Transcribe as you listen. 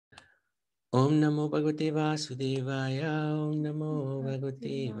Om Namo Bhagavate Vasudevaya, Om Namo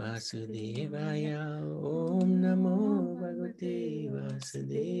Bhagavate Vasudevaya, Om Namo Bhagavate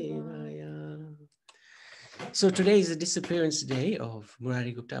Vasudevaya. So today is the disappearance day of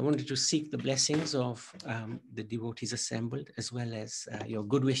Murari Gupta. I wanted to seek the blessings of the devotees assembled, as well as your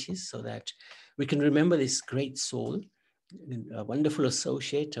good wishes, so that we can remember this great soul, a wonderful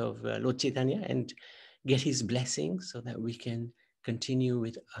associate of Lord Chaitanya, and get his blessings so that we can continue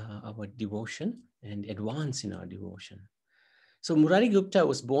with our devotion and advance in our devotion. So Murari Gupta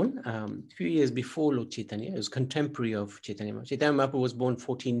was born a few years before Lord Chaitanya. He was contemporary of Chaitanya Mahaprabhu. Chaitanya Mahaprabhu was born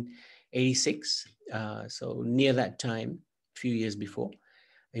 1486, so near that time, a few years before.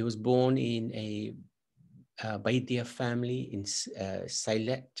 He was born in a Vaidya family in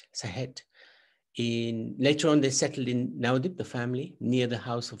Sahet. Later on, they settled in Navadip, the family, near the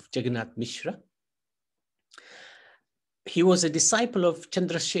house of Jagannath Mishra. He was a disciple of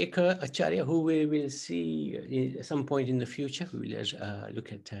Chandrasekhar Acharya, who we will see at some point in the future. We will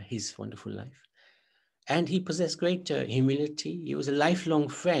look at his wonderful life. And he possessed great humility. He was a lifelong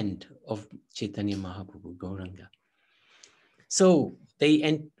friend of Chaitanya Mahaprabhu, Gauranga. So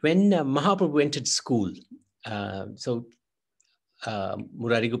when Mahaprabhu entered school,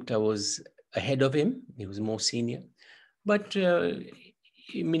 Murari Gupta was ahead of him. He was more senior. But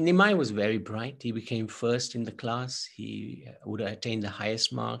Nimai was very bright. He became first in the class. He would attain the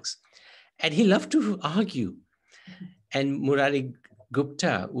highest marks. And he loved to argue. And Murari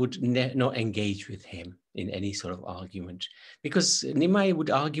Gupta would not engage with him in any sort of argument, because Nimai would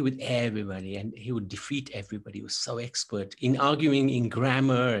argue with everybody and he would defeat everybody. He was so expert in arguing in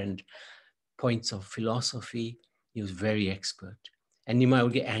grammar and points of philosophy. He was very expert. And Nimai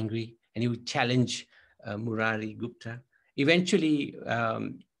would get angry and he would challenge Murari Gupta. Eventually,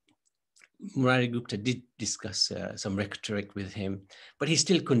 Murari Gupta did discuss some rhetoric with him, but he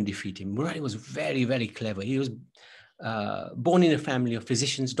still couldn't defeat him. Murari was very, very clever. He was born in a family of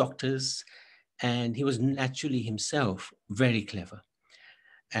physicians, doctors, and he was naturally himself very clever.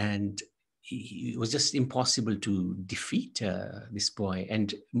 And it was just impossible to defeat this boy.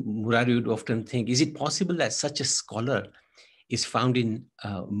 And Murari would often think, is it possible that such a scholar is found in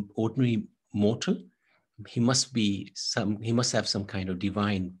ordinary mortal? He must have some kind of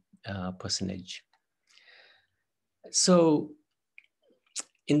divine personage. So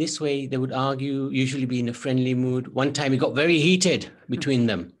in this way, they would argue, usually be in a friendly mood. One time it got very heated between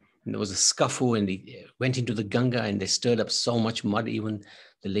them. And there was a scuffle and they went into the Ganga and they stirred up so much mud, even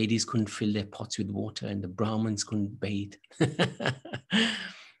the ladies couldn't fill their pots with water and the Brahmins couldn't bathe.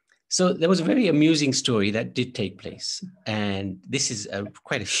 So there was a very amusing story that did take place. And this is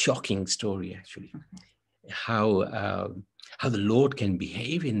quite a shocking story, actually, how the Lord can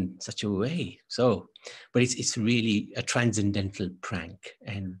behave in such a way. So, but it's really a transcendental prank,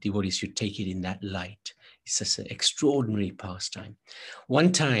 and devotees should take it in that light. It's just an extraordinary pastime.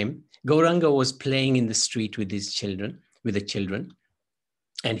 One time, Gauranga was playing in the street with the children,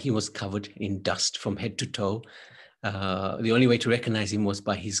 and he was covered in dust from head to toe. The only way to recognize him was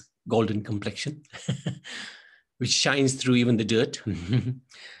by his golden complexion, which shines through even the dirt.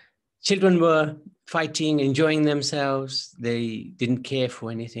 Children were fighting, enjoying themselves. They didn't care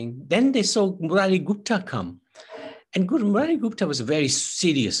for anything. Then they saw Murari Gupta come. And Murari Gupta was a very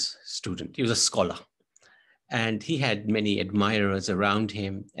serious student. He was a scholar. And he had many admirers around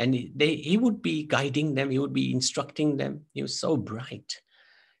him. And he would be guiding them. He would be instructing them. He was so bright.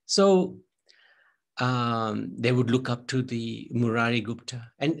 So they would look up to the Murari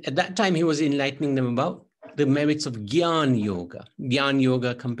Gupta. And at that time, he was enlightening them about the merits of Gyan Yoga. Gyan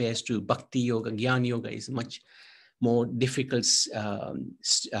Yoga compares to Bhakti Yoga. Gyan Yoga is a much more difficult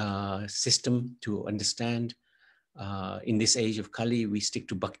system to understand. In this age of Kali, we stick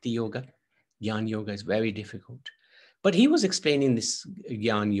to Bhakti Yoga. Gyan Yoga is very difficult. But he was explaining this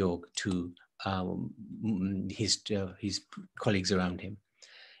Gyan Yoga to his colleagues around him.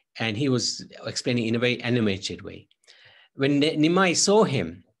 And he was explaining in a very animated way. When Nimai saw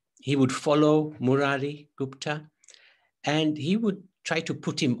him, he would follow Murari Gupta and he would try to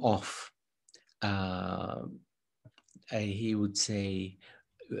put him off. He would say,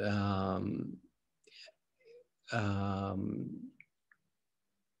 there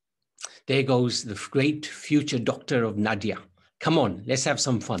goes the great future doctor of Nadia. Come on, let's have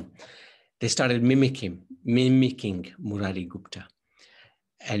some fun. They started mimicking Murari Gupta.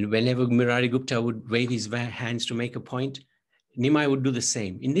 And whenever Murari Gupta would wave his hands to make a point, Nimai would do the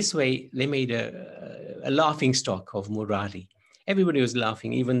same. In this way, they made a laughing stock of Murari. Everybody was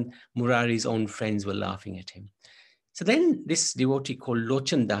laughing. Even Murari's own friends were laughing at him. So then this devotee called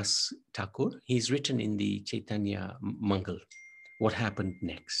Lochan Das Thakur, he's written in the Chaitanya Mangal what happened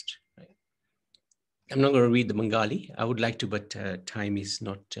next. Right? I'm not going to read the Bengali. I would like to, but time is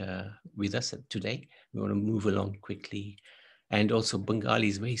not with us today. We want to move along quickly. And also Bengali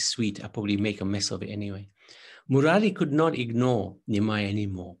is very sweet. I'll probably make a mess of it anyway. Murari could not ignore Nimai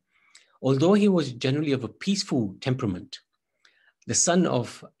anymore. Although he was generally of a peaceful temperament, the son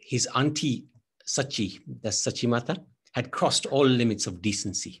of his auntie Sachi, that's Sachimata, had crossed all limits of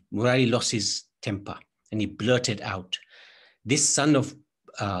decency. Murari lost his temper and he blurted out, "This son of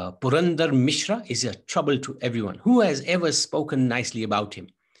Purandar Mishra is a trouble to everyone. Who has ever spoken nicely about him?"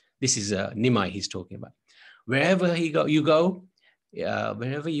 This is Nimai he's talking about. Wherever you go,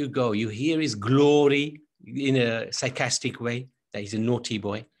 you hear his glory in a sarcastic way, that he's a naughty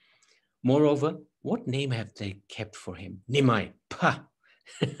boy. Moreover, what name have they kept for him? Nimai. Pah.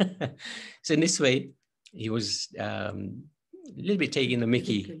 So in this way, he was a little bit taking the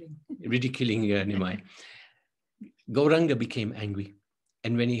mickey, ridiculing Nimai. Gauranga became angry.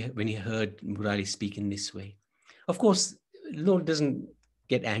 And when he heard Murari speak in this way, of course, Lord doesn't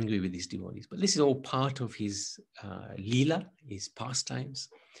get angry with his devotees, but this is all part of his leela, his pastimes.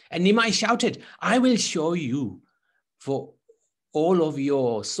 And Nimai shouted, "I will show you, for all of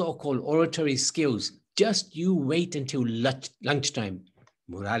your so-called oratory skills. Just you wait until lunchtime.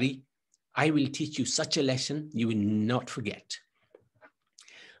 Murari, I will teach you such a lesson you will not forget."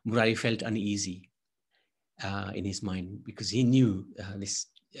 Murari felt uneasy in his mind because he knew this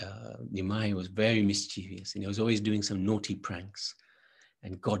Nimai was very mischievous and he was always doing some naughty pranks.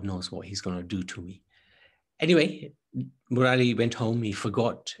 And God knows what he's going to do to me. Anyway, Murari went home. He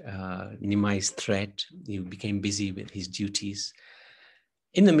forgot Nimai's threat. He became busy with his duties.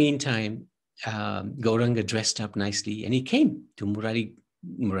 In the meantime, Gauranga dressed up nicely and he came to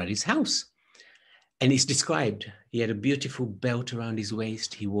Murari's house. And it's described, he had a beautiful belt around his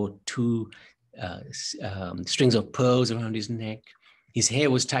waist. He wore 2 strings of pearls around his neck. His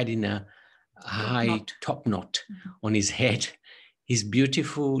hair was tied in a high top knot on his head. His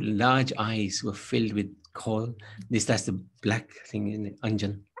beautiful large eyes were filled with kohl. That's the black thing in the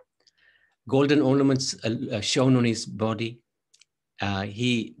anjan. Golden ornaments shone on his body.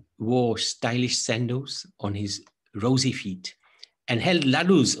 He wore stylish sandals on his rosy feet and held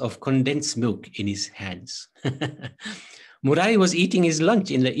laddus of condensed milk in his hands. Murari was eating his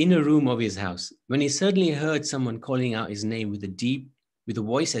lunch in the inner room of his house when he suddenly heard someone calling out his name with a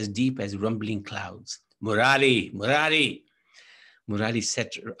voice as deep as rumbling clouds. "Murari, Murari." Murari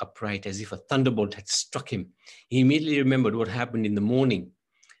sat upright as if a thunderbolt had struck him. He immediately remembered what happened in the morning.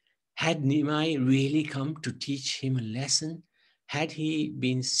 Had Nimai really come to teach him a lesson? Had he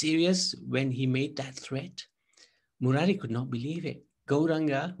been serious when he made that threat? Murari could not believe it.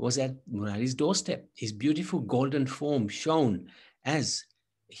 Gauranga was at Murari's doorstep. His beautiful golden form shone as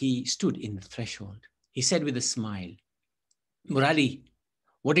he stood in the threshold. He said with a smile, "Murari,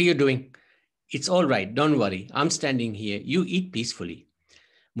 what are you doing? It's all right, don't worry. I'm standing here. You eat peacefully."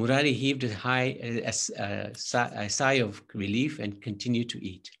 Murari heaved a sigh of relief and continued to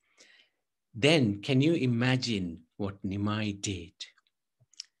eat. Then, can you imagine what Nimai did?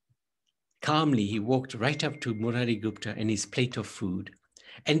 Calmly, he walked right up to Murari Gupta and his plate of food.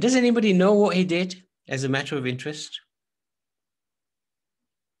 And does anybody know what he did as a matter of interest?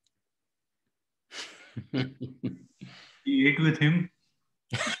 He ate with him.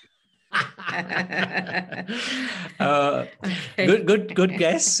 Good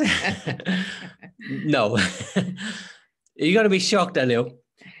guess. No. You're going to be shocked, Alil.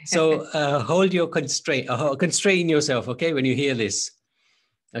 So hold your constrain yourself, okay, when you hear this.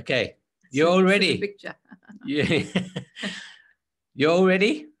 Okay. You're all ready? Yeah. You're all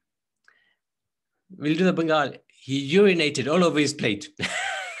ready? We'll do the Bengal. He urinated all over his plate.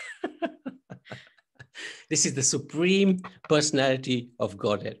 This is the supreme personality of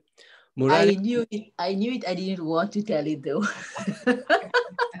Godhead. Murari, I knew it. I didn't want to tell it though.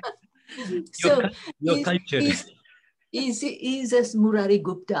 So your culture. Is as Murari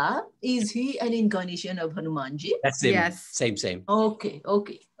Gupta? Is he an incarnation of Hanumanji? That's him. Yes. Same. Okay.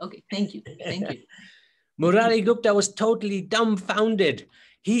 Thank you. Murari Gupta was totally dumbfounded.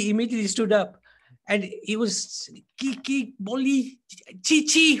 He immediately stood up and he was Kiki, Boli,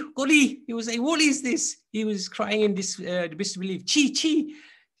 Chi, Goli. He was saying, "What is this?" He was crying in disbelief. Chi.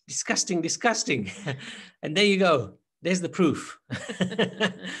 Disgusting. And there you go. There's the proof.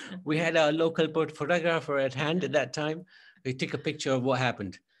 We had our local photographer at hand at that time. We took a picture of what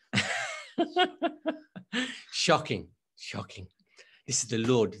happened. Shocking. This is the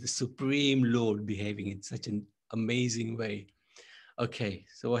Lord, the Supreme Lord, behaving in such an amazing way. Okay,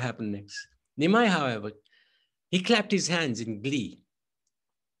 so what happened next? Nimai, however, he clapped his hands in glee.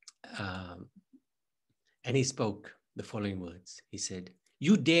 And he spoke the following words. He said,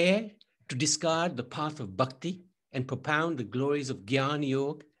 "You dare to discard the path of bhakti and propound the glories of Gyan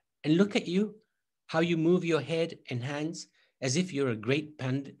Yoga. And look at you, how you move your head and hands as if you're a great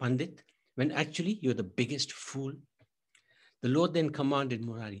pandit, when actually you're the biggest fool. The Lord then commanded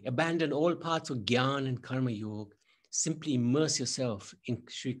Murari, abandon all parts of Gyan and Karma Yoga. Simply immerse yourself in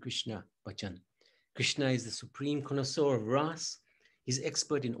Sri Krishna Bhajan. Krishna is the supreme connoisseur of Ras. He's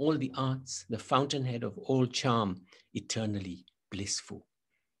expert in all the arts, the fountainhead of all charm, eternally blissful.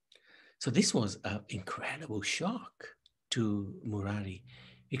 So this was an incredible shock to Murari,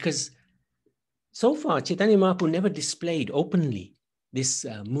 because so far Chaitanya Mahaprabhu never displayed openly this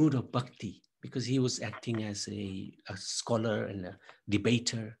mood of bhakti, because he was acting as a scholar and a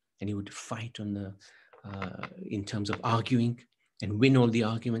debater, and he would fight on the in terms of arguing and win all the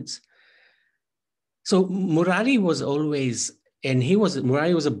arguments. So Murari was always, and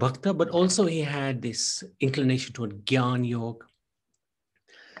Murari was a bhakta, but also he had this inclination toward Gyan Yoga.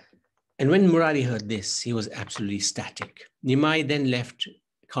 And when Murari heard this, he was absolutely ecstatic. Nimai then left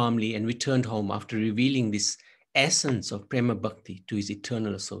calmly and returned home after revealing this essence of Prema Bhakti to his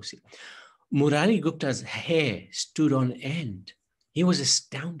eternal associate. Murari Gupta's hair stood on end. He was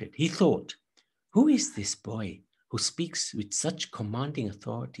astounded. He thought, who is this boy who speaks with such commanding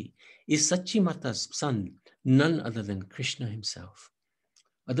authority? Is Sachimata's son none other than Krishna himself?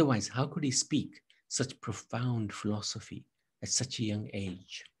 Otherwise, how could he speak such profound philosophy at such a young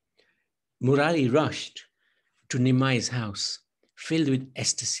age? Murari rushed to Nimai's house, filled with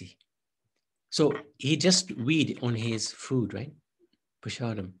ecstasy. So he just weed on his food, right?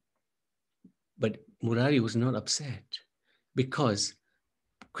 Prashadam. But Murari was not upset, because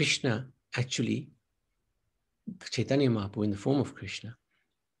Krishna actually, Chaitanya Mahaprabhu in the form of Krishna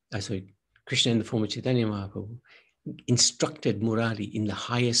in the form of Chaitanya Mahaprabhu instructed Murari in the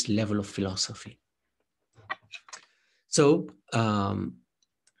highest level of philosophy. So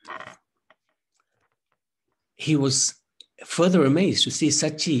he was further amazed to see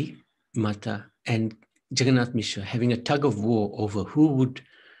Sachi Mata and Jagannath Mishra having a tug of war over who would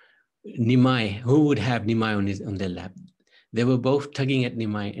have Nimai on their lap. They were both tugging at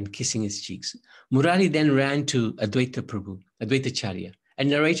Nimai and kissing his cheeks. Murari then ran to Advaita Prabhu, Advaitacharya, and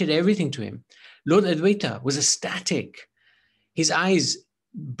narrated everything to him. Lord Advaita was ecstatic. His eyes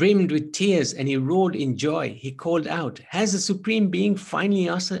brimmed with tears and he roared in joy. He called out, has the Supreme Being finally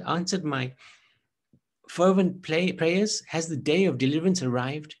answered my fervent prayers? Has the day of deliverance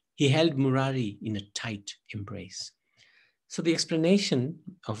arrived? He held Murari in a tight embrace. So the explanation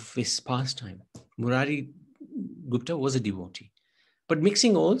of this pastime, Murari Gupta was a devotee, but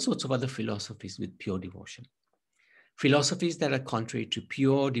mixing all sorts of other philosophies with pure devotion. Philosophies that are contrary to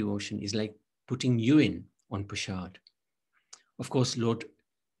pure devotion is like putting urine on prasad. Of course, Lord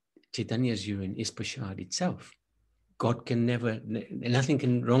Chaitanya's urine is prasad itself. God can never,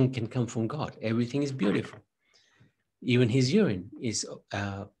 nothing wrong can come from God. Everything is beautiful. Even his urine is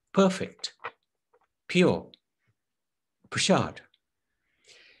perfect, pure, prasad.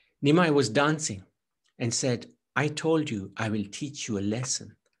 Nimai was dancing and said, I told you I will teach you a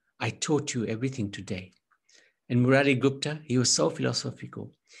lesson. I taught you everything today. And Murari Gupta, he was so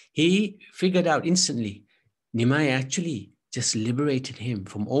philosophical. He figured out instantly, Nimai actually just liberated him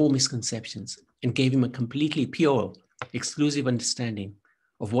from all misconceptions and gave him a completely pure, exclusive understanding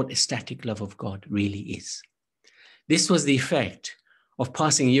of what ecstatic love of God really is. This was the effect of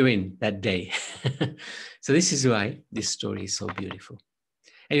passing urine that day. So this is why this story is so beautiful.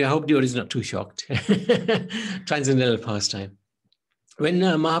 Anyway, I hope Dior is not too shocked. Transcendental pastime. When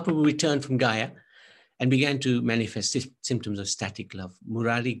Mahaprabhu returned from Gaya and began to manifest symptoms of static love,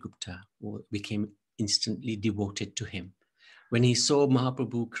 Murari Gupta became instantly devoted to him. When he saw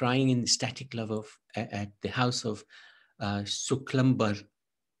Mahaprabhu crying in static love at the house of Suklambar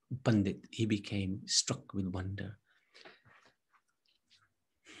Pandit, he became struck with wonder.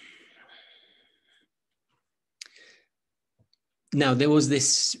 Now, there was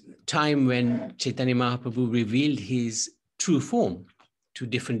this time when Chaitanya Mahaprabhu revealed his true form to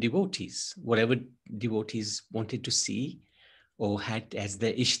different devotees. Whatever devotees wanted to see or had as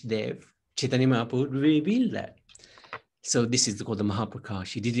their Ishdev, Chaitanya Mahaprabhu revealed that. So this is called the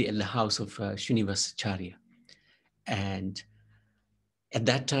Mahaprakash. He did it at the house of Srinivasacharya. And at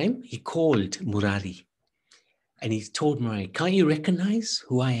that time, he called Murari. And he told Murari, can't you recognize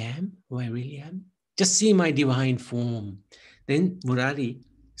who I am, who I really am? Just see my divine form. Then Murari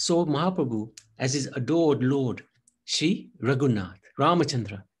saw Mahaprabhu as his adored Lord, Sri Raghunath,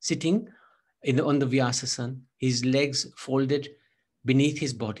 Ramachandra, sitting on the Vyasasan, his legs folded beneath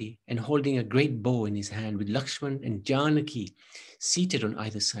his body and holding a great bow in his hand with Lakshman and Janaki seated on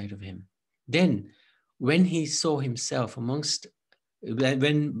either side of him. Then, when he saw himself amongst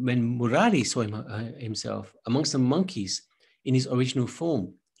When Murari saw himself amongst the monkeys in his original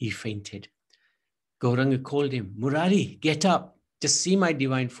form, he fainted. Gauranga called him, Murari, get up. Just see my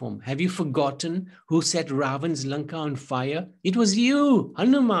divine form. Have you forgotten who set Ravan's Lanka on fire? It was you,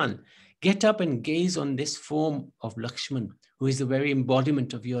 Hanuman. Get up and gaze on this form of Lakshman, who is the very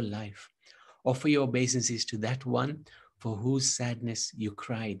embodiment of your life. Offer your obeisances to that one for whose sadness you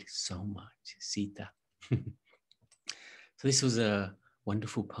cried so much, Sita. So this was a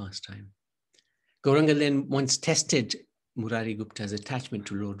wonderful pastime. Gauranga then once tested Murari Gupta's attachment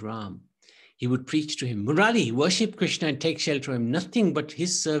to Lord Ram. He would preach to him, Murari, worship Krishna and take shelter of him. Nothing but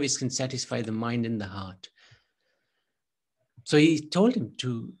his service can satisfy the mind and the heart. So he told him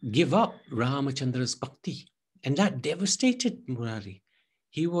to give up Ramachandra's bhakti. And that devastated Murari.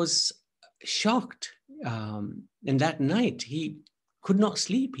 He was shocked. And that night, he could not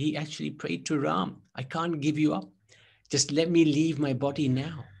sleep. He actually prayed to Ram, I can't give you up. Just let me leave my body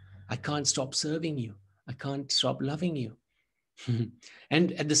now. I can't stop serving you. I can't stop loving you.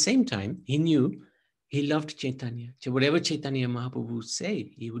 And at the same time, he knew he loved Chaitanya. So whatever Chaitanya Mahaprabhu would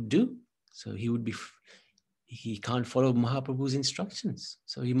say, he would do. So he can't follow Mahaprabhu's instructions.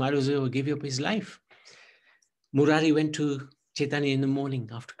 So he might as well give up his life. Murari went to Chaitanya in the morning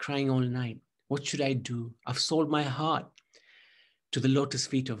after crying all night. What should I do? I've sold my heart to the lotus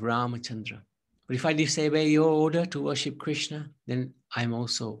feet of Ramachandra. But if I disobey your order to worship Krishna, then I'm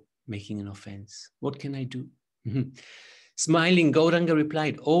also making an offense. What can I do? Smiling, Gauranga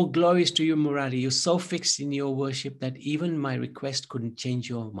replied, Oh, glories to you, Murari. You're so fixed in your worship that even my request couldn't change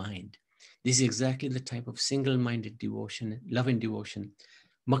your mind. This is exactly the type of single-minded devotion, love and devotion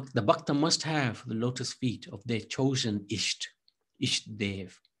the Bhakta must have the lotus feet of their chosen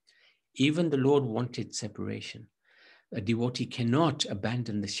Ishtadev. Even the Lord wanted separation. A devotee cannot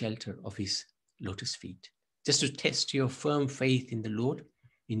abandon the shelter of his lotus feet. Just to test your firm faith in the Lord,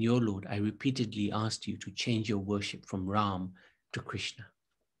 in your Lord, I repeatedly asked you to change your worship from Ram to Krishna.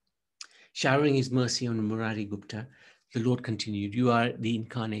 Showering his mercy on Murari Gupta, the Lord continued, you are the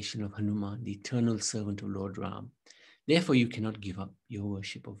incarnation of Hanuman, the eternal servant of Lord Ram. Therefore, you cannot give up your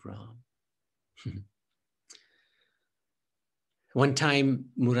worship of Ram. One time,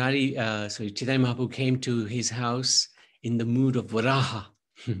 Chaitanya Mahaprabhu came to his house in the mood of Varaha.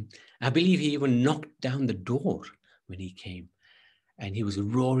 I believe he even knocked down the door when he came, and he was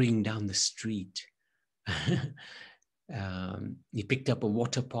roaring down the street. He picked up a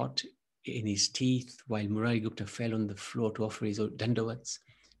water pot in his teeth while Murari Gupta fell on the floor to offer his dandavats,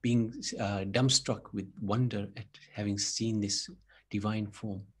 being dumbstruck with wonder at having seen this divine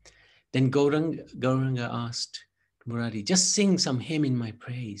form. Then Gauranga asked Murari, just sing some hymn in my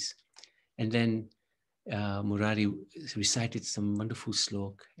praise. And then Murari recited some wonderful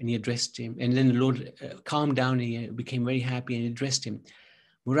slok, and he addressed him. And then the Lord calmed down, and he became very happy and addressed him.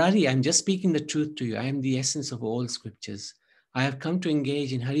 Murari, I'm just speaking the truth to you. I am the essence of all scriptures. I have come to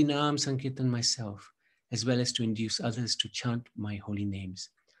engage in Harinam Sankirtan myself, as well as to induce others to chant my holy names.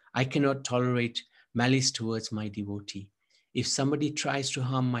 I cannot tolerate malice towards my devotee. If somebody tries to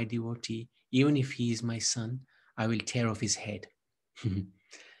harm my devotee, even if he is my son, I will tear off his head.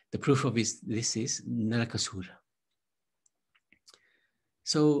 The proof of this is Narakasura.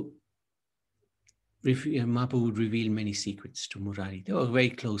 So Mahaprabhu would reveal many secrets to Murari. They were very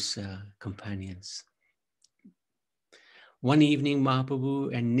close companions. One evening,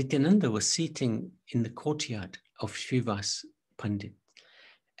 Mahaprabhu and Nityananda were sitting in the courtyard of Srivas Pandit,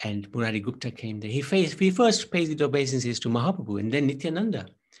 and Murari Gupta came there. He first paid the obeisances to Mahaprabhu and then Nityananda.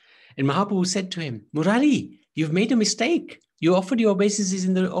 And Mahaprabhu said to him, Murari, you've made a mistake. You offered your obeisances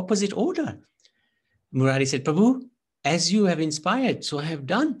in the opposite order. Murari said, Prabhu, as you have inspired, so I have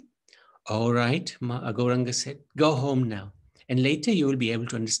done. All right, Gauranga said, go home now, and later you will be able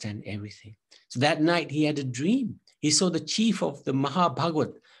to understand everything. So that night he had a dream. He saw the chief of the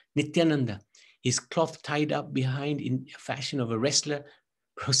Mahabhagavat, Nityananda, his cloth tied up behind in fashion of a wrestler,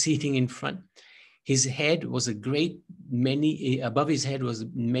 proceeding in front. His head was above his head was a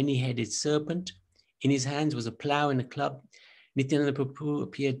many-headed serpent. In his hands was a plow and a club. Nityananda Prabhu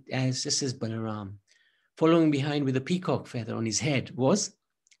appeared just as Balaram. Following behind with a peacock feather on his head was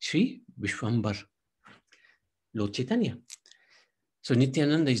Sri Vishwambar, Lord Chaitanya. So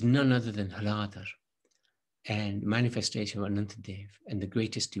Nityananda is none other than Haladhar and manifestation of Anantadev and the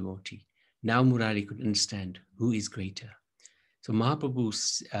greatest devotee. Now Murari could understand who is greater. So Mahaprabhu,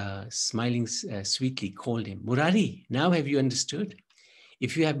 smiling sweetly, called him, Murari, now have you understood?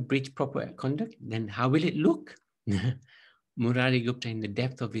 If you have breached proper conduct, then how will it look? Murari Gupta, in the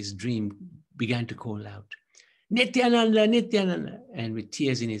depth of his dream, began to call out, Nityananda, Nityananda, and with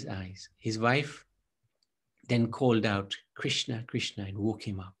tears in his eyes. His wife, then called out, Krishna, Krishna, and woke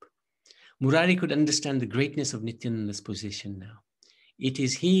him up. Murari could understand the greatness of Nityananda's position now. It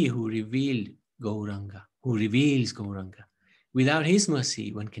is he who revealed Gauranga, who reveals Gauranga. Without his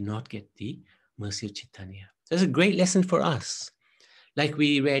mercy, one cannot get the mercy of Chaitanya. That's a great lesson for us. Like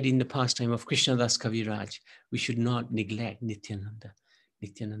we read in the pastime of Krishnadas Kaviraj, we should not neglect Nityananda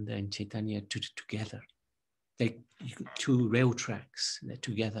and Chaitanya together. They're two rail tracks, they're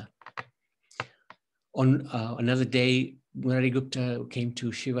together. On another day, Murari Gupta came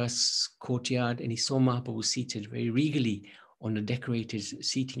to Shiva's courtyard and he saw Mahaprabhu seated very regally on a decorated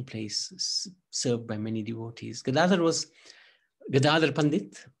seating place served by many devotees. Gadadhar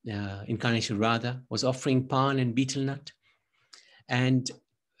Pandit, incarnation Radha, was offering pan and betel nut, and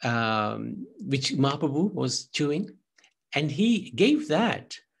which Mahaprabhu was chewing, and he gave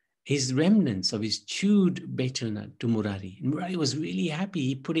that, his remnants of his chewed betel nut, to Murari. And Murari was really happy.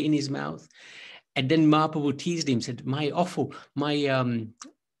 He put it in his mouth. And then Mahaprabhu teased him, said, my offal, my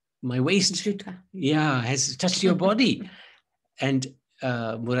waist, has touched your body. And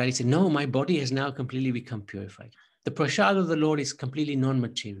Murari said, no, my body has now completely become purified. The prasad of the Lord is completely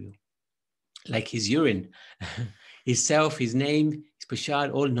non-material, like his urine, his self, his name, his prasad,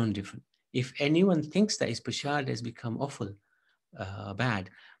 all non-different. If anyone thinks that his prasad has become awful,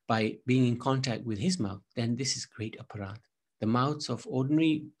 bad, by being in contact with his mouth, then this is great aparadh. The mouths of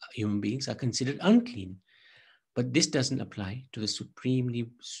ordinary human beings are considered unclean, but this doesn't apply to the supremely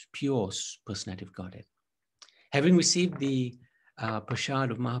pure personality of Godhead. Having received the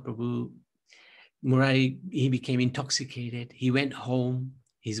prasad of Mahaprabhu, Murari, he became intoxicated. He went home.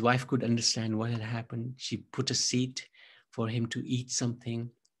 His wife could understand what had happened. She put a seat for him to eat something.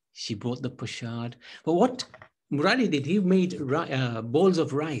 She brought the prasad. But what Murari did, he made bowls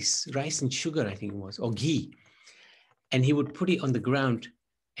of rice and sugar, I think it was, or ghee. And he would put it on the ground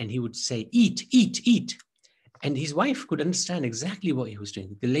and he would say, eat, eat, eat. And his wife could understand exactly what he was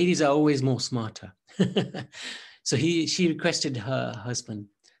doing. The ladies are always more smarter. So she requested her husband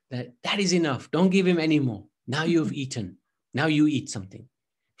that is enough. Don't give him any more. Now you've eaten. Now you eat something.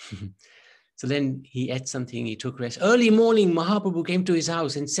 So then he ate something. He took rest. Early morning, Mahaprabhu came to his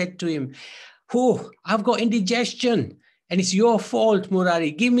house and said to him, oh, I've got indigestion and it's your fault,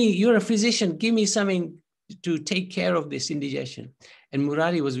 Murari. You're a physician. Give me something to take care of this indigestion. And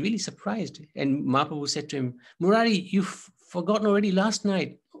Murari was really surprised. And Mahaprabhu said to him, Murari, you've forgotten already last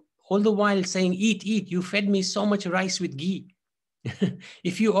night, all the while saying, eat, eat. You fed me so much rice with ghee.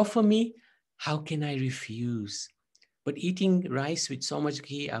 If you offer me, how can I refuse? But eating rice with so much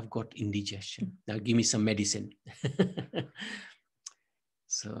ghee, I've got indigestion. Now give me some medicine.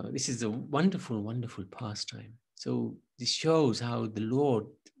 So this is a wonderful, wonderful pastime. So this shows how the Lord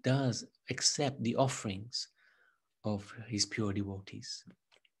does accept the offerings of his pure devotees.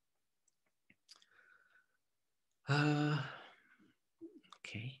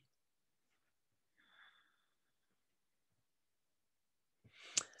 Okay.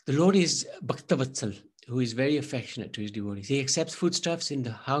 The Lord is Bhaktavatsal, who is very affectionate to his devotees. He accepts foodstuffs in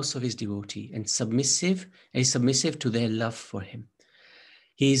the house of his devotee and is submissive to their love for him.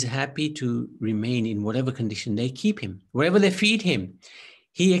 He is happy to remain in whatever condition they keep him. Wherever they feed him,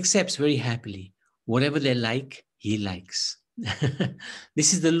 he accepts very happily. Whatever they like, he likes.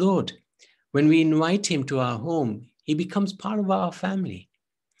 This is the Lord. When we invite him to our home, he becomes part of our family.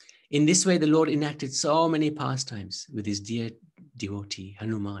 In this way, the Lord enacted so many pastimes with his dear devotee,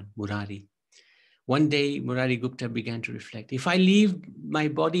 Hanuman, Murari. One day, Murari Gupta began to reflect, if I leave my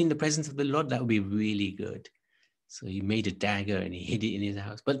body in the presence of the Lord, that would be really good. So he made a dagger and he hid it in his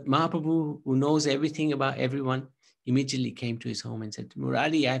house. But Mahaprabhu, who knows everything about everyone, immediately came to his home and said,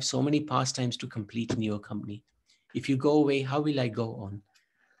 Murari, I have so many pastimes to complete in your company. If you go away, how will I go on?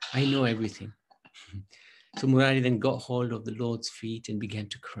 I know everything. So Murari then got hold of the Lord's feet and began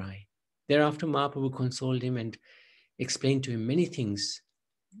to cry. Thereafter, Mahaprabhu consoled him and explained to him many things.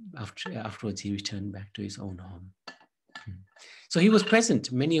 Afterwards, he returned back to his own home. So he was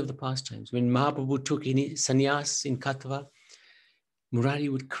present many of the pastimes. When Mahaprabhu took sannyas in Katwa, Murari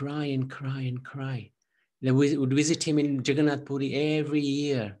would cry and cry and cry. They would visit him in Jagannath Puri every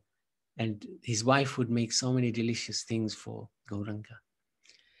year, and his wife would make so many delicious things for Gauranga.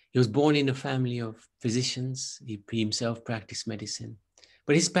 He was born in a family of physicians. He himself practiced medicine.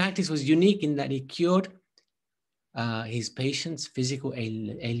 But his practice was unique in that he cured his patients' physical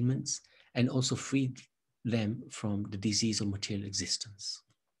ailments and also freed them from the disease of material existence.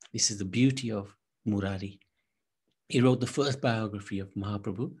 This is the beauty of Murari. He wrote the first biography of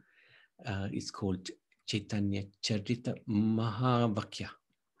Mahaprabhu. It's called Chaitanya Charita Mahavakya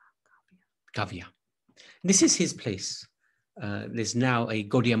Kavya. This is his place. There's now a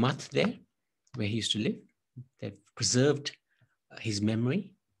Gaudiya Math there, where he used to live. they've preserved his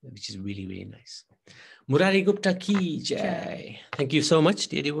memory, which is really, really nice. Murari Gupta ki jai. Thank you so much,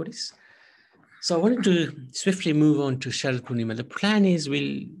 dear devotees. So I wanted to swiftly move on to Sharad Purnima. The plan is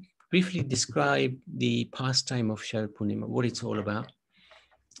we'll briefly describe the pastime of Sharad Purnima, what it's all about,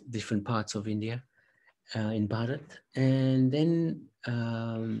 different parts of India in Bharat. And then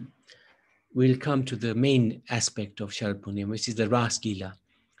we'll come to the main aspect of Sharad Purnima, which is the Ras Leela.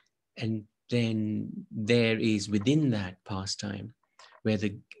 And then there is within that pastime where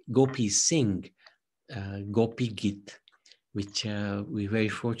the gopis sing Gopi Git, which we're very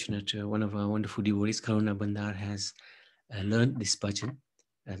fortunate. One of our wonderful devotees, Karuna Bandar, has learned this bhajan.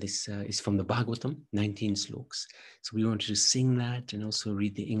 This is from the Bhagavatam, 19 sloks. So we wanted to sing that and also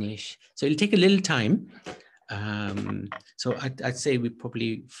read the English. So it'll take a little time. So I'd say we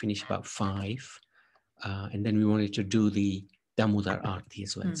probably finish about 5. And then we wanted to do the Damodar Aarti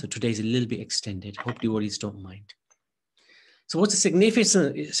as well. So today's a little bit extended. Hope devotees don't mind. So what's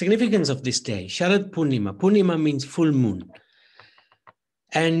the significance of this day? Sharad Purnima. Purnima means full moon.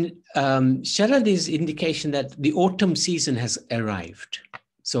 And Sharad is indication that the autumn season has arrived.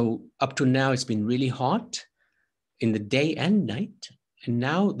 So up to now, it's been really hot in the day and night. And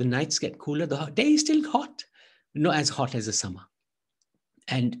now the nights get cooler. The day is still hot, but not as hot as the summer.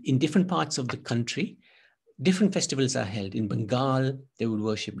 And in different parts of the country, different festivals are held. In Bengal, they would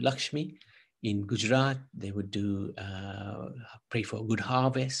worship Lakshmi. In Gujarat, they would do pray for a good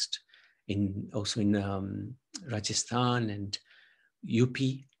harvest. Also in Rajasthan and UP,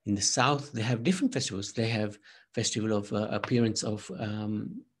 in the south, they have different festivals. They have festival of appearance of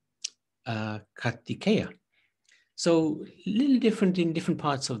Kartikeya. So a little different in different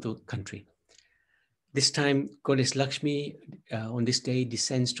parts of the country. This time, Goddess Lakshmi on this day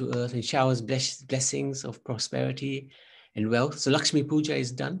descends to earth and showers blessings of prosperity and wealth. So Lakshmi Puja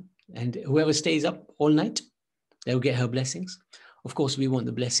is done. And whoever stays up all night, they will get her blessings. Of course, we want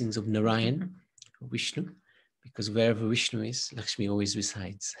the blessings of Narayan, Vishnu, because wherever Vishnu is, Lakshmi always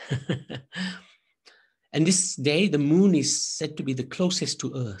resides. And this day, the moon is said to be the closest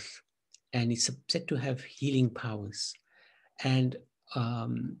to earth, and it's said to have healing powers. And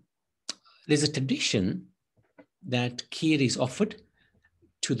there's a tradition that kheer is offered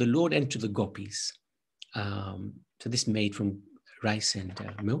to the Lord and to the gopis. So this is made from rice and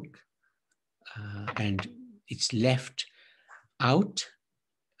milk, and it's left out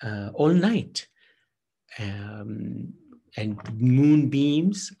all night. And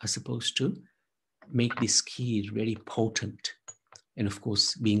moonbeams are supposed to make this kheer very potent. And of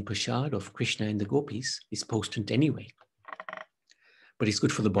course, being prasad of Krishna and the gopis is potent anyway. But it's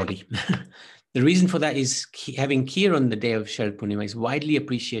good for the body. The reason for that is having kheer on the day of Sharad Purnima is widely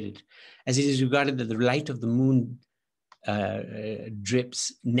appreciated, as it is regarded that the light of the moon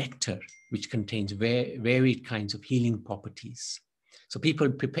drips nectar, which contains varied kinds of healing properties. So people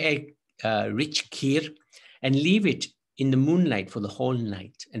prepare rich kheer and leave it in the moonlight for the whole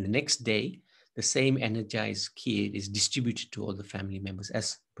night. And the next day, the same energized kheer is distributed to all the family members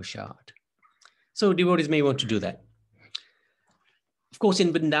as prasad. So devotees may want to do that. Of course,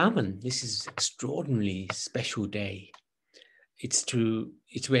 in Vrindavan, this is an extraordinarily special day. It's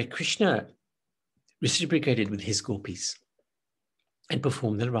where Krishna reciprocated with his gopis and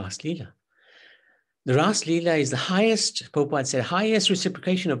performed the Ras Leela. The Ras Leela is the highest, Prabhupada said, highest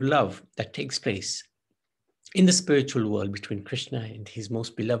reciprocation of love that takes place in the spiritual world between Krishna and his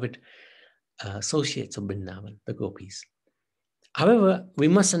most beloved associates of Vrindavan, the gopis. However, we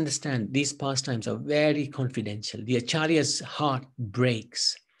must understand these pastimes are very confidential. The Acharya's heart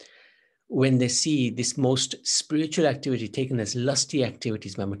breaks when they see this most spiritual activity taken as lusty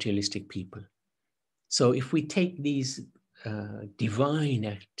activities by materialistic people. So if we take these divine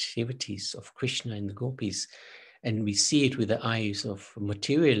activities of Krishna and the gopis and we see it with the eyes of a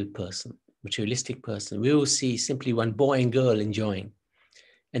materialistic person, we will see simply one boy and girl enjoying.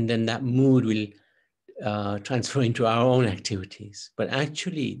 And then that mood will transfer into our own activities. But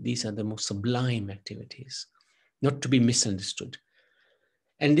actually, these are the most sublime activities, not to be misunderstood.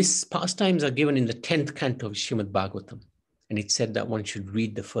 And these pastimes are given in the 10th canto of Srimad Bhagavatam. And it's said that one should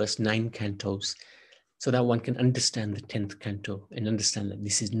read the first 9 cantos so that one can understand the 10th canto and understand that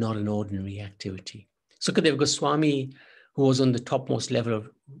this is not an ordinary activity. Sukadeva Goswami, who was on the topmost level of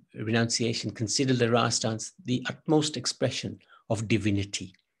renunciation, considered the Ras dance the utmost expression of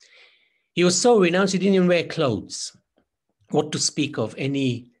divinity. He was so renounced, he didn't even wear clothes. What to speak of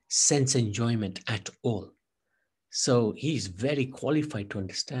any sense enjoyment at all. So he's very qualified to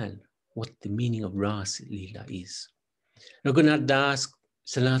understand what the meaning of Ras Leela is. Raghunath Das,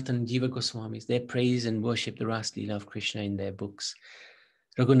 Sanatan, Jiva Goswamis, they praise and worship the Ras Leela of Krishna in their books.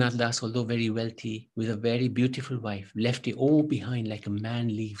 Raghunath Das, although very wealthy, with a very beautiful wife, left it all behind like a man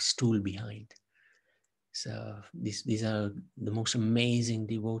leaves stool behind. So these are the most amazing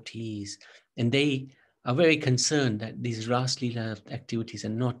devotees. And they are very concerned that these Ras Leela activities are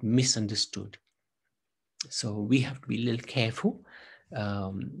not misunderstood. So we have to be a little careful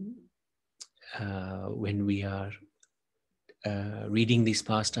when we are reading these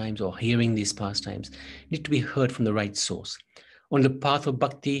pastimes or hearing these pastimes. Need to be heard from the right source. On the path of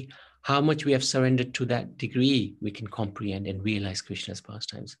bhakti, how much we have surrendered to that degree, we can comprehend and realize Krishna's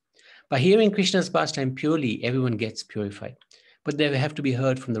pastimes. By hearing Krishna's pastime purely, everyone gets purified. But they have to be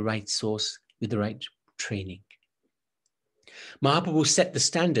heard from the right source with the right training. Mahaprabhu set the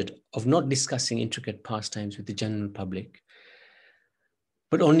standard of not discussing intricate pastimes with the general public,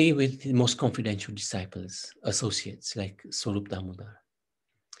 but only with the most confidential disciples, associates like Swarup Damodar.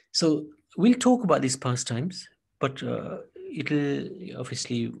 So we'll talk about these pastimes, but it'll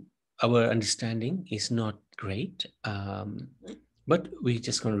obviously, our understanding is not great. But we're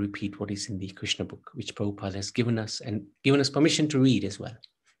just going to repeat what is in the Krishna book, which Prabhupada has given us and given us permission to read as well.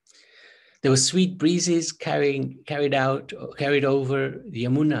 There were sweet breezes carried over the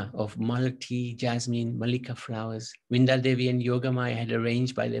Yamuna of Malati, jasmine, Malika flowers. Vindadevi and Yogamaya had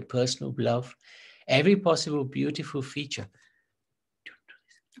arranged by their personal love every possible beautiful feature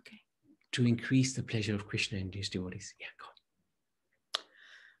to increase the pleasure of Krishna and his devotees. Yeah, go on.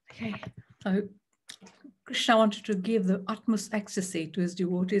 Okay, so Krishna wanted to give the utmost ecstasy to his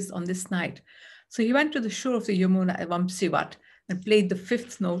devotees on this night. So he went to the shore of the Yamuna at Vamsivat and played the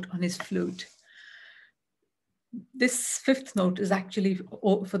fifth note on his flute. This fifth note is actually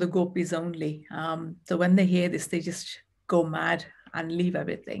for the gopis only. So when they hear this, they just go mad and leave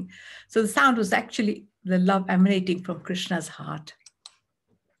everything. So the sound was actually the love emanating from Krishna's heart.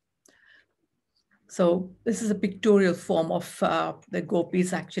 So this is a pictorial form of the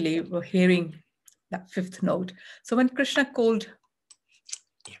gopis actually were hearing that fifth note. So when Krishna called,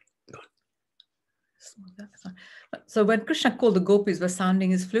 the gopis were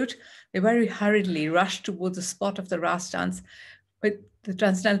sounding his flute, they very hurriedly rushed towards the spot of the Ras dance with the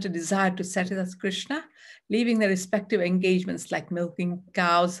transcendental desire to satisfy Krishna, leaving their respective engagements like milking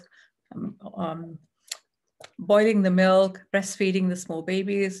cows, boiling the milk, breastfeeding the small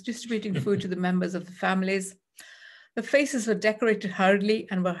babies, distributing food to the members of the families. The faces were decorated hurriedly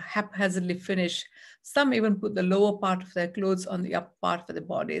and were haphazardly finished. Some even put the lower part of their clothes on the upper part for their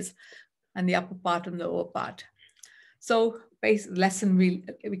bodies and the upper part on the lower part. So basic lesson we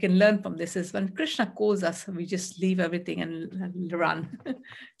can learn from this is when Krishna calls us, we just leave everything and run.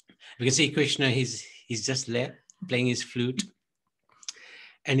 We can see Krishna, he's just there playing his flute.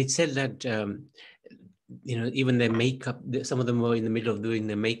 And it said that, even their makeup, some of them were in the middle of doing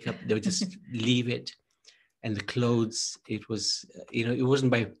their makeup, they would just leave it. And the clothes, it was, it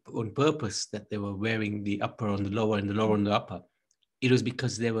wasn't on purpose that they were wearing the upper on the lower and the lower on the upper. It was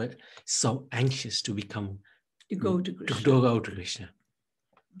because they were so anxious to go to Krishna.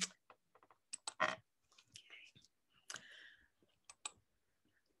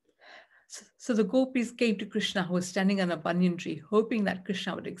 So the gopis came to Krishna, who was standing on a banyan tree, hoping that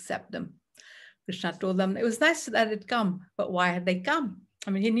Krishna would accept them. Krishna told them it was nice that they'd come, but why had they come?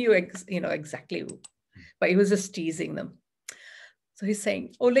 I mean, he knew exactly, but he was just teasing them. So he's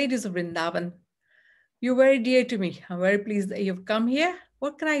saying, "Oh, ladies of Vrindavan, you're very dear to me. I'm very pleased that you've come here.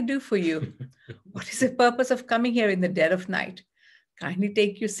 What can I do for you? What is the purpose of coming here in the dead of night? Kindly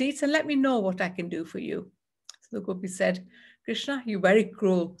take your seats and let me know what I can do for you." So the gopi said, "Krishna, you're very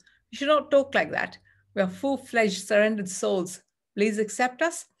cruel. You should not talk like that. We are full-fledged, surrendered souls. Please accept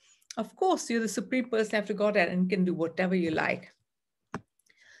us. Of course, you're the supreme person after Godhead and can do whatever you like."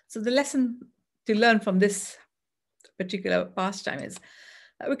 So the lesson to learn from this particular pastime is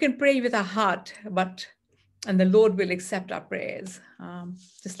that we can pray with our heart, and the Lord will accept our prayers.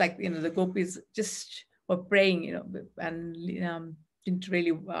 Just like, the gopis just were praying, and didn't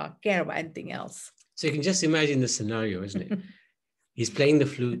really care about anything else. So you can just imagine the scenario, isn't it? He's playing the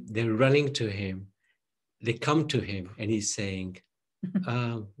flute, they're running to him, they come to him and he's saying,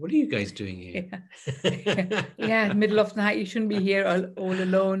 what are you guys doing here? Yeah, middle of the night, you shouldn't be here all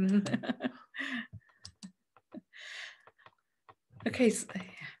alone. Okay,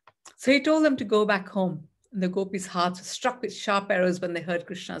 so he told them to go back home. And the gopis' hearts were struck with sharp arrows when they heard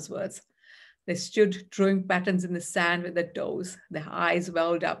Krishna's words. They stood drawing patterns in the sand with their toes. Their eyes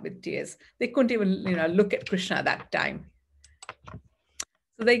welled up with tears. They couldn't even, look at Krishna at that time.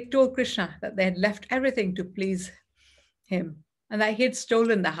 So they told Krishna that they had left everything to please him and that he had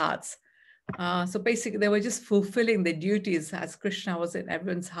stolen their hearts. So basically, they were just fulfilling their duties as Krishna was in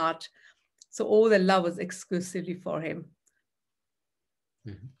everyone's heart. So all their love was exclusively for him.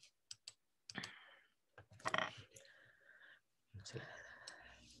 Mhm.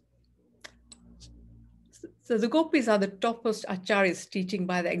 So the gopis are the topmost acharyas, teaching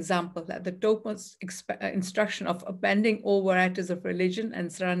by the example, that the topmost instruction of abandoning all varieties of religion and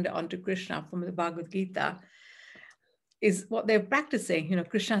surrender unto Krishna from the Bhagavad Gita is what they're practicing. You know,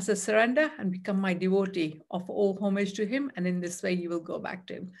 Krishna says, surrender and become my devotee, offer all homage to him, and in this way you will go back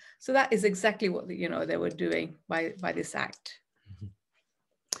to him. So that is exactly what they were doing by this act.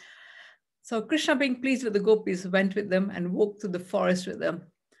 So Krishna, being pleased with the gopis, went with them and walked through the forest with them.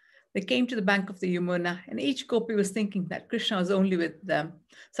 They came to the bank of the Yamuna, and each gopi was thinking that Krishna was only with them.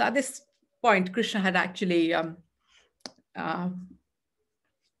 So at this point, Krishna had actually yeah.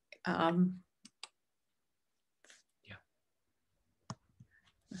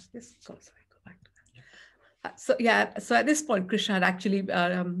 This goes. Go back to that. Yeah. So at this point, Krishna had actually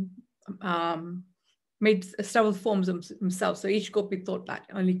made several forms of himself. So each gopi thought that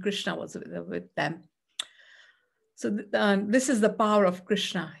only Krishna was with them. So this is the power of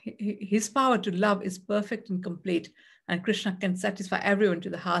Krishna. His power to love is perfect and complete, and Krishna can satisfy everyone to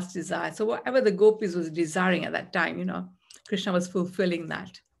the heart's desire. So whatever the gopis was desiring at that time, Krishna was fulfilling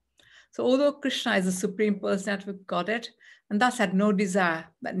that. So although Krishna is the supreme personality of Godhead, and thus had no desire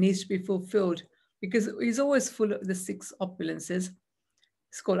that needs to be fulfilled, because he's always full of the 6 opulences.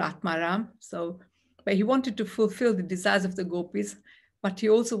 It's called Atmaram. But he wanted to fulfill the desires of the gopis, but he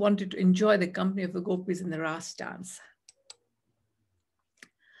also wanted to enjoy the company of the gopis in the Ras dance.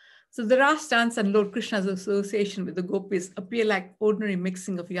 So the Ras dance and Lord Krishna's association with the gopis appear like ordinary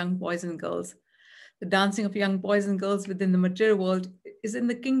mixing of young boys and girls. The dancing of young boys and girls within the material world is in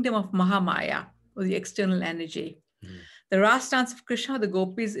the kingdom of Mahamaya, or the external energy. The Ras dance of Krishna, the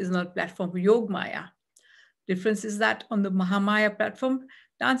gopis, is on a platform of Yogmaya. Difference is that on the Mahamaya platform,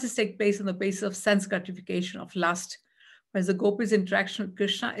 dances take place on the basis of sense gratification, of lust, whereas the gopis' interaction with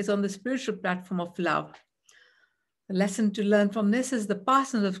Krishna is on the spiritual platform of love. The lesson to learn from this is the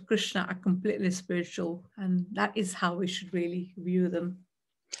pastimes of Krishna are completely spiritual, and that is how we should really view them.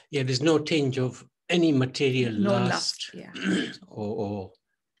 Yeah, there's no tinge of any material lust yeah. or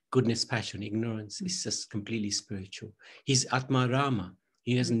goodness, passion, ignorance. It's just completely spiritual. He's Atma Rama.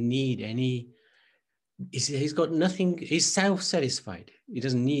 He doesn't need any, he's got nothing, he's self-satisfied. He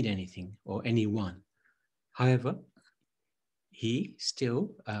doesn't need anything or anyone. However, he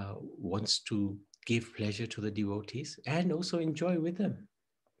still wants to give pleasure to the devotees and also enjoy with them.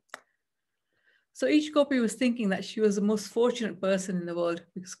 So each gopi was thinking that she was the most fortunate person in the world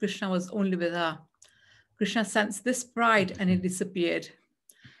because Krishna was only with her. Krishna sensed this pride and it disappeared.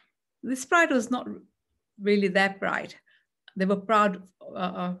 This pride was not really their pride. They were proud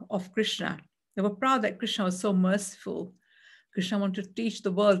of Krishna. They were proud that Krishna was so merciful. Krishna wanted to teach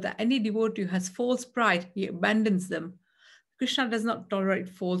the world that any devotee who has false pride, he abandons them. Krishna does not tolerate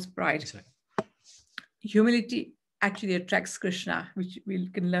false pride. Sorry. Humility actually attracts Krishna, which we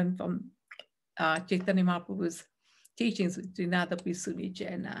can learn from Chaitanya Mahaprabhu's teachings with Trinadapi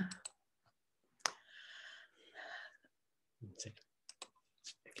Sunijena.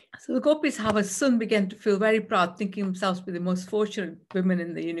 So the gopis, however, soon began to feel very proud, thinking themselves to be the most fortunate women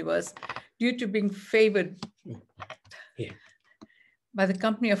in the universe due to being favored by the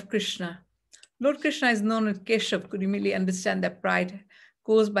company of Krishna. Lord Krishna is known as Keshav, could immediately understand that pride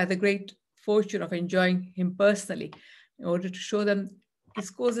caused by the great fortune of enjoying him personally. In order to show them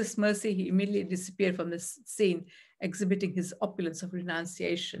his causeless mercy, he immediately disappeared from this scene, exhibiting his opulence of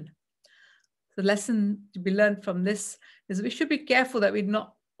renunciation. The lesson to be learned from this is we should be careful that we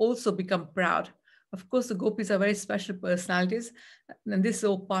not also become proud. Of course, the gopis are very special personalities, and this is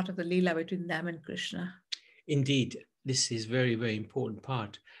all part of the Leela between them and Krishna. Indeed, this is very, very important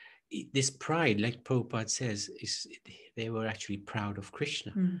part. This pride, like Prabhupada says, they were actually proud of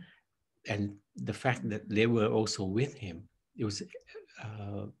Krishna. And the fact that they were also with him, it was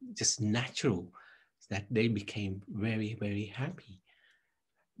just natural that they became very, very happy.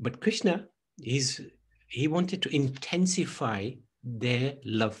 But Krishna, he wanted to intensify their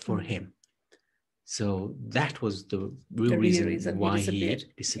love for him. So that was the real reason why he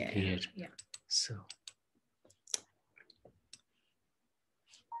disappeared. Yeah. So.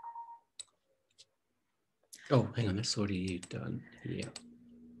 Oh, hang on, that's already done. Yeah.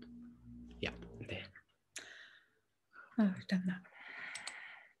 Yeah, there. Oh, I've done that.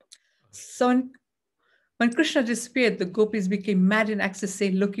 So when Krishna disappeared, the gopis became mad in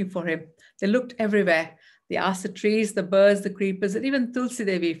ecstasy looking for him. They looked everywhere. They asked the trees, the birds, the creepers, and even Tulsi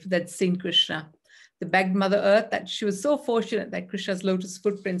Devi if they'd seen Krishna. They begged Mother Earth that she was so fortunate that Krishna's lotus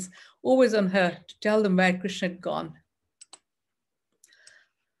footprints always on her to tell them where Krishna had gone.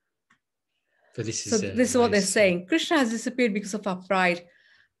 So this So is this is what they're nice, saying. Krishna has disappeared because of our pride.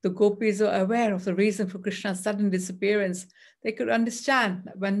 The gopis are aware of the reason for Krishna's sudden disappearance. They could understand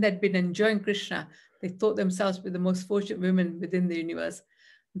that when they'd been enjoying Krishna, they thought themselves to be the most fortunate women within the universe.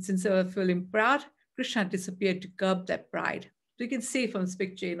 And since they were feeling proud, Krishna disappeared to curb that pride. So you can see from this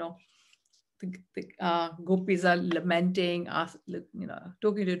picture, you know, the gopis are lamenting,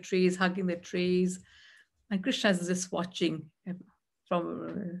 talking to trees, hugging the trees, and Krishna is just watching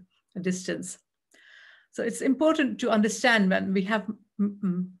from a distance. So it's important to understand when we have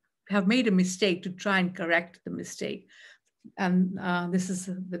made a mistake to try and correct the mistake. And this is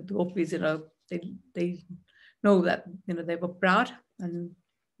the gopis, you know, they know that, you know, they were proud, and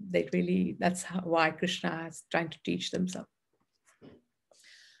they really, that's why Krishna is trying to teach them so.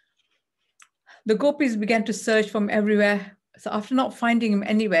 The gopis began to search from everywhere. So after not finding him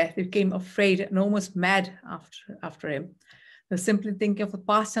anywhere, they became afraid and almost mad after him. They were simply thinking of the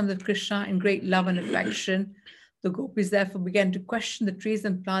pastimes of Krishna in great love and affection. The gopis therefore began to question the trees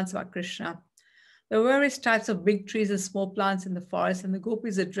and plants about Krishna. There were various types of big trees and small plants in the forest, and the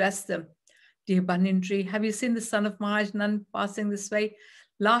gopis addressed them. Dear banyan tree, have you seen the son of Maharaj Nand passing this way,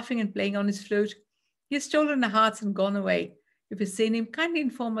 laughing and playing on his flute? He has stolen our hearts and gone away. If you've seen him, kindly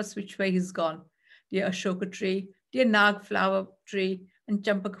inform us which way he's gone. Dear Ashoka tree, dear Nag flower tree, and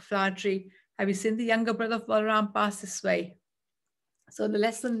Champaka flower tree, have you seen the younger brother of Balaram pass this way? So the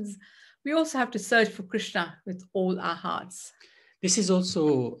lessons, we also have to search for Krishna with all our hearts. This is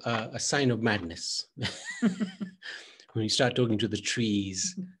also a sign of madness. When you start talking to the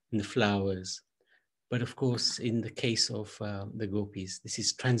trees and the flowers. But of course, in the case of the gopis, this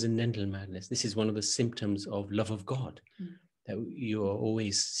is transcendental madness. This is one of the symptoms of love of God, that you are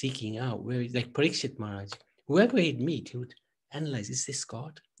always seeking out. Where, like Parikshit Maharaj, whoever he'd meet, he would analyze, is this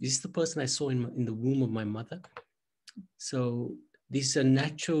God? Is this the person I saw in the womb of my mother? So these are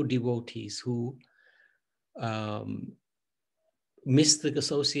natural devotees who miss the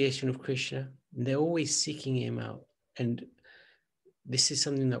association of Krishna, and they're always seeking him out. And this is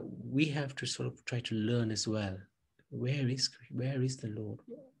something that we have to sort of try to learn as well. Where is the Lord?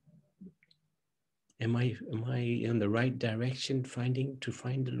 Am I in the right direction to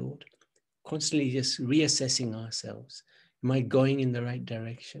find the Lord? Constantly just reassessing ourselves. Am I going in the right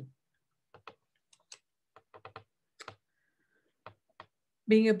direction?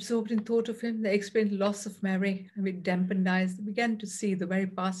 Being absorbed in thought of him, they experienced loss of memory, and with dampened eyes, they began to see the very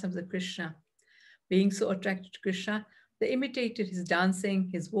pastimes of Krishna. Being so attracted to Krishna, they imitated his dancing,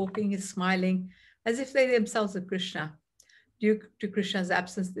 his walking, his smiling, as if they themselves were Krishna. Due to Krishna's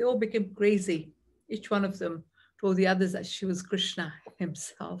absence, they all became crazy. Each one of them told the others that she was Krishna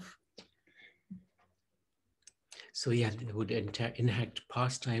himself. So yeah, they would enact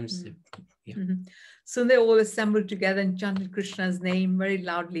pastimes. Yeah. Soon they all assembled together and chanted Krishna's name very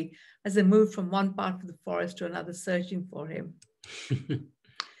loudly as they moved from one part of the forest to another, searching for him.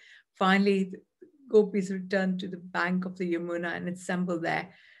 Finally, the gopis returned to the bank of the Yamuna and assembled there.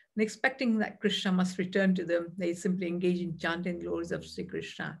 And expecting that Krishna must return to them, they simply engaged in chanting glories of Sri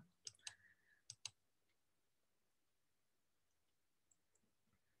Krishna.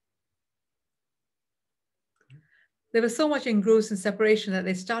 They were so much engrossed in separation that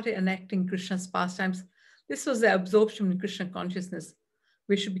they started enacting Krishna's pastimes. This was their absorption in Krishna consciousness.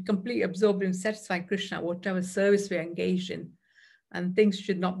 We should be completely absorbed in satisfying Krishna, whatever service we are engaged in, and things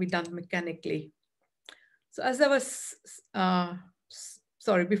should not be done mechanically. So as there was,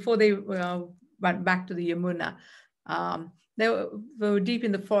 before they went back to the Yamuna, they were deep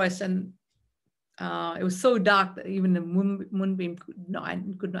in the forest, and it was so dark that even the moonbeam could not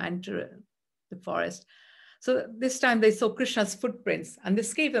enter the forest. So this time they saw Krishna's footprints, and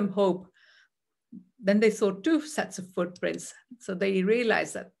this gave them hope. Then they saw two sets of footprints. So they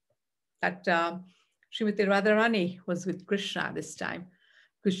realized that Srimati Radharani was with Krishna this time,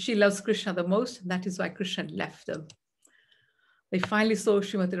 because she loves Krishna the most, and that is why Krishna left them. They finally saw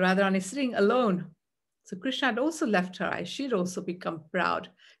Srimati Radharani sitting alone. So Krishna had also left her eyes. She'd also become proud,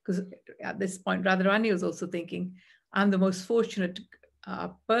 because at this point, Radharani was also thinking, I'm the most fortunate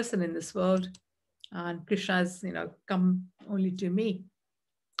person in this world, and Krishna has, come only to me.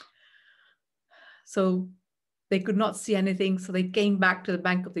 So they could not see anything, so they came back to the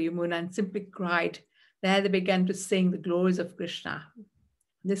bank of the Yamuna and simply cried. There they began to sing the glories of Krishna.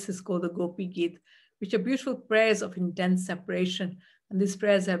 This is called the Gopi Geet, which are beautiful prayers of intense separation, and these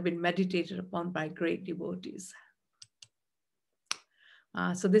prayers have been meditated upon by great devotees.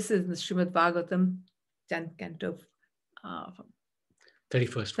 So this is the Srimad Bhagavatam, 10th canto,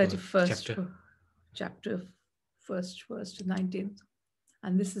 31st chapter, first verse to 19th.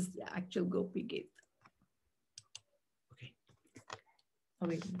 And this is the actual Gopi Geet. Okay. Oh,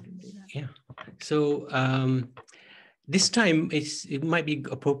 wait, we didn't do that. Yeah. So this time it might be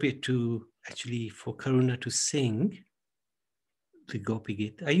appropriate to actually for Karuna to sing the Gopi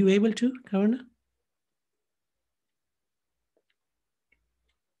Gita. Are you able to, Karuna?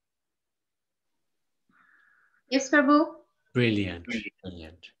 Yes, Prabhu. Brilliant.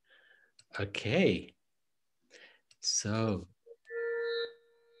 Brilliant. Okay. So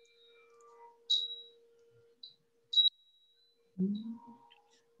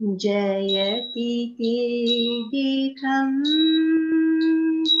जयति कीर्तिकम्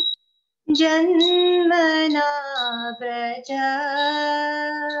जन्मना व्रजा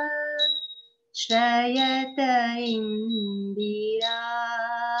श्रयत इन्दिरा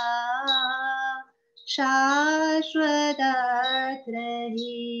शाश्वतत्रयी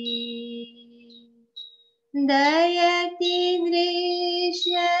दयति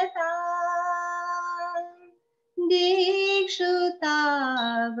दृश्यता दीक्षुतावका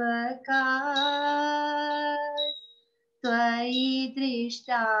त्वयि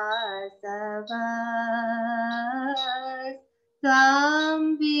दृष्टा त्वां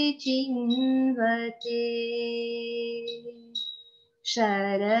विचिन्वते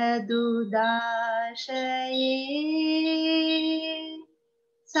शरदुदाशये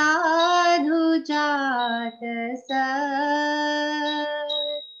साधुजातस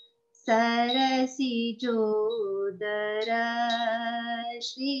सरसिजोदर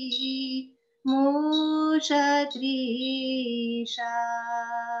श्री मूषत्रीषा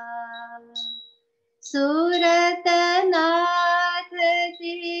सुरतनाथ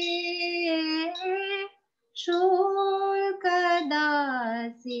ते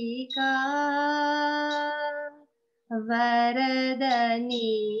शुल्कदासिका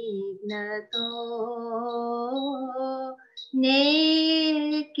वरदनिघ्नतो ने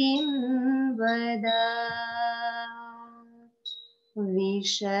किं वद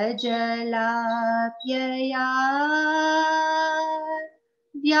विषजलाप्यया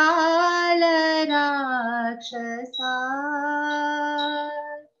व्यालराक्षसा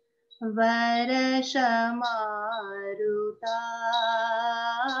वर्षमारुता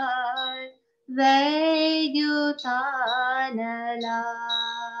वैद्युतानला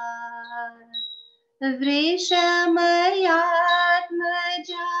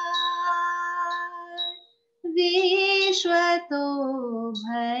वृषमयात्मजा विश्वतो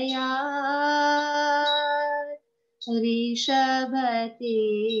भया ऋषभते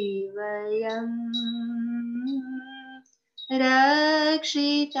वयम्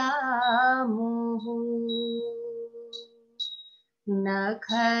रक्षितामुः न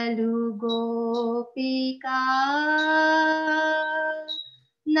खलु गोपिका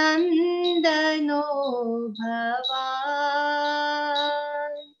नन्दनो भवान्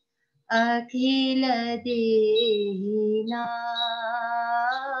अखिल देहिनां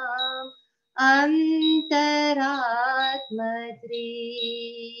अन्तरात्मद्री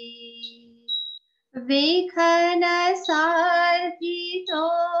विखन सार्थितो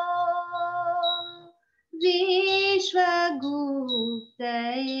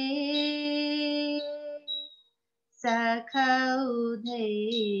विश्वगुप्तये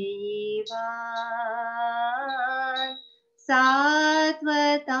सखौधैवान्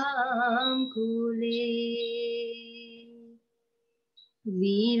सात्वतां कुले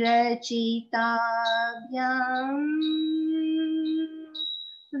विरचिताभ्याम्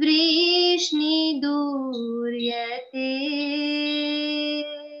वृष्णिदूर्यते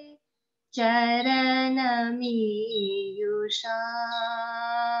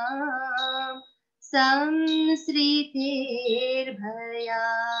चरणमीयुषां संसृतेर्भया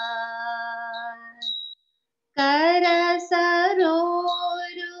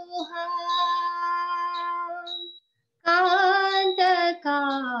करसरोरुहा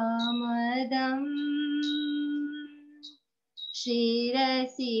कान्तकामदम्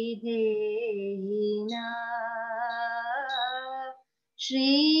शिरसि देहिना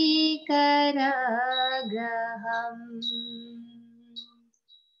श्रीकरग्रहम्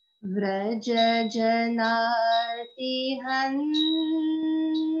व्रजजनार्तिहन्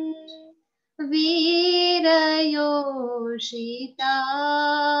वीरयोषिता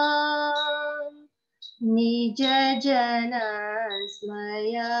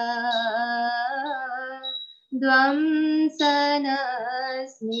निजजनस्मया ध्वंसनस्मिता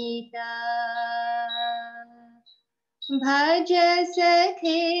भज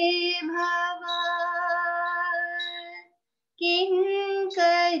सखे भवान्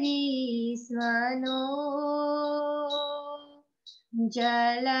किङ्करी स्वनो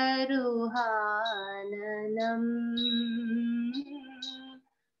जलरुहाननं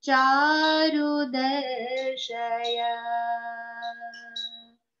चारुदर्शय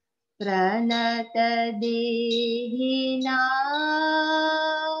प्रणत देहिनां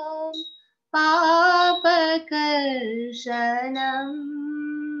पापकर्षणम्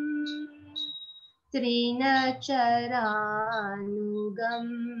त्रिनचरानुगम्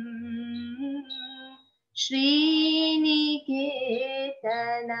श्रीनिकेतनम्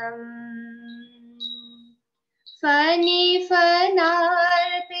फनिफनार्पितम्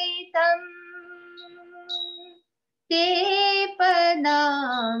ते पदाम्बुजम्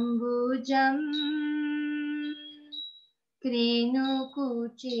कृणुकुचेषुना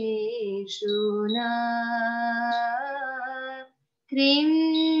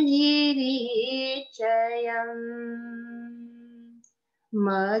कृन्धिरीचयम्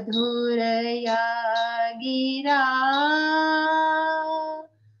मधुरया गिरा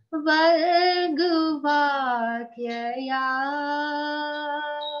वर्गुवाक्यया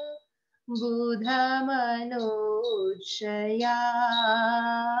बुधमनोक्षया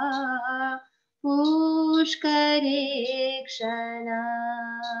पुष्करे क्षणा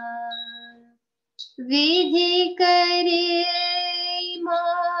विधिकरे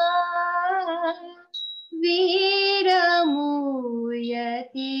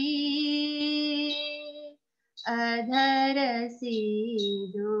वीरमुयति अधरसिधुना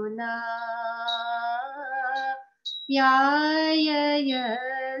प्याययस्वना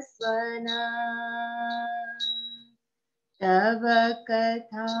तव कथामृतम्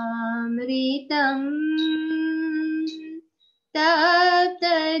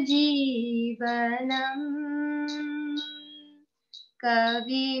तप्तजीवनम्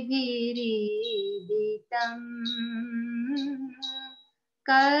कविभिरीडितम्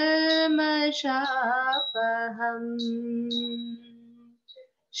कल्मषापहम्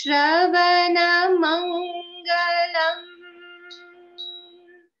श्रवणमङ्गलम्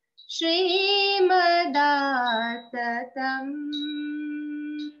श्रीमदाततम्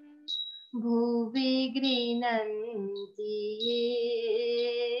भुवि गृह्णन्ति ये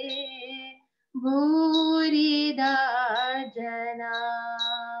भूरिदा जना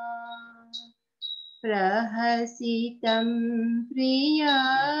प्रहसितं प्रिया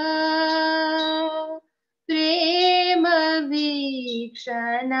प्रेमवीक्षणम्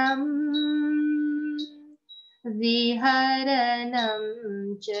विहरणं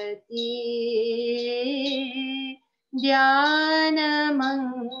च ते ध्यानमङ्गलम्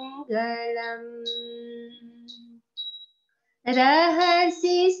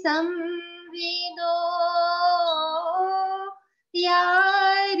रहसि संविदो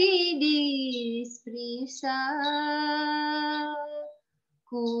यारिदि स्पृशा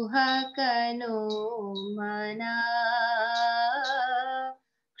कुहकनो मना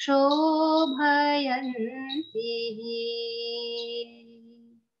क्षोभयन्ति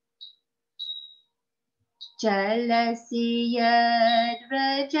चलसि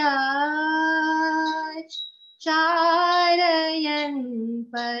यद्व्रजाच् चारयन्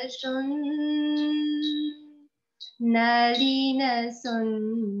पशुन् नलिनसुन्दरम्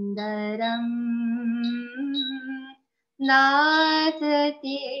नाथ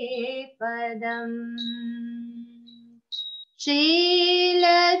ते पदम् शीलत्रीनान्कू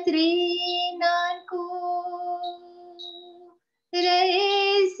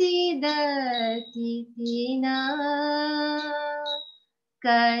रेसिदतिथिना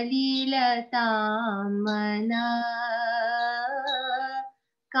कलिलतामना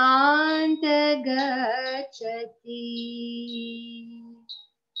कान्त गच्छति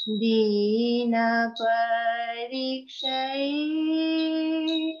दीनपरीक्षै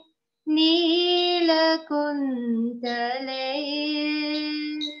नीलकुन्तले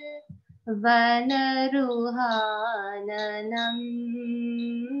वनरुहाननम्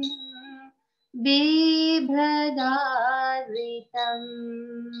बिभ्रदार्वितम्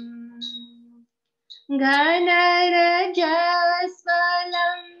घनरजस्वलम्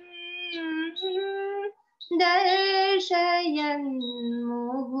दर्शयन्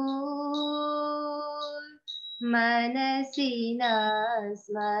मुहुः मनसि न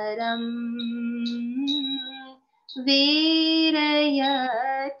स्मरम् वीरयचसि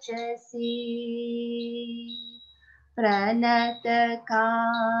प्रणतकामदम्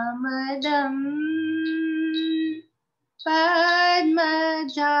पद्मजार्चितम्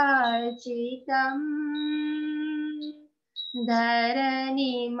धरणिमण्डलम्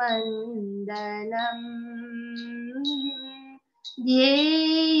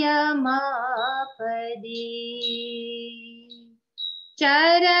ध्येयमापदि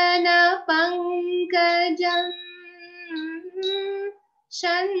चरणपङ्कजम्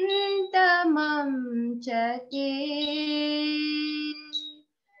शन्तमं च ते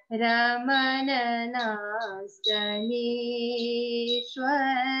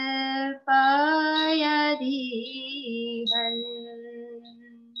रमणनास्तनीश्वरपायदीहन्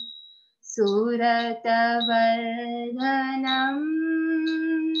सुरतवर्धनम्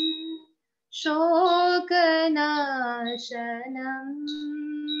शोकनाशनम्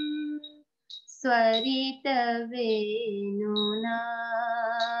स्वरितवेणुना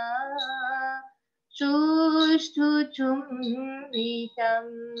चुष्टुचुम्बितम्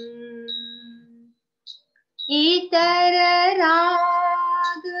इतरराग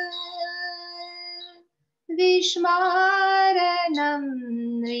विस्मारणं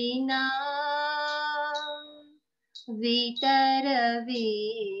नृणा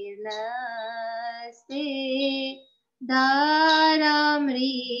वितरवीर्णस्ते धारामृतम्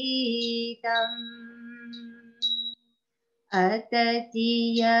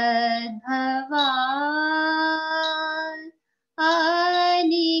अततियद्भवान्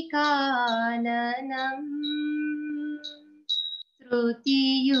आनिकाननम्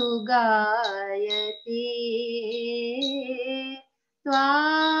श्रुतियुगायते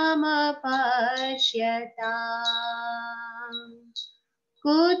त्वामपश्यताम्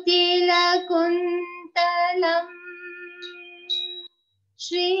कुटिलकुन्तलम्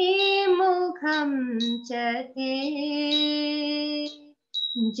श्रीमुखं च ते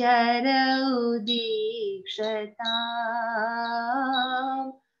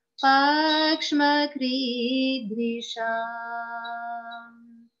जरौदीक्षताम् पक्ष्मकृदृशाम्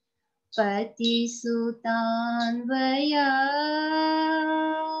पतिसुतान्वया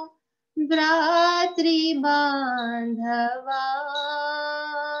भ्रातृबान्धवान्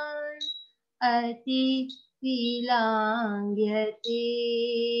अतिविलाङ्ग्यते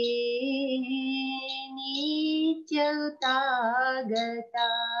नित्ययुतागता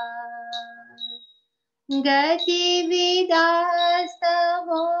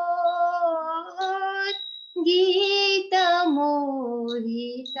गतिविदास्तवो गीतमोहिता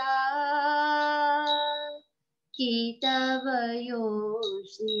कितवयोषिता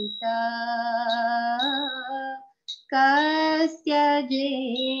कस्य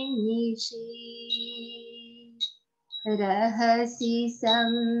जेनिषि रहसि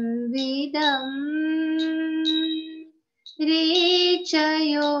संविदम्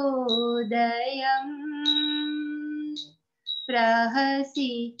ऋचयोदयम्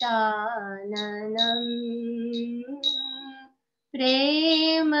प्रहसिताननम्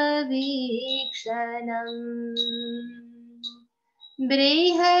प्रेमवीक्षणम्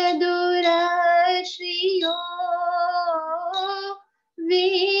बृहदुरश्रियो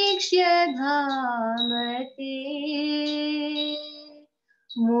वीक्ष्य धामते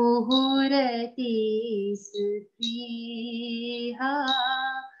मुहुरति स्पृहा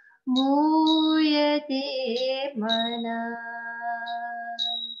मूयते मनः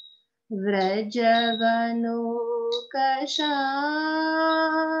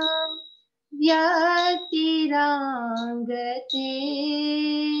व्रजवनोकषाम् व्यतिराङ्गते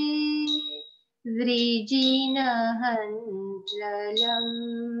वृजिनहन्त्रलम्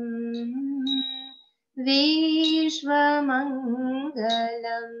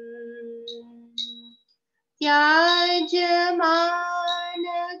विश्वमङ्गलम्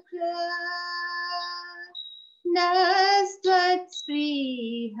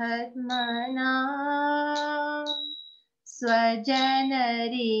त्याजमानस्त्वत्स्पृहद्मना स्वजनरीदृजा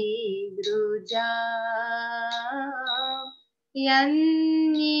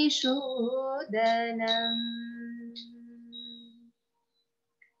यन्निषूदनम्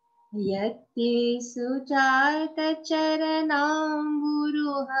यत्ते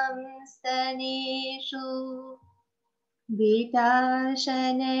सुजातचरणाम्बुरुहंस्तनेषु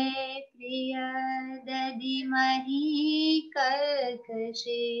विताशने प्रियदधिमहि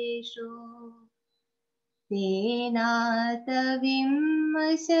कर्कशेषु तेनातविमससि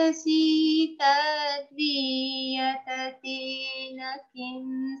तद्वीयततेन किं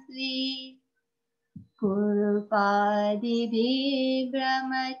श्री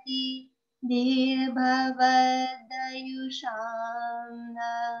कुरुपादिभिर्भ्रमति धीर्भवदयुषाम्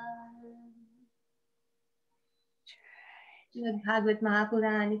भागवत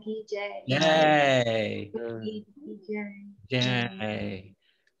महापुराण की जय। जय जय जय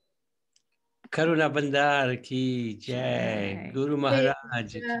करुणा बंदार की जय गुरु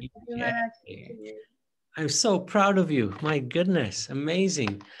महाराज की जय I'm so proud of you. My goodness,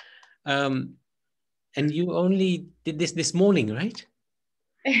 amazing. And you only did this morning, right?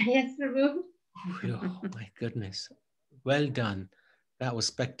 Yes, Prabhu. Oh, my goodness. Well done. That was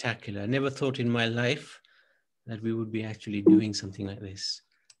spectacular. I never thought in my life that we would be actually doing something like this.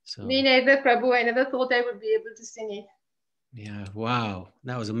 So Me neither, Prabhu. I never thought I would be able to sing it. Yeah, wow,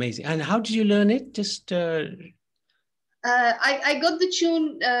 that was amazing. And how did you learn it? Just I got the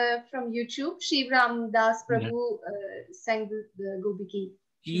tune from YouTube. Shivram Das yeah. Prabhu sang the Gopi Ki.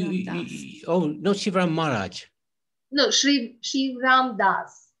 Oh, not Shivram Maharaj. No, Shivram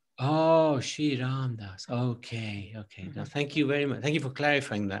Das. Oh, Sri Ram Das. Okay, okay. Now, thank you very much. Thank you for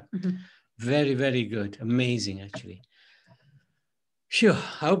clarifying that. Very, very good. Amazing, actually. Sure.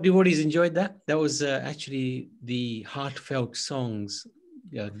 I hope devotees enjoyed that. That was actually the heartfelt songs,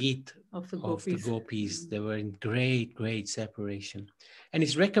 Geet Of the of the gopis. gopis. They were in great, great separation. And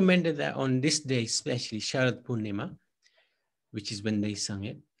it's recommended that on this day, especially Sharad Purnima, which is when they sung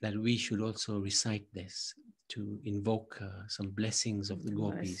it, that we should also recite this to invoke some blessings of the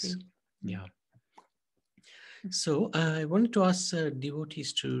gopis. Mercy. Yeah. So I wanted to ask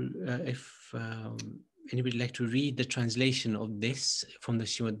devotees to, if anybody would like to read the translation of this from the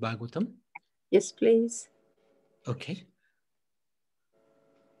Srimad Bhagavatam. Yes, please. Okay.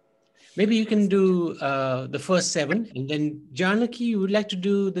 Maybe you can do the first 7, and then Janaki, you would like to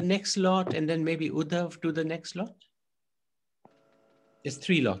do the next lot, and then maybe Uddhav do the next lot? There's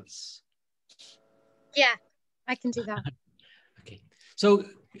 3 lots. Yeah, I can do that. Okay. So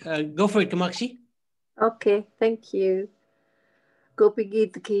go for it, Kamakshi. Okay, thank you. Gopi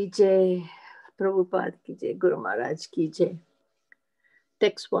Geet ki jai, Prabhupada ki jai, Guru Maharaj ki jai.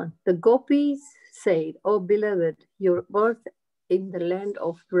 Text 1. The gopis said, "O beloved, your birth in the land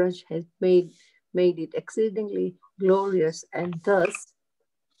of Braj has made it exceedingly glorious, and thus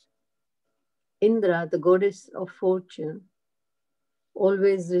Indra, the goddess of fortune,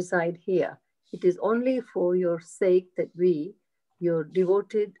 always reside here. It is only for your sake that we, your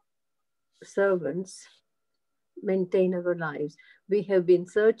devoted servants, maintain our lives. We have been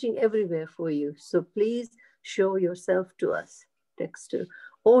searching everywhere for you, so please show yourself to us." Text 2.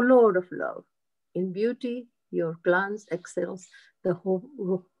 O Lord of love, in beauty your glance excels the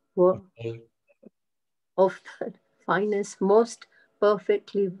whole of the finest, most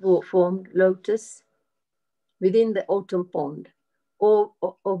perfectly formed lotus within the autumn pond. O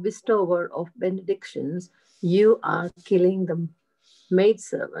bestower of benedictions, you are killing the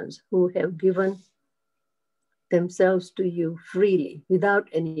maidservants who have given themselves to you freely without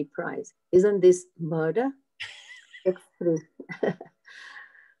any price. Isn't this murder? Text 3.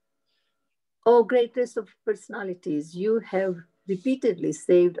 O greatest of personalities, you have repeatedly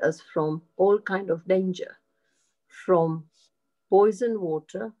saved us from all kind of danger, from poison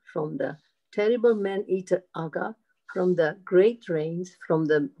water, from the terrible man-eater Aga, from the great rains, from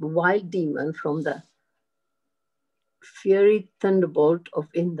the wild demon, from the fiery thunderbolt of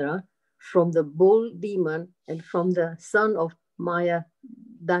Indra, from the bull demon, and from the son of Maya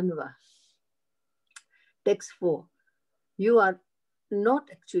Danva. Text 4. You are not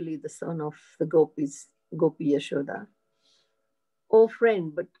actually the son of the gopis, Gopi Yashoda, O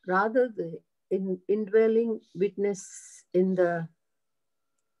friend, but rather the indwelling witness in the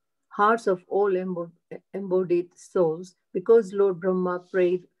hearts of all embodied souls. Because Lord Brahma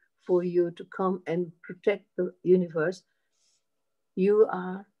prayed for you to come and protect the universe, you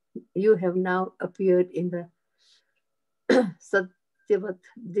have now appeared in the Satyavat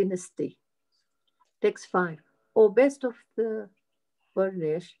dynasty. Text 5. O best of the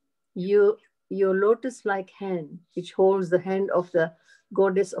Varnesh, your lotus-like hand, which holds the hand of the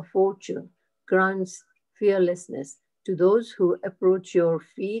goddess of fortune, grants fearlessness to those who approach your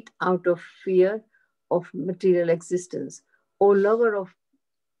feet out of fear of material existence. O lover,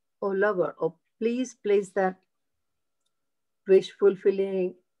 please place that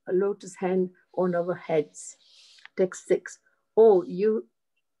wish-fulfilling lotus hand on our heads. Text 6. O you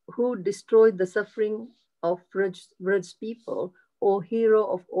who destroyed the suffering of Braj people, O hero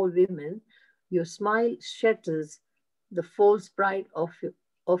of all women, your smile shatters the false pride of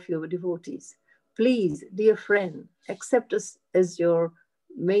your devotees. Please, dear friend, accept us as your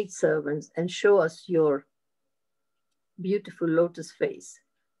maidservants and show us your beautiful lotus face.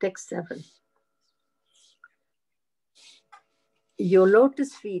 Text 7. Your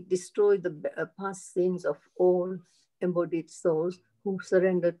lotus feet destroy the past sins of all embodied souls who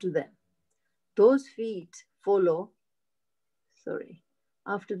surrender to them. Those feet follow,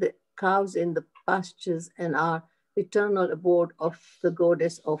 after the cows in the pastures and are eternal abode of the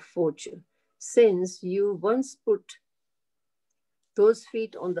goddess of fortune. Since you once put those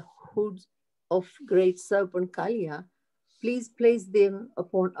feet on the hoods of great serpent Kalia, please place them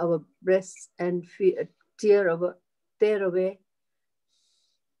upon our breasts and tear away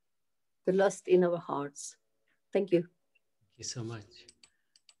the lust in our hearts. Thank you. Thank you so much.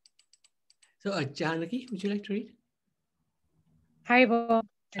 So, Janaki, would you like to read? Haribo.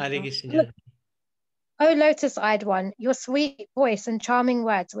 Hare Krishna. O lotus-eyed one, your sweet voice and charming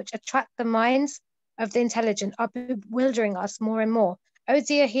words, which attract the minds of the intelligent, are bewildering us more and more. O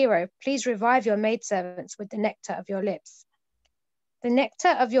dear hero, please revive your maidservants with the nectar of your lips. The nectar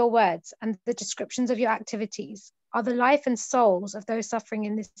of your words and the descriptions of your activities are the life and souls of those suffering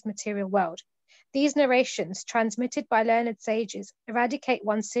in this material world. These narrations, transmitted by learned sages, eradicate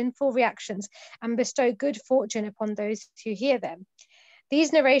one's sinful reactions and bestow good fortune upon those who hear them.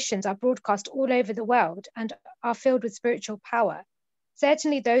 These narrations are broadcast all over the world and are filled with spiritual power.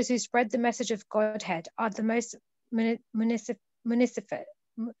 Certainly those who spread the message of Godhead are the most munificent.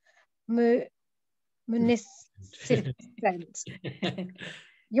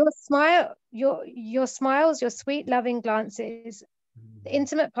 Your smiles, your sweet loving glances, the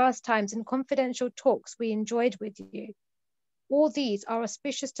intimate pastimes and confidential talks we enjoyed with you, all these are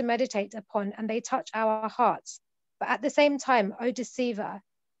auspicious to meditate upon, and they touch our hearts. But at the same time, O deceiver,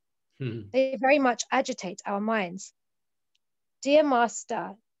 they very much agitate our minds. Dear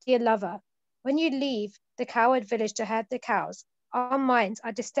master, dear lover, when you leave the cowherd village to herd the cows, our minds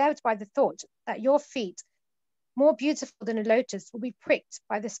are disturbed by the thought that your feet, more beautiful than a lotus, will be pricked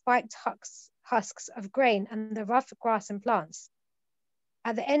by the spiked husks of grain and the rough grass and plants.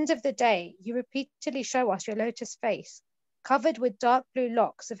 At the end of the day, you repeatedly show us your lotus face, covered with dark blue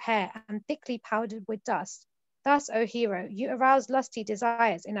locks of hair and thickly powdered with dust. Thus, O hero, you arouse lusty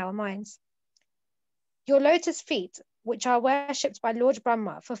desires in our minds. Your lotus feet, which are worshipped by Lord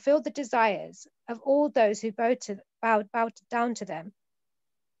Brahma, fulfill the desires of all those who bow down to them.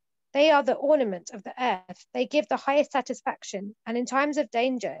 They are the ornament of the earth. They give the highest satisfaction, and in times of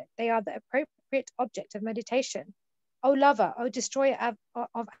danger, they are the appropriate object of meditation. O lover, O destroyer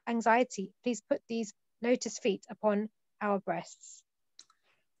of anxiety, please put these lotus feet upon our breasts.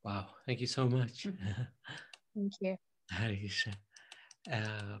 Wow, thank you so much. Thank you. Hare Krishna.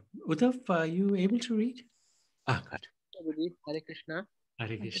 Uddhav, are you able to read? Ah, good. Hare Krishna.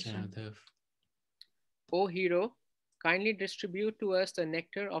 Hare Krishna, Uddhav. O hero, kindly distribute to us the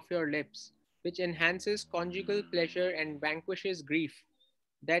nectar of your lips, which enhances conjugal pleasure and vanquishes grief.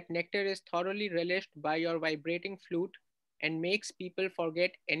 That nectar is thoroughly relished by your vibrating flute and makes people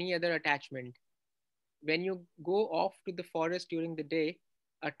forget any other attachment. When you go off to the forest during the day,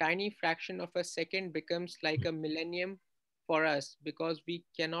 a tiny fraction of a second becomes like a millennium for us because we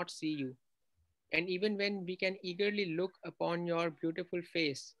cannot see you. And even when we can eagerly look upon your beautiful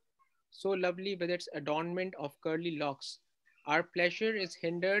face, so lovely with its adornment of curly locks, our pleasure is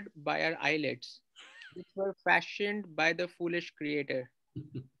hindered by our eyelids, which were fashioned by the foolish creator.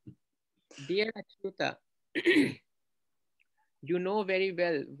 Dear Achyuta, you know very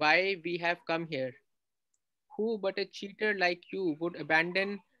well why we have come here. Who but a cheater like you would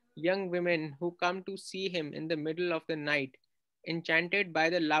abandon young women who come to see him in the middle of the night, enchanted by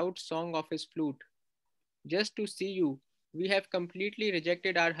the loud song of his flute? Just to see you, we have completely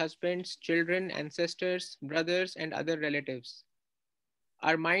rejected our husbands, children, ancestors, brothers, and other relatives.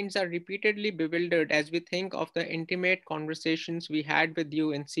 Our minds are repeatedly bewildered as we think of the intimate conversations we had with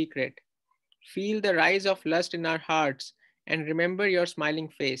you in secret. Feel the rise of lust in our hearts and remember your smiling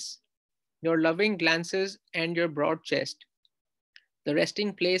face, your loving glances, and your broad chest, the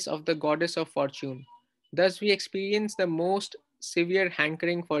resting place of the goddess of fortune. Thus we experience the most severe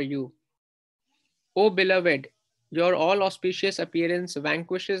hankering for you. O beloved, your all auspicious appearance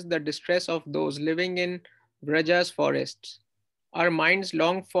vanquishes the distress of those living in Vraja's forests. Our minds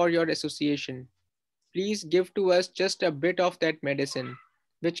long for your association. Please give to us just a bit of that medicine,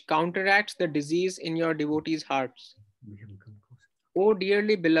 which counteracts the disease in your devotees' hearts. O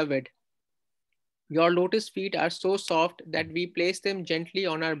dearly beloved, your lotus feet are so soft that we place them gently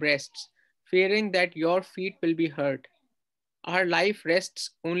on our breasts, fearing that your feet will be hurt. Our life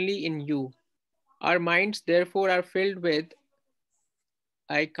rests only in you. Our minds therefore are filled with,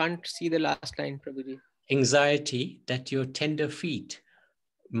 I can't see the last line, Prabhuji. Anxiety that your tender feet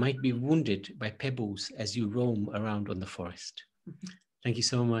might be wounded by pebbles as you roam around on the forest. Thank you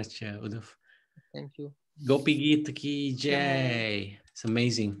so much, Uddhav. Thank you. Gopi Geet ki jai. It's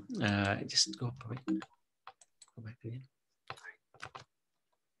amazing. Just go back again.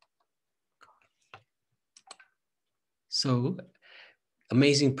 So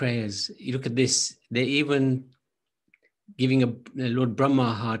amazing prayers. You look at this. They're even giving a Lord Brahma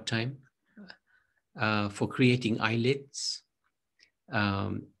a hard time for creating eyelids.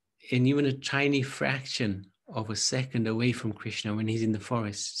 And even a tiny fraction of a second away from Krishna when he's in the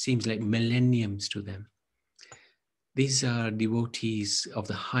forest seems like millenniums to them. These are devotees of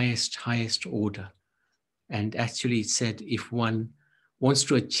the highest order. And actually it said if one wants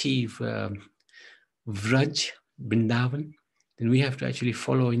to achieve Vraj, Vrindavan, then we have to actually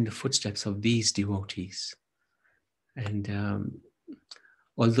follow in the footsteps of these devotees. And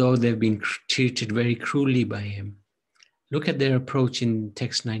although they've been treated very cruelly by him, look at their approach in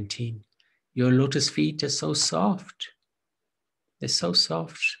text 19. Your lotus feet are so soft. They're so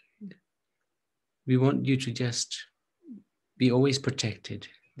soft. We want you to just be always protected.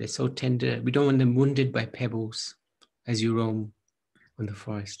 They're so tender. We don't want them wounded by pebbles as you roam on the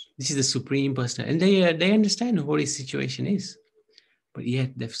forest. This is the Supreme Person. And they understand what his situation is. But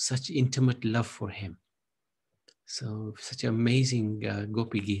yet they have such intimate love for him. So such an amazing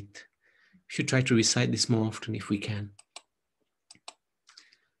Gopi Geet. We should try to recite this more often if we can.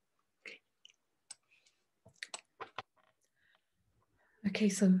 Okay,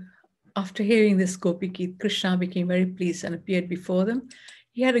 so after hearing this Gopi Geet, Krishna became very pleased and appeared before them.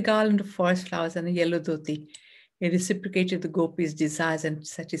 He had a garland of forest flowers and a yellow dhoti. He reciprocated the gopis' desires and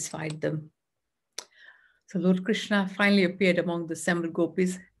satisfied them. So Lord Krishna finally appeared among the assembled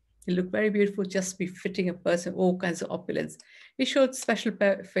gopis. He looked very beautiful, just befitting a person of all kinds of opulence. He showed special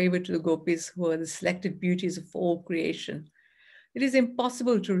favor to the gopis, who are the selected beauties of all creation. It is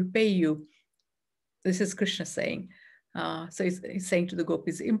impossible to repay you. This is Krishna saying. So he's saying to the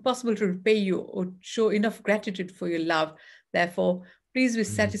gopis, impossible to repay you or show enough gratitude for your love. Therefore, please be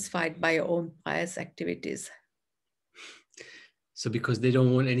satisfied by your own pious activities. So because they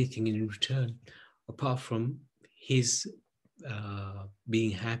don't want anything in return, apart from his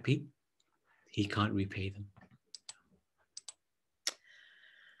being happy, he can't repay them.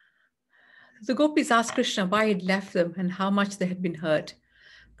 The gopis asked Krishna why he'd left them and how much they had been hurt.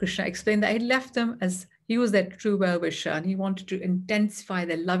 Krishna explained that he left them as he was their true well-wisher and he wanted to intensify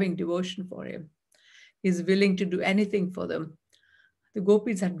their loving devotion for him. He's willing to do anything for them. The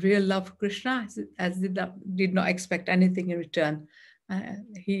gopis had real love for Krishna, as did not expect anything in return.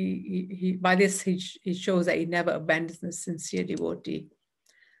 By this, he shows that he never abandons a sincere devotee.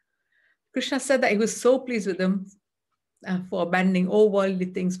 Krishna said that he was so pleased with them for abandoning all worldly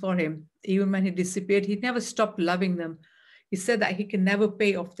things for him. Even when he disappeared, he never stopped loving them. He said that he can never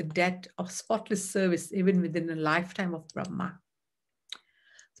pay off the debt of spotless service, even within a lifetime of Brahma.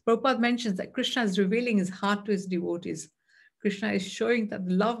 So Prabhupada mentions that Krishna is revealing his heart to his devotees. Krishna is showing that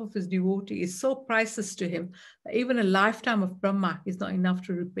the love of his devotee is so priceless to him that even a lifetime of Brahma is not enough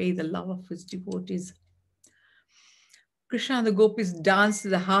to repay the love of his devotees. Krishna and the gopis danced to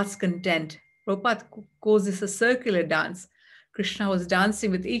the heart's content. Prabhupada calls this a circular dance. Krishna was dancing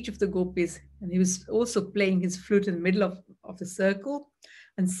with each of the gopis, and he was also playing his flute in the middle of the circle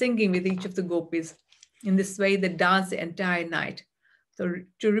and singing with each of the gopis. In this way, they danced the entire night. So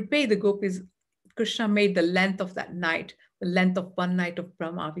to repay the gopis, Krishna made the length of that night the length of one night of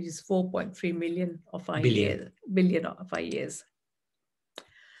Brahma, which is 4.3 million of our billion of our years.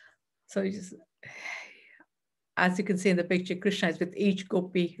 So just, as you can see in the picture, Krishna is with each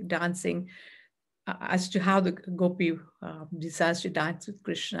gopi dancing as to how the gopi desires to dance with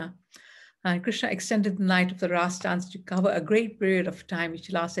Krishna. And Krishna extended the night of the Ras dance to cover a great period of time,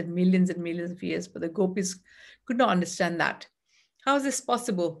 which lasted millions and millions of years, but the gopis could not understand that. How is this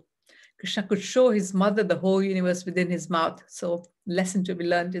possible? Krishna could show his mother the whole universe within his mouth. So the lesson to be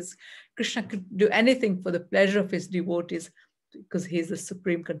learned is Krishna could do anything for the pleasure of his devotees because he is the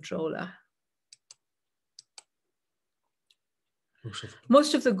supreme controller.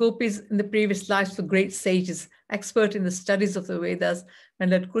 Most of the gopis in the previous lives were great sages, expert in the studies of the Vedas.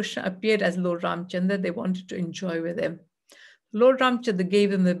 When Lord Krishna appeared as Lord Ramchandra, they wanted to enjoy with him. Lord Ramchandra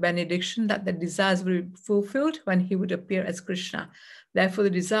gave them the benediction that their desires would be fulfilled when he would appear as Krishna. Therefore, the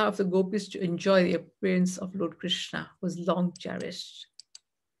desire of the gopis to enjoy the appearance of Lord Krishna was long cherished.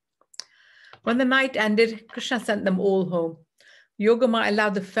 When the night ended, Krishna sent them all home. Yogama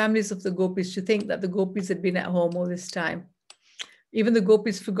allowed the families of the gopis to think that the gopis had been at home all this time. Even the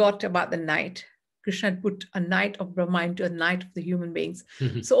gopis forgot about the night. Krishna had put a night of Brahma into a night of the human beings.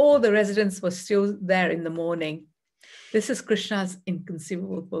 So all the residents were still there in the morning. This is Krishna's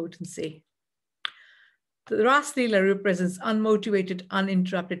inconceivable potency. The Ras Leela represents unmotivated,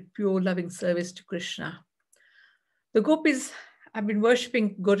 uninterrupted, pure loving service to Krishna. The gopis have been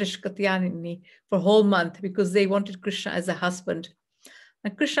worshipping Godesh Katyayani for a whole month because they wanted Krishna as a husband.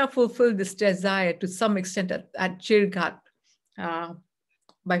 And Krishna fulfilled this desire to some extent at Chirghat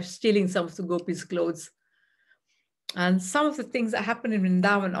by stealing some of the gopis' clothes. And some of the things that happen in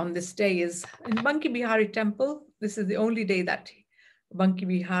Vrindavan on this day is in Banki Bihari temple, this is the only day that Banki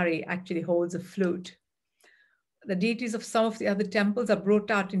Bihari actually holds a flute. The deities of some of the other temples are brought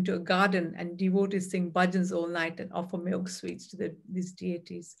out into a garden and devotees sing bhajans all night and offer milk sweets to these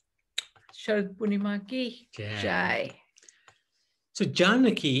deities. Sharad Purnima ki jai. So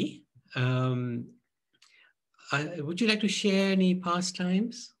Janaki, would you like to share any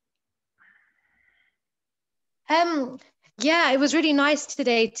pastimes? Yeah, it was really nice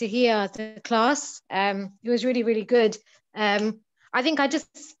today to hear the class. It was really, really good. I think I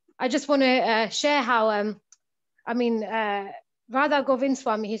just want to share how Radha Govind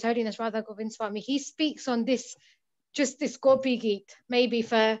Swami, His Holiness Radha Govind Swami, he speaks on this Gopi Geet maybe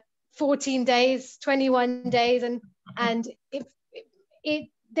for 14 days, 21 days, and it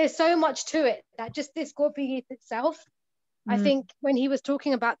there's so much to it that just this Gopi Geet itself. I think when he was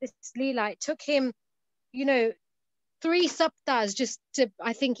talking about this Leela, it took him, 3 saptas just to,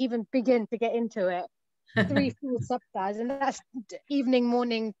 I think, even begin to get into it. 3 full saptas, and that's evening,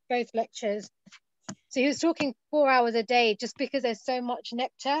 morning, both lectures. So he was talking 4 hours a day just because there's so much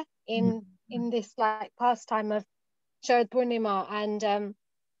nectar in this like pastime of Sharad Purnima, and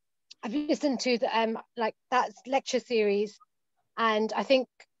I've listened to the like that lecture series, and I think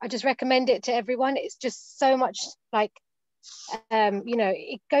I just recommend it to everyone. It's just so much like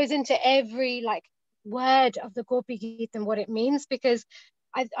it goes into every like word of the Gopi Geet and what it means, because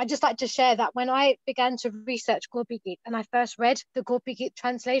I just like to share that when I began to research Gopi Geet and I first read the Gopi Geet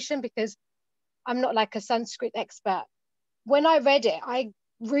translation, because I'm not like a Sanskrit expert, when I read it I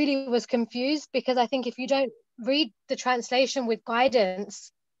really was confused, because I think if you don't read the translation with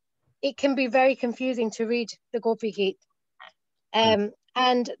guidance, it can be very confusing to read the Gopi Geet. And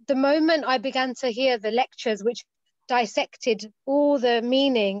the moment I began to hear the lectures which dissected all the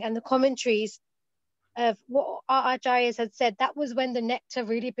meaning and the commentaries of what our acharyas had said, that was when the nectar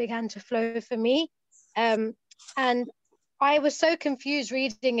really began to flow for me. And I was so confused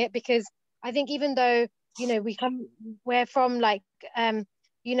reading it, because I think even though, we're from like, a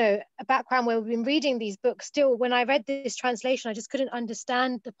background where we've been reading these books, still when I read this translation, I just couldn't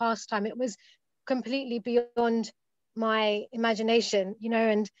understand the pastime. It was completely beyond my imagination,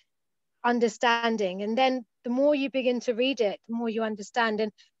 and understanding. And then the more you begin to read it, the more you understand.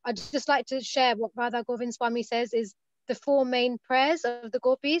 And I'd just like to share what Radha Govind Swami says is the 4 main prayers of the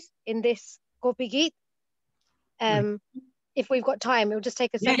gopis in this Gopi Geet. If we've got time, it'll just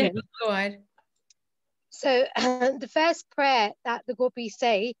take a second. Yeah, go ahead. So the first prayer that the gopis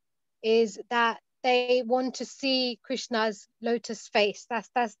say is that they want to see Krishna's lotus face. That's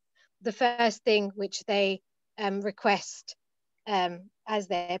the first thing which they request as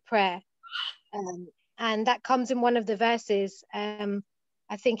their prayer. And that comes in one of the verses. I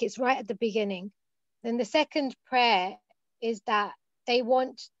think it's right at the beginning. Then the second prayer is that they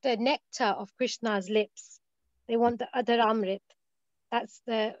want the nectar of Krishna's lips. They want the Adaramrit. That's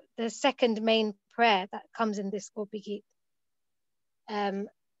the second main prayer that comes in this Gopi Geet. The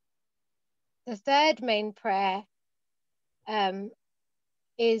third main prayer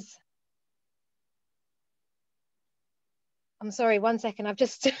is, I'm sorry, one second, I've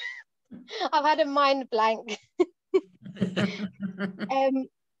just I've had a mind blank.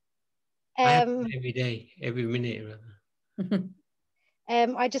 Every day, every minute, rather.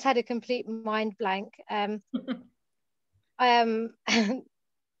 I just had a complete mind blank. They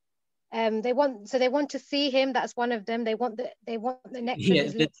want to see him. That's one of them. They want the nectar. Yeah,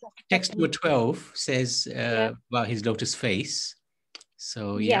 the text number 12 says about his lotus face.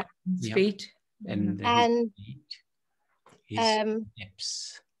 So yeah. His feet. And his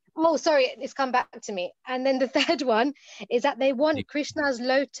lips. Oh, sorry, it's come back to me. And then the third one is that they want Krishna's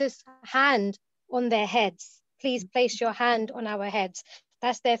lotus hand on their heads. Please place your hand on our heads.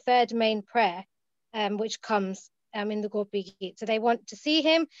 That's their third main prayer, which comes in the Gopi Geet. So they want to see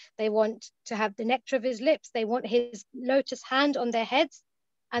him. They want to have the nectar of his lips. They want his lotus hand on their heads.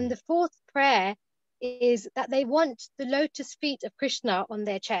 And the fourth prayer is that they want the lotus feet of Krishna on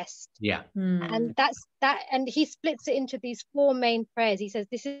their chest. Yeah. And that's that. And he splits it into these 4 main prayers. He says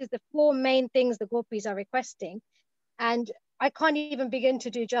this is the 4 main things the gopis are requesting. And I can't even begin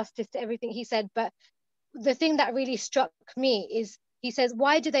to do justice to everything he said. But the thing that really struck me is he says,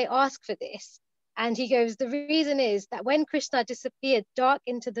 why do they ask for this? And he goes, the reason is that when Krishna disappeared dark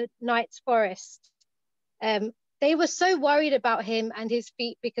into the night's forest, they were so worried about him and his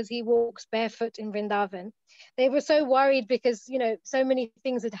feet because he walks barefoot in Vrindavan. They were so worried because, so many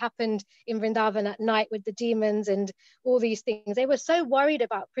things had happened in Vrindavan at night with the demons and all these things. They were so worried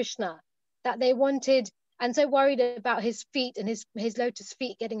about Krishna that they wanted, and so worried about his feet and his lotus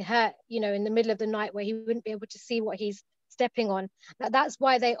feet getting hurt, in the middle of the night where he wouldn't be able to see what he's stepping on. That's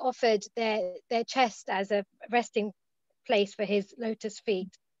why they offered their chest as a resting place for his lotus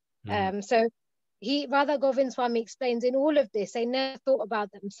feet. So Radha Govind Swami explains in all of this, they never thought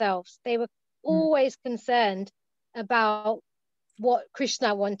about themselves. They were always concerned about what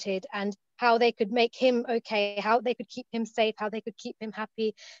Krishna wanted and how they could make him okay, how they could keep him safe, how they could keep him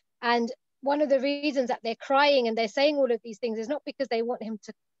happy. And one of the reasons that they're crying and they're saying all of these things is not because they want him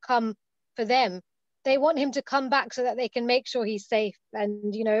to come for them. They want him to come back so that they can make sure he's safe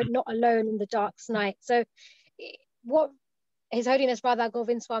and, you know, not alone in the dark night. So what His Holiness Radha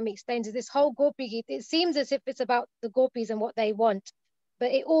Govind Swami explains is this whole Gopi Geet, it seems as if it's about the gopis and what they want,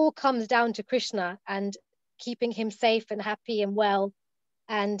 but it all comes down to Krishna and keeping him safe and happy and well.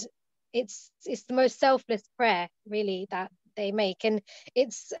 And it's the most selfless prayer really that they make. And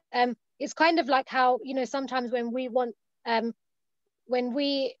it's kind of like how, you know, sometimes when we want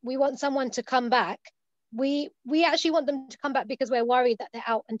someone to come back, we actually want them to come back because we're worried that they're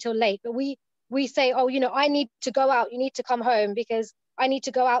out until late, but we say, oh, you know, I need to go out, you need to come home because I need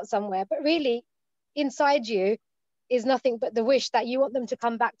to go out somewhere. But really inside you is nothing but the wish that you want them to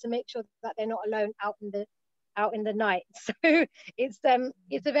come back to make sure that they're not alone out in the night. So it's a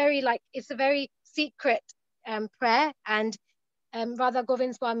very secret prayer. And Radha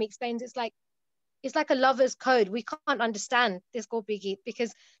Govind Swami explains it's like a lover's code. We can't understand this Gopi Geet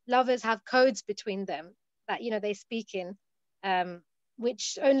because lovers have codes between them that, you know, they speak in,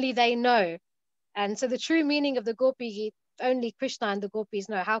 which only they know. And so the true meaning of the Gopi Geet, only Krishna and the gopis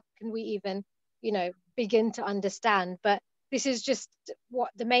know. How can we even, you know, begin to understand? But this is just what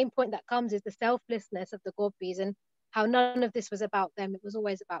the main point that comes is the selflessness of the gopis and how none of this was about them. It was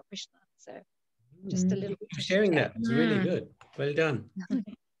always about Krishna. So just a little bit. Thank you for sharing that. It's really good. Well done.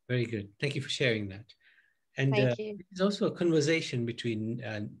 Very good. Thank you for sharing that. And Thank you. there's also a conversation between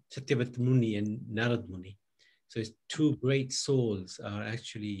Satyavat Muni and Narad Muni. So it's two great souls are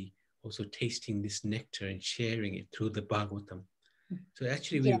actually also tasting this nectar and sharing it through the Bhagavatam. So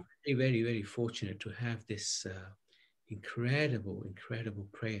actually we're very, very, very fortunate to have this incredible, incredible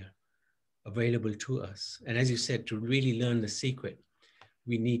prayer available to us. And as you said, to really learn the secret,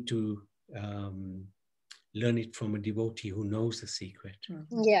 we need to learn it from a devotee who knows the secret.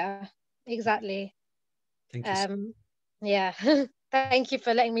 Yeah, exactly. Thank you. Yeah. Thank you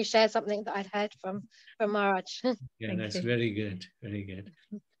for letting me share something that I'd heard from Maharaj. Yeah, that's very good. Very good.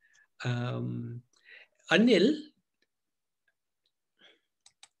 Anil,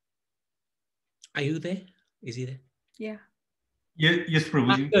 are you there? Is he there? Yeah. Yes,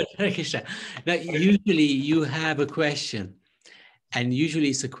 Prabhuji. Good. Hare Krishna. Now, usually you have a question, and usually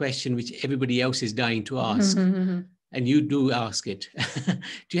it's a question which everybody else is dying to ask, and you do ask it. Do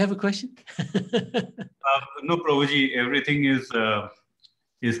you have a question? No, Prabhuji, everything is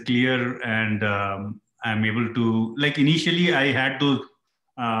clear, and I'm able to, like, initially I had those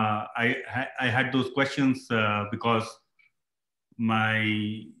I had those questions because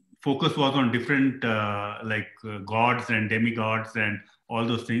my focus was on different gods and demigods and all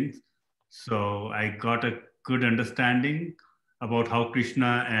those things. So I got a good understanding about how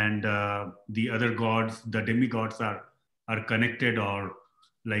Krishna and the other gods, the demigods, are connected, or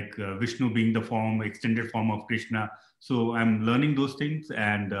like Vishnu being the extended form of Krishna. So I'm learning those things,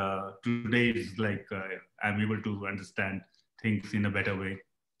 and today is like I'm able to understand things in a better way.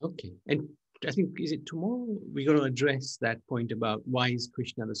 Okay. And I think, is it tomorrow? We're going to address that point about why is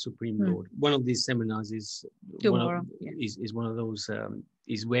Krishna the Supreme Lord. One of these seminars is tomorrow. Is one of those,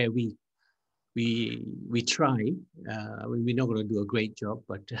 is where we try, we're not going to do a great job,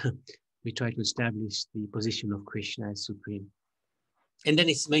 but we try to establish the position of Krishna as Supreme. And then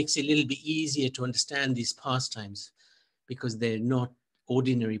it makes it a little bit easier to understand these pastimes, because they're not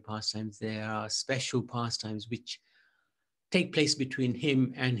ordinary pastimes. They are special pastimes which take place between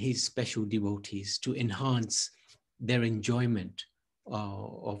him and his special devotees to enhance their enjoyment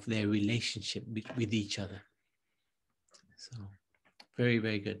of their relationship with each other. So very,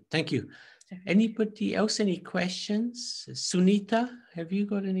 very good. Thank you. Anybody else, any questions? Sunita, have you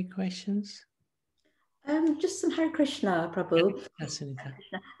got any questions? Just some Hare Krishna, Prabhu. Sunita.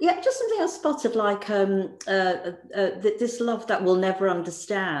 Yeah, just something I spotted, like this love that we'll never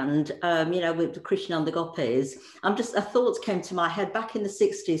understand, you know, with the Krishna and the gopis. A thought came to my head back in the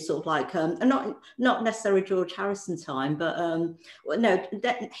 60s, sort of like, not necessarily George Harrison time, but no,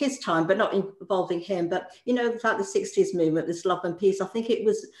 his time, but not involving him. But, you know, like the 60s movement, this love and peace, I think it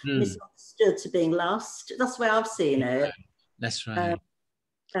was misunderstood to being lust. That's the way I've seen it. That's right.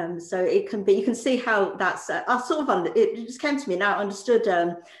 So it can be, you can see how that's, it just came to me now, I understood,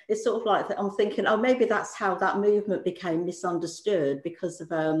 it's sort of like, I'm thinking, oh, maybe that's how that movement became misunderstood, because of,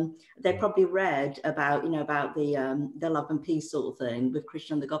 they probably read about, you know, about the love and peace sort of thing with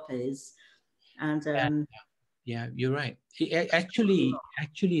Krishna and the gopis. And yeah, you're right. Actually,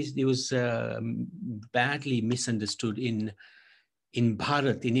 it was badly misunderstood in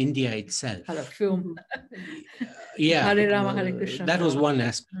Bharat, in India itself. Film. Yeah, Hare Rama, Hare Krishna. that was one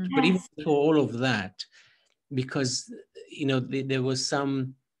aspect. But even for all of that, because, you know, there was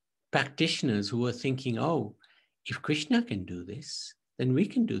some practitioners who were thinking, oh, if Krishna can do this, then we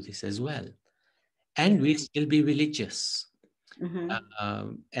can do this as well. And we'll still be religious.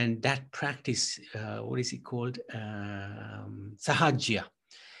 And that practice, what is it called? Sahajya.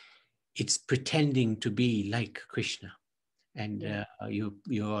 It's pretending to be like Krishna. And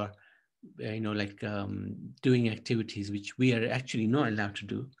you're like doing activities which we are actually not allowed to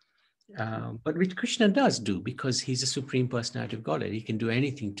do. But which Krishna does do, because he's a supreme personality of Godhead. He can do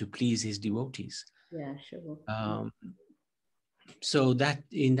anything to please his devotees. Yeah, sure. So that,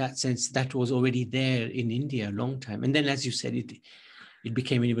 in that sense, that was already there in India a long time. And then, as you said, it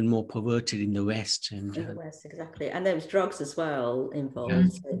became even more perverted in the West. And in the West, exactly. And there was drugs as well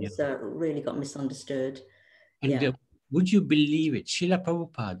involved. So it's really got misunderstood. And would you believe it? Srila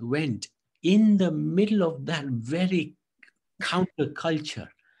Prabhupada went in the middle of that very counterculture,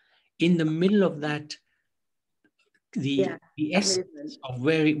 in the middle of that, the essence of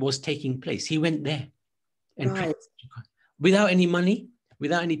where it was taking place. He went there and without any money,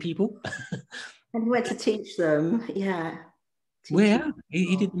 without any people. And he went to teach them, Well,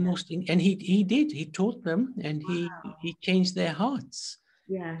 he did the most, and he taught them, and he changed their hearts.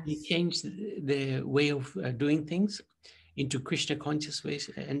 He changed their way of doing things into Krishna conscious ways,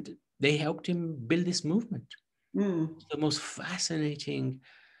 and they helped him build this movement. The most fascinating,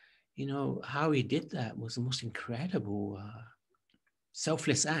 how he did that was the most incredible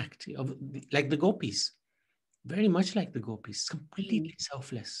selfless act of, like the gopis, very much like the gopis, completely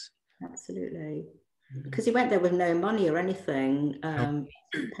selfless. Absolutely. Because he went there with no money or anything,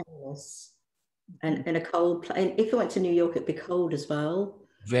 penniless, and in a cold place. If he went to New York, it'd be cold as well.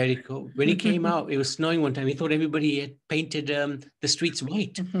 Very cold. When he came out, it was snowing one time. He thought everybody had painted the streets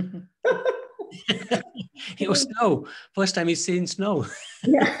white. It was snow. First time he's seen snow.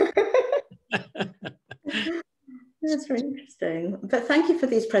 That's very interesting. But thank you for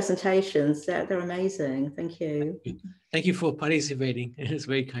these presentations. They're amazing. Thank you. Thank you for participating. It's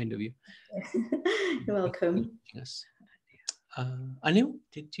very kind of you. You're welcome. Yes. Anil,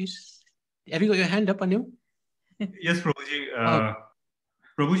 have you got your hand up, Anil? Yes, Prabhuji.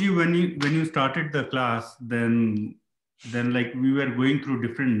 Prabhuji, when you started the class, then like we were going through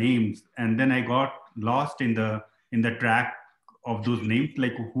different names, and then I got lost in the track of those names,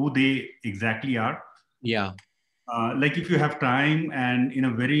 like who they exactly are. Yeah. Like if you have time and in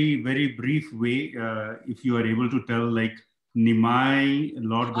a very, very brief way, if you are able to tell, like Nimai,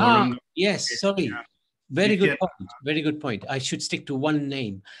 Lord Gauranga. Yes, sorry. Very good point. Very good point. I should stick to one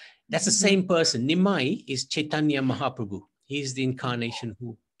name. That's the same person. Nimai is Chaitanya Mahaprabhu. He's the incarnation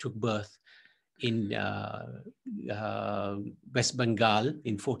who took birth in West Bengal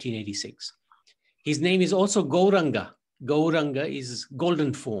in 1486. His name is also Gauranga. Gauranga is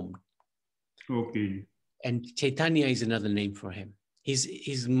golden form. Okay. And Chaitanya is another name for him.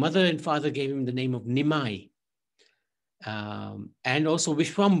 His mother and father gave him the name of Nimai. And also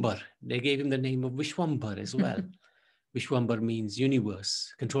Vishwambar. They gave him the name of Vishwambar as well. Vishwambar means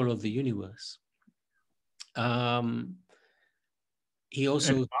universe, control of the universe. He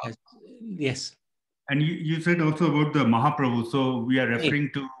also has, yes. And you said also about the Mahaprabhu. So we are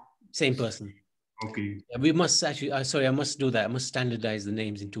referring to... Same person. Okay. Yeah, we must actually, sorry, I must do that. I must standardize the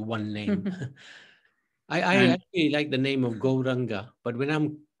names into one name. I actually like the name of Gauranga, but when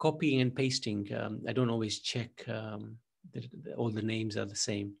I'm copying and pasting, I don't always check that all the names are the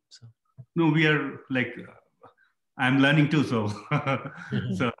same. So no, we are like, I'm learning too, so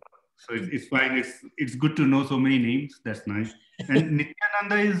so it's fine. It's good to know so many names. That's nice. And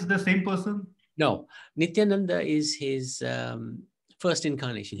Nityananda is the same person? No, Nityananda is his first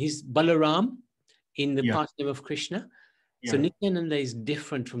incarnation. He's Balaram in the past name of Krishna. So Nityananda is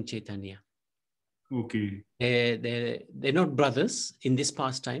different from Chaitanya. Okay. They're not brothers in this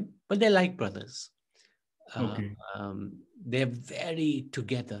pastime, but they're like brothers. Okay. They're very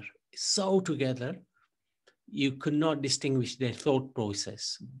together, so together. You could not distinguish their thought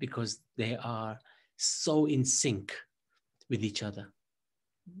process because they are so in sync with each other.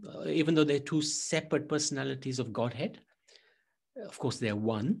 Even though they're two separate personalities of Godhead, of course they're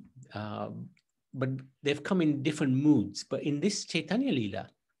one, but they've come in different moods. But in this Chaitanya Leela,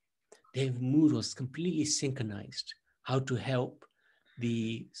 their mood was completely synchronized, how to help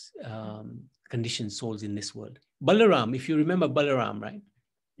the conditioned souls in this world. Balaram, if you remember Balaram, right?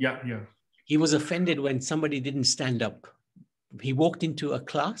 Yeah. He was offended when somebody didn't stand up. He walked into a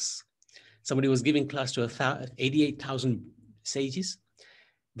class. Somebody was giving class to 88,000 sages.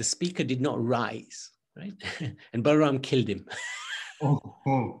 The speaker did not rise, right? And Balaram killed him.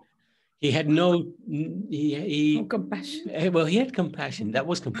 Oh. He had no compassion. Well, he had compassion. That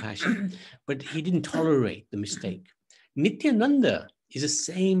was compassion. But he didn't tolerate the mistake. Nityananda is the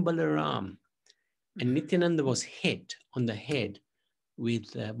same Balaram. And Nityananda was hit on the head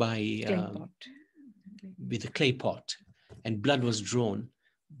with with a clay pot, and blood was drawn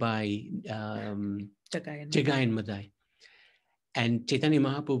by Jagai and Madai. And Chaitanya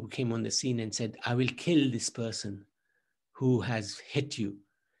Mahaprabhu came on the scene and said, I will kill this person who has hit you.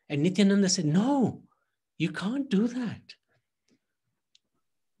 And Nityananda said, no, you can't do that.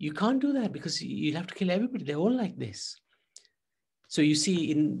 You can't do that because you have to kill everybody. They're all like this. So you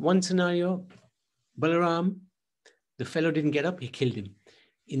see, in one scenario, Balaram, the fellow didn't get up, he killed him.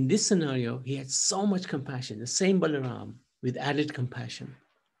 In this scenario, he had so much compassion. The same Balaram, with added compassion,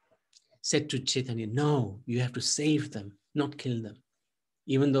 said to Chaitanya, no, you have to save them, not kill them,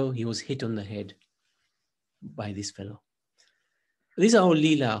 even though he was hit on the head by this fellow. These are all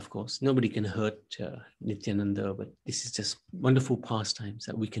Leela, of course. Nobody can hurt Nityananda, but this is just wonderful pastimes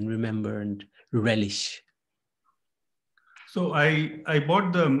that we can remember and relish. So I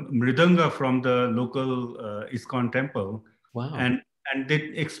bought the Mridanga from the local ISKCON temple. Wow. And they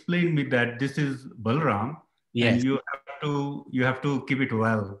explained me that this is Balram, yes. And you have to keep it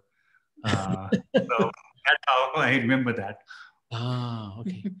well. So that's how I remember that. Ah,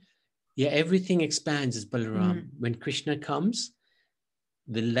 okay. Yeah, everything expands as Balaram. When Krishna comes,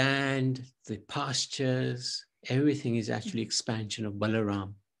 the land, the pastures, everything is actually expansion of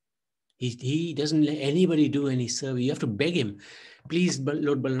Balaram. He doesn't let anybody do any service. You have to beg him, please,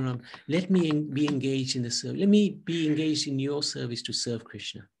 Lord Balaram, let me be engaged in the service. Let me be engaged in your service to serve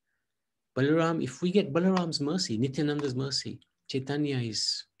Krishna. Balaram, if we get Balaram's mercy, Nityananda's mercy, Chaitanya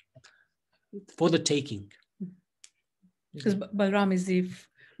is for the taking. Because Balaram is the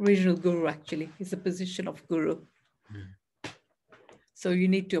regional guru, actually. He's the position of guru. So you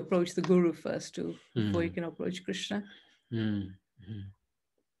need to approach the guru first too, before you can approach Krishna.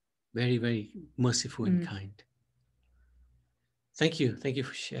 Very, very merciful and kind. Thank you. Thank you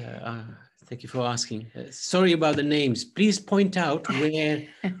for asking. Sorry about the names. Please point out where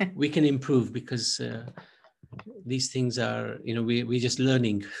we can improve, because these things are, we're just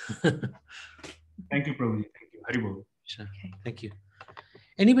learning. Thank you, Prabhuji. Thank you. Haribol. Sure. Okay. Thank you.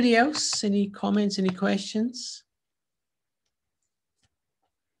 Anybody else? Any comments? Any questions?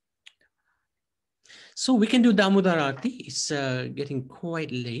 So we can do Damodar Aarti. It's getting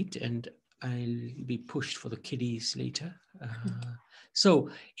quite late, and I'll be pushed for the kiddies later. So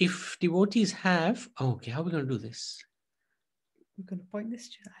if devotees have, okay, how are we going to do this? We're going to point this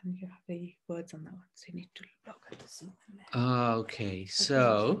to, and you have the words on that one. So you need to log on to Zoom. Okay,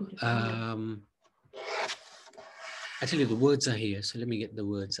 so actually the words are here. So let me get the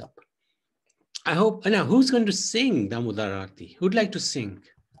words up. I hope, now who's going to sing Damodar Aarti? Who'd like to sing?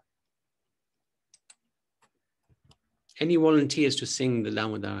 Any volunteers to sing the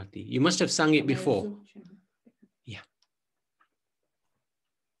Damodar Aarti? You must have sung it before. Yeah.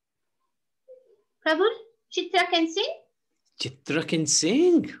 Prabhu, Chitra can sing? Chitra can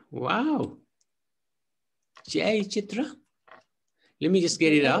sing. Wow. Jai Chitra. Let me just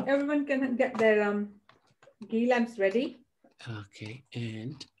get it up. Everyone can get their ghee lamps ready. Okay,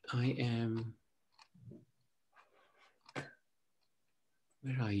 and I am...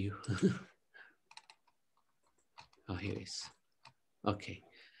 Where are you? Oh, here it is. Okay.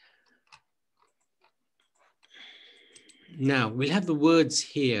 Now, we'll have the words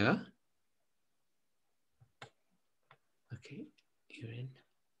here. Okay, you're in.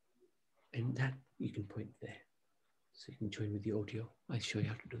 And that, you can point there. So you can join with the audio. I'll show you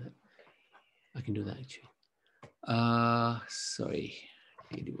how to do that. I can do that, actually. Sorry,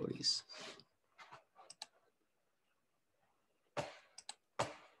 devotees.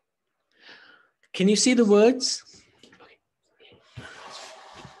 Can you see the words?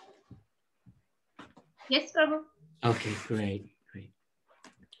 Yes, Prabhu. Okay, great, great.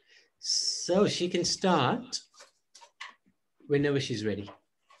 So she can start whenever she's ready.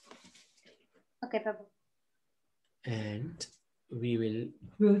 Okay, Prabhu. And we'll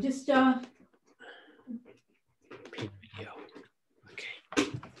just play video. Okay.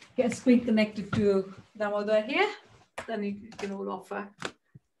 Get a screen connected to Damodar here. Then you can all offer.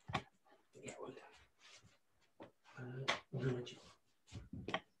 Yeah, well done.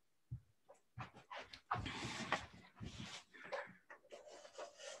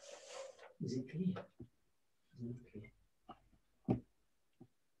 Is it clear?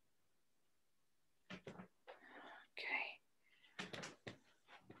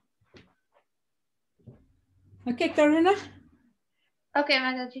 Okay, Karuna? Okay,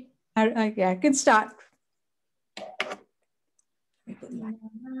 Mataji. Okay, I can start.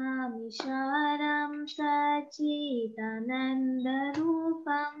 Namisharam Sachitananda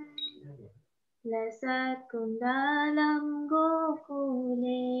Rupam लसत् कुण्डालं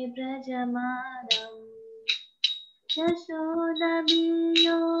गोकुले व्रजमानम्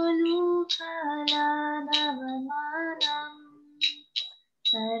यशोदबियोलुफलानवमानम्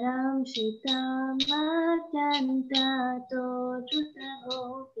परं शितामत्यन्तातो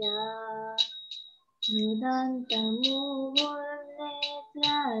धृतगोप्या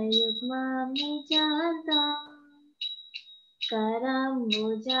नुदन्तमुर्नेत्रयुग्मं निजान्तम् करं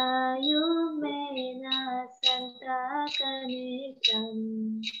भुजायुग्मेन सन्ताकनेत्रम्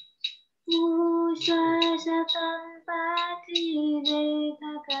मूषशतं पाठिरेखककण्ठा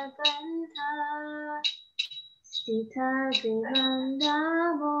स्थितगृहं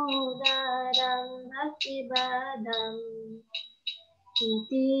दामोदरं भक्तिबद्धम्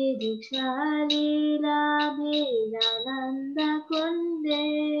इति दीक्षालीलाभिरानन्दकुन्दे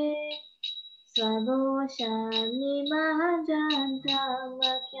स्वघोषामि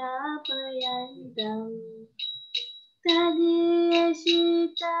महजान्तामख्यापयन्तम् तदीयशीतस्नेषु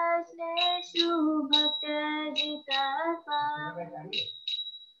भक्त्यजितात्मा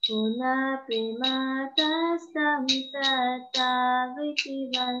पुनः प्रेमातस्तं तत्ताविति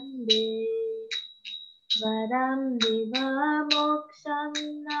वन्दे वरं दिवामोक्षं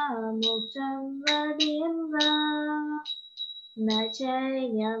न मोक्षं वदिं वा न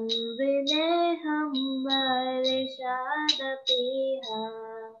चैनं विनेहं वरिषादपीह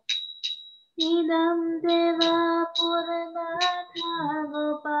इदं देवा पुरनाथा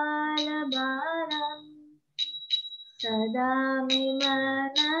गोपालबालम् सदा मे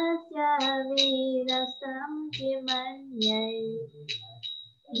मनस्य वीरस्तं किमन्यै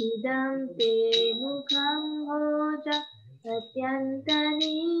इदं ते मुखं भोज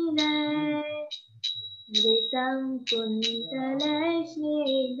अत्यन्तनीले घृतं कुन्तलै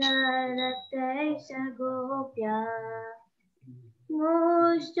स्निग्धरक्तैश्च गोप्या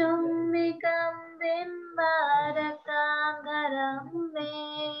मुष्टुम्बिकं बिम्बारकाङ्गरं मे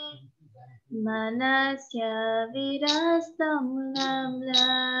मनस्य विरस्तं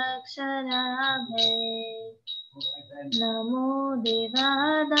लक्षणाभे नमो देवा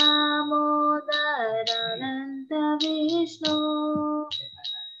दामोदरानन्त विष्णु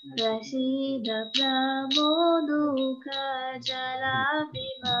प्रसीद प्रभो दुःखजलाभिमग्नम्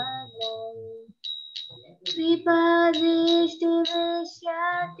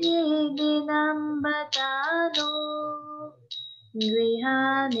कृपादृष्टिविष्यति दिनं बतानो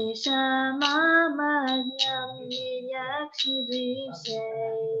गृहाणि क्षमामज्ञं निरक्षिदृशै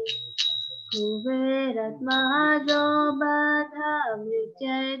कुबेरत्मजो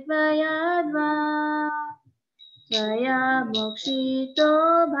बधामृत्यद्वयाद्वा त्वया मोक्षितो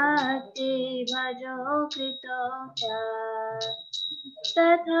भक्ति भजो कृतोऽप्या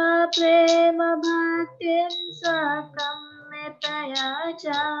तथा प्रेम भक्तिं स्वकं मे तया च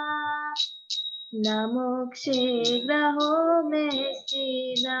नमो शीघ्रहो मे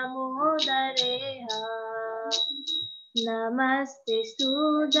श्रीदामोदरेह नमस्ते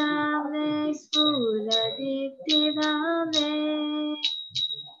स्तुदाम्ने स्फुरदीप्तिधाम्ने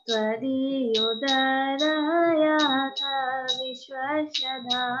त्वदीयोदरयाथ विश्वस्य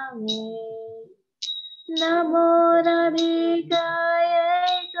धाम्ने नमो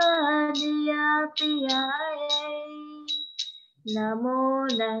राधिकायै त्वदीयप्रियायै नमो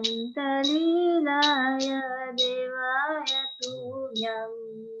दन्तलीलाय देवाय तुभ्यम्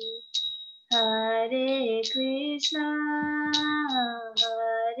हरे कृष्णा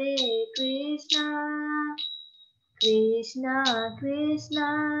कृष्णा कृष्णा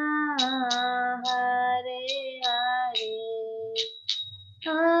हरे हरे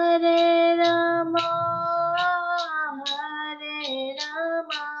हरे राम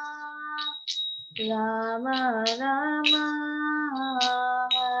राम राम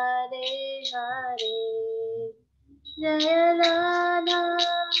हरे हरे जय राधा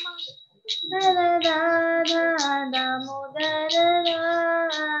राधा दामोदर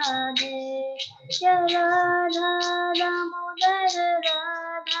राधे जय राधा दामोदर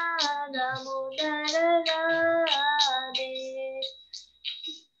राधा दामोदर राधे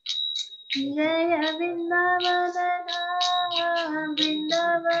जय वृंदावन धाम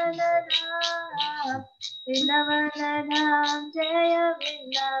वृंदावन धाम वृंदावन धाम जय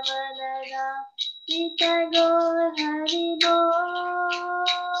वृंदावन धाम सीता गौर हरि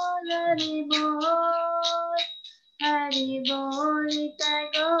बोल हरि बोल हरि बोल सीता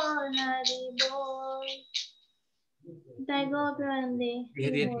गौर हरि बोल सीता गौर वंदे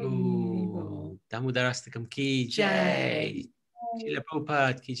Damodarastakam ki jai. Srila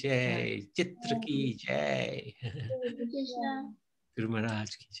Prabhupada ki jai. Chitra ki jai. Krishna. Guru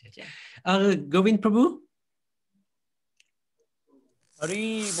Maharaj ki jai. Govind Prabhu?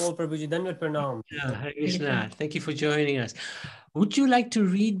 Hari Bol Prabhuji, Dandavat Pranam. Yeah, Hare Krishna. Thank you for joining us. Would you like to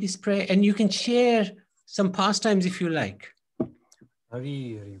read this prayer? And you can share some pastimes if you like.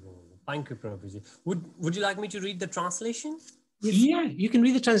 Hari Bol. Thank you, Prabhuji. Would you like me to read the translation? Yeah, you can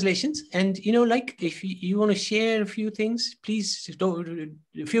read the translations. And, you know, like if you want to share a few things, please don't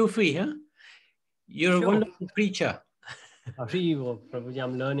feel free. Huh? You're a wonderful preacher. Hari Bol Prabhuji,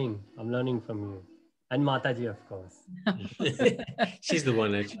 I'm learning from you. And Mataji, of course. She's the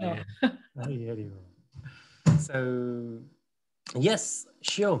one actually. Hari Bol. So, yes,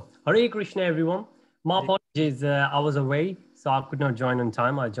 sure. Hare Krishna, everyone. My apologies, I was away, so I could not join on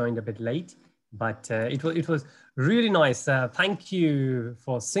time. I joined a bit late, but it was really nice. Thank you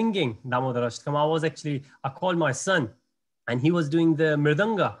for singing Damodar Ashtakam. I called my son, and he was doing the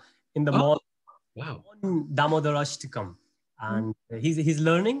mridanga in the morning. Wow. On Damodar Ashtakam, and he's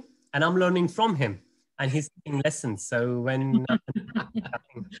learning, and I'm learning from him, and he's taking lessons. So when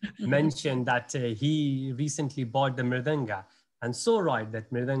mentioned that he recently bought the mridanga, and so right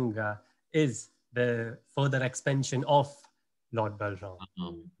that mridanga is the further expansion of Lord Balram.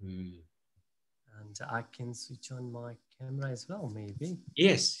 And I can switch on my camera as well, maybe.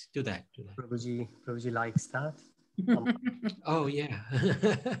 Yes, do that. Prabhuji likes that. Oh yeah.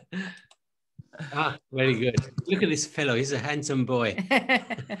 Ah, very good. Look at this fellow. He's a handsome boy.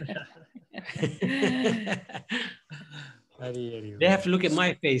 They have to look at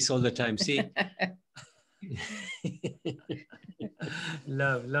my face all the time. See?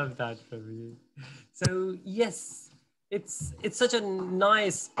 love that, Prabhuji. So yes, it's such a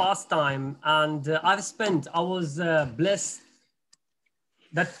nice pastime, and I was blessed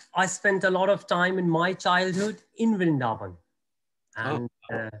that I spent a lot of time in my childhood in Vrindavan, and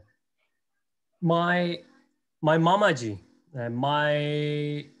my mamaji,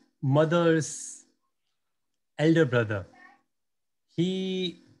 my mother's elder brother,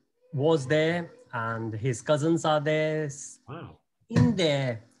 he was there, and his cousins are there. Wow. In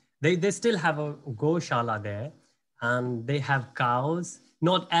there, they still have a goshala there, and they have cows,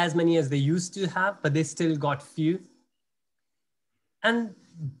 not as many as they used to have, but they still got few. And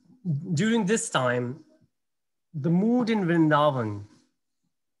during this time, the mood in Vrindavan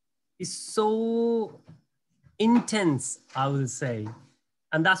is so intense, I will say.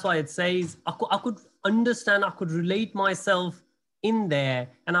 And that's why it says, I could understand, I could relate myself in there.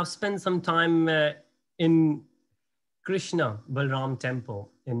 And I've spent some time in Krishna Balram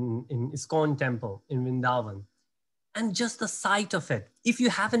temple, in ISKCON temple in Vrindavan. And just the sight of it. If you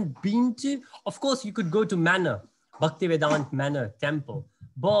haven't been to, of course, you could go to Manor, Bhaktivedant Manor temple.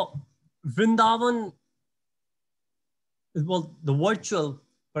 But Vrindavan, well, the virtual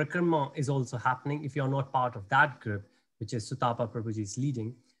Parikrama is also happening if you're not part of that group, which is Sutapa Prabhuji is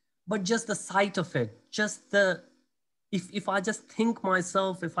leading. But just the sight of it, just the, if I just think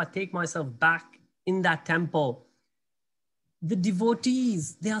myself, if I take myself back in that temple, the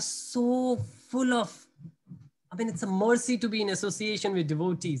devotees, they are so full of, I mean, it's a mercy to be in association with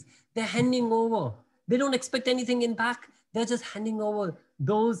devotees. They're handing over. They don't expect anything in back. They're just handing over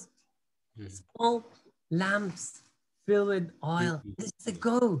those small lamps filled with oil. They say,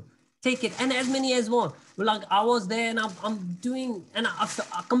 go, take it. And as many as want. Like I was there and I'm doing, and I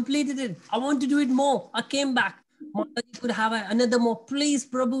completed it. I want to do it more. I came back. Mataji could have another more. Please,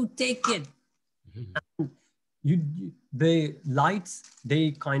 Prabhu, take it. And the lights,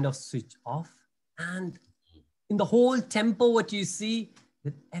 they kind of switch off. And in the whole temple, what you see,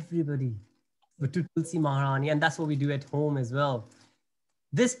 that everybody, to Tulsi Maharani, and that's what we do at home as well.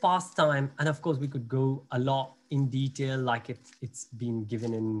 This pastime, and of course we could go a lot in detail, like it's been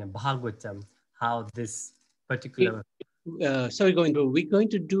given in Bhagavatam, how this particular... Sorry, Govind, we're going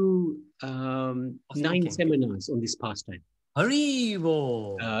to do 9 seminars on this pastime.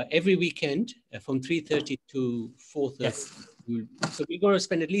 Haribo! Every weekend from 3:30 to 4:30. Yes. So we're going to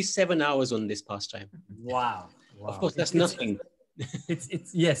spend at least 7 hours on this pastime. Wow. Of course, that's nothing.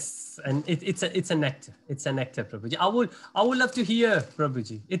 It's yes, and it's a nectar. It's a nectar, Prabhuji. I would love to hear,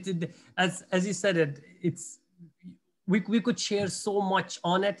 Prabhuji. As you said we could share so much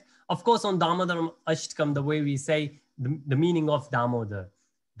on it. Of course, on Damodar Ashtakam, the way we say the meaning of Damodar,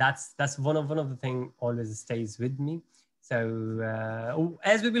 that's one of the thing always stays with me. So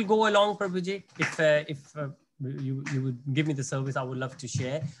as we will go along, Prabhuji, if you would give me the service, I would love to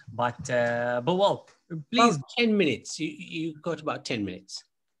share. But well, please. About 10 minutes. You got about 10 minutes.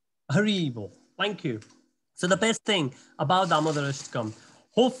 Haribo. Thank you. So the best thing about Damodar Ashtakam,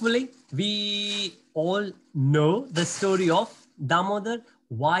 hopefully we all know the story of Damodar,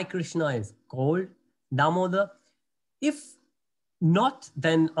 why Krishna is called Damodar. If not,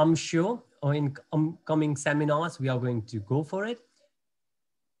 then I'm sure in upcoming seminars, we are going to go for it.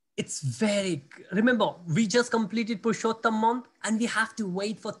 it's very, remember, we just completed Purushottam month and we have to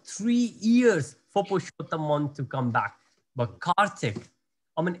wait for 3 years for Purushottam month to come back. But Kartik,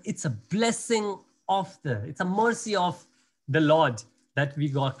 I mean, it's a blessing of it's a mercy of the Lord that we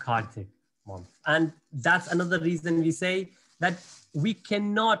got Kartik month. And that's another reason we say that we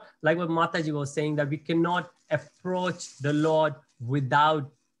cannot, like what Mataji was saying, that we cannot approach the Lord without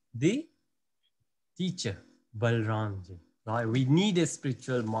the teacher, Balramji. Right? We need a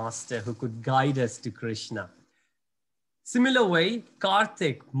spiritual master who could guide us to Krishna. Similar way,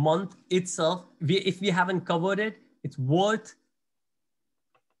 Kartik month itself, if we haven't covered it, it's worth,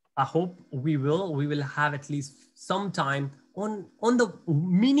 I hope we will have at least some time on the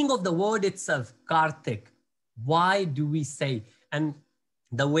meaning of the word itself, Kartik. Why do we say? And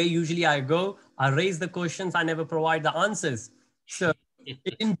the way usually I go, I raise the questions, I never provide the answers. So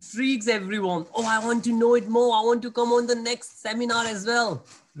it intrigues everyone. Oh, I want to know it more. I want to come on the next seminar as well,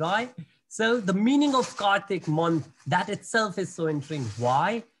 right? So the meaning of Kartik month, that itself is so intriguing.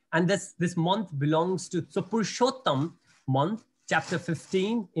 Why? And this month belongs to, so Purushottam month, chapter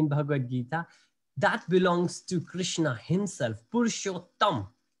 15 in Bhagavad Gita, that belongs to Krishna himself, Purushottam,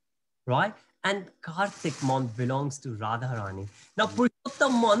 right? And Kartik month belongs to Radharani. Now,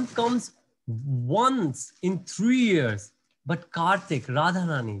 Purushottam month comes once in 3 years, but Kartik,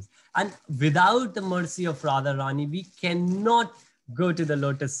 Radharani's. And without the mercy of Radharani, we cannot go to the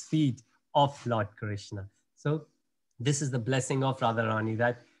lotus feet of Lord Krishna. So this is the blessing of Radharani,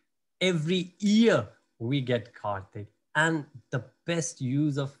 that every year we get Kartik. And the best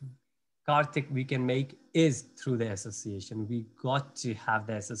use of Kartik we can make is through the association. We got to have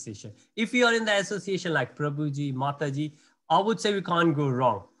the association. If we are in the association like Prabhuji, Mataji, I would say we can't go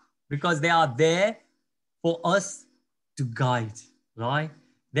wrong because they are there for us to guide, right?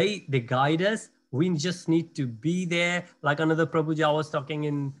 They guide us. We just need to be there. Like another Prabhuji I was talking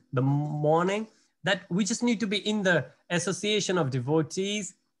in the morning, that we just need to be in the association of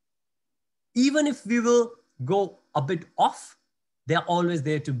devotees. Even if we will go a bit off, they're always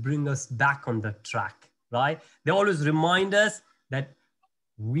there to bring us back on the track, right? They always remind us that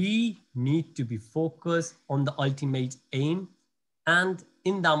we need to be focused on the ultimate aim. And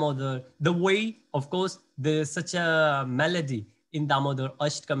in Damodar, the way, of course, there's such a melody in Damodar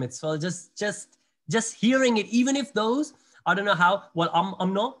Ashtakam itself, just hearing it, even if those, I don't know how, well,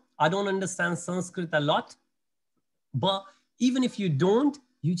 I don't understand Sanskrit a lot, but even if you don't,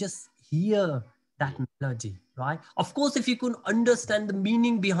 you just hear that melody, right? Of course, if you can understand the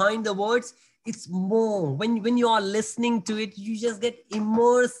meaning behind the words, it's more. When you are listening to it, you just get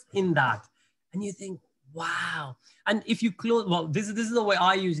immersed in that. And you think, wow. And if you close, well, this is the way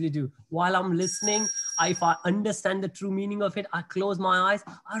I usually do. While I'm listening, if I understand the true meaning of it, I close my eyes,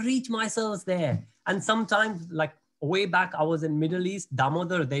 I reach myself there. And sometimes, like way back, I was in Middle East,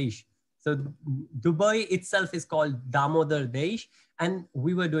 Damodar Desh. So Dubai itself is called Damodar Desh. And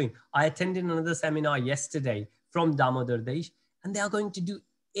we were I attended another seminar yesterday from Damodar Desh, and they are going to do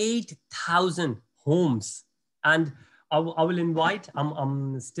 8,000 homes. And I will invite,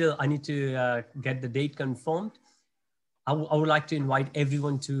 I need to get the date confirmed. I would like to invite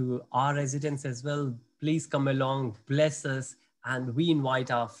everyone to our residence as well. Please come along, bless us. And we invite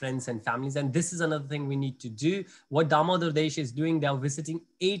our friends and families. And this is another thing we need to do. What Damodar Desh is doing, they are visiting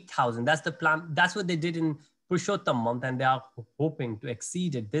 8,000. That's the plan. That's what they did in Purushottam month. And they are hoping to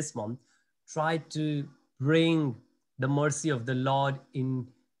exceed it this month. Try to bring the mercy of the Lord in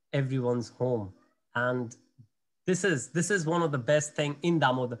everyone's home. And this is one of the best thing in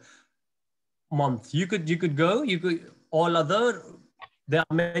Damodar month. You could go, there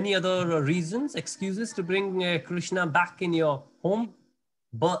are many other reasons, excuses to bring Krishna back in your home,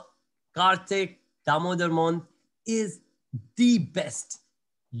 but Kartik, Damodar month is the best.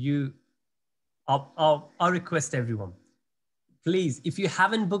 I'll request everyone, please, if you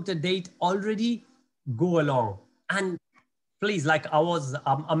haven't booked a date already, go along. And please, like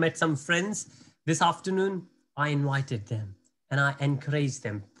I met some friends this afternoon, I invited them and I encouraged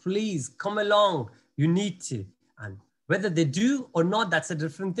them, please come along, you need to. And whether they do or not, that's a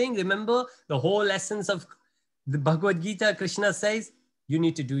different thing. Remember, the whole essence of the Bhagavad Gita, Krishna says, you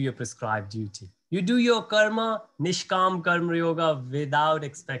need to do your prescribed duty. You do your karma, nishkam karma yoga, without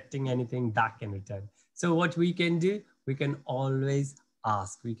expecting anything back in return. So what we can do, we can always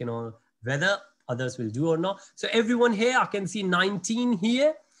ask. We can whether others will do or not. So everyone here, I can see 19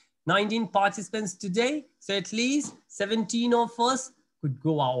 here, 19 participants today. So at least 17 of us could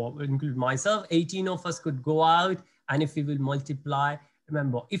go out, include myself, 18 of us could go out. And if we will multiply,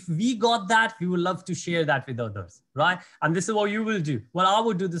 remember, if we got that, we would love to share that with others, right? And this is what you will do. Well, I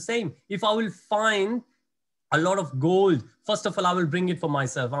would do the same. If I will find a lot of gold. First of all, I will bring it for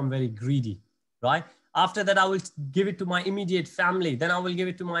myself. I'm very greedy, right? After that, I will give it to my immediate family. Then I will give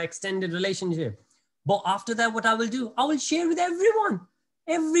it to my extended relationship. But after that, what I will do, I will share with everyone,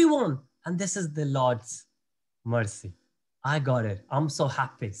 everyone. And this is the Lord's mercy. I got it. I'm so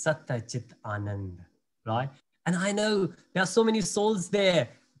happy. Satta Chit Ananda, right? And I know there are so many souls there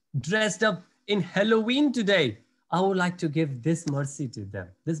dressed up in Halloween today. I would like to give this mercy to them,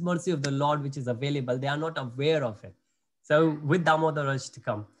 this mercy of the Lord, which is available. They are not aware of it. So with Damodar Rush to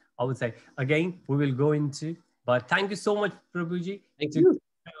come, I would say, again, we will go into, but thank you so much, Prabhuji. Thank you.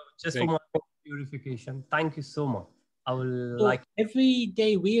 Just Great. for my purification. Thank you so much. I will So like. every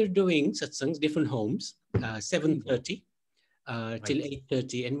day we are doing satsangs, different homes, 7:30 till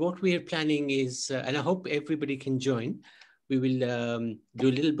 8:30. And what we are planning is, and I hope everybody can join, we will do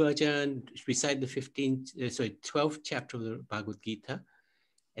a little bhajan, recite the 12th chapter of the Bhagavad Gita,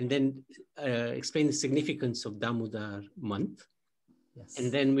 and then explain the significance of Damodar month. Yes.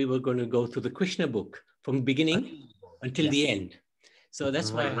 And then we were going to go through the Krishna book from beginning until the end. So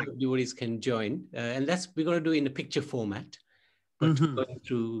that's why I hope devotees can join. And that's, we're going to do in a picture format, but going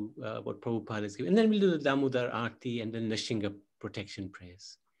through what Prabhupada has given. And then we'll do the Damodar Aarti and then the Shinga protection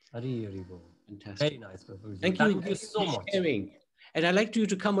prayers. Fantastic. Very nice, Prabhuji. Thank you so much. Sharing. And I'd like you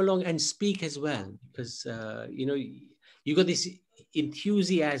to come along and speak as well, because, you know, you got this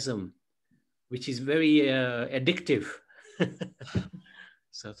enthusiasm, which is very addictive.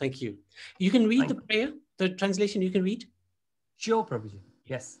 So thank you. You can read the prayer, the translation you can read? Sure, Prabhuji.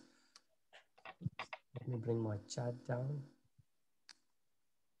 Yes. Let me bring my chat down.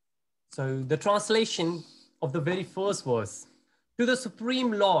 So the translation of the very first verse. To the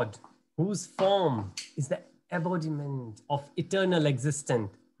Supreme Lord, whose form is the embodiment of eternal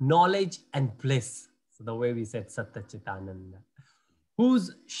existence, knowledge and bliss. So the way we said Satta Chitananda.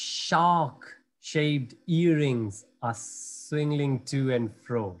 Whose shark-shaped earrings are swinging to and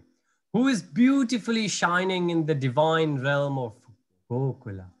fro. Who is beautifully shining in the divine realm of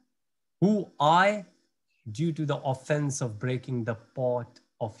Gokula. Who I, due to the offense of breaking the pot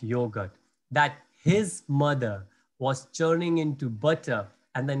of yogurt, that his mother was churning into butter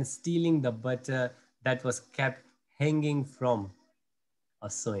and then stealing the butter that was kept hanging from a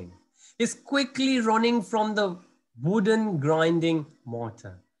sewing, is quickly running from the wooden grinding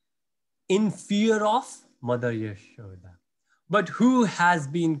mortar in fear of Mother Yashoda. But who has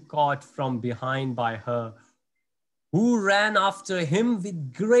been caught from behind by her, who ran after him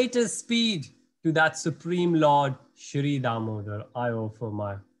with greater speed to that Supreme Lord, Shri Damodar, I offer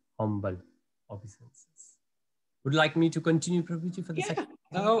my humble obeisances. Would you like me to continue, Prabhuji, for the second?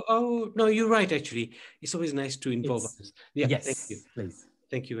 Oh, no, you're right, actually. It's always nice to involve others. Yeah, yes, thank you. Please.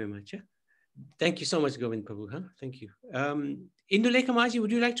 Thank you very much. Yeah? Thank you so much, Govind Prabhu. Huh? Thank you. Indulekha Maji,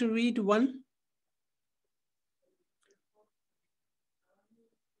 would you like to read one?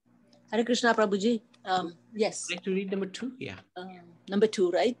 Hare Krishna, Prabhuji. Yes. Would you like to read number 2? Yeah. Number 2,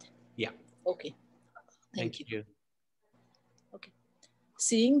 right? Yeah. Okay. Thank you. Okay.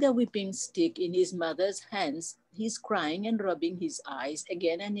 Seeing the whipping stick in his mother's hands, he's crying and rubbing his eyes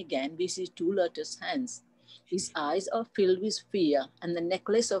again and again with his 2 lotus hands. His eyes are filled with fear, and the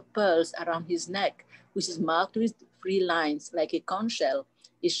necklace of pearls around his neck, which is marked with 3 lines like a conch shell,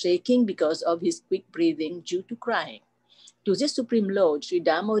 is shaking because of his quick breathing due to crying. To the Supreme Lord, Sri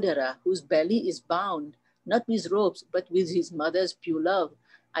Damodara, whose belly is bound, not with ropes, but with his mother's pure love,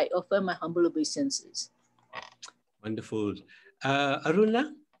 I offer my humble obeisances. Wonderful.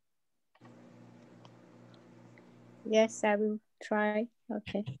 Aruna? Yes, I will try.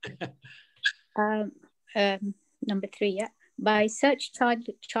 Okay. Number 3, yeah. By such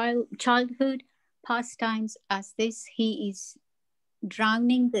childhood pastimes as this, he is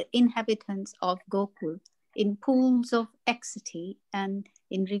drowning the inhabitants of Gokul in pools of ecstasy, and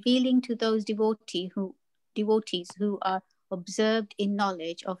in revealing to those devotees who are observed in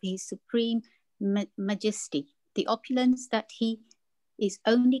knowledge of his supreme majesty, the opulence that he is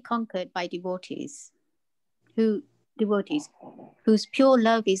only conquered by devotees whose pure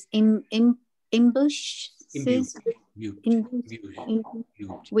love is imbued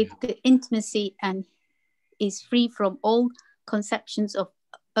with the intimacy and is free from all conceptions of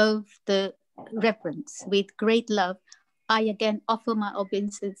the reverence. With great love, I again offer my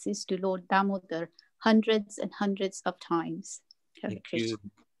obeisances to Lord Damodar hundreds and hundreds of times. Thank you.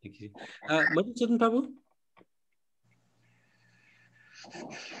 Thank you. Madhusudan Prabhu?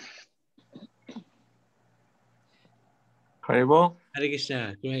 Haribo? Hare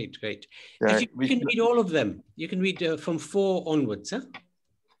Krishna. Great, great. Actually, you can read all of them. You can read from 4 onwards, huh?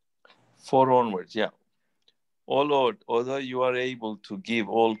 4 onwards, yeah. O Lord, although you are able to give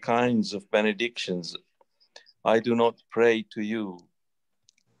all kinds of benedictions I do not pray to you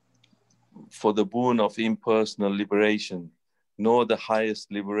for the boon of impersonal liberation, nor the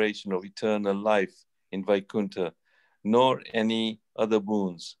highest liberation of eternal life in Vaikuntha, nor any other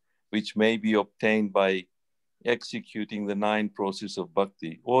boons which may be obtained by executing the 9 processes of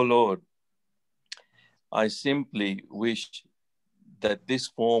bhakti. O Lord, I simply wish that this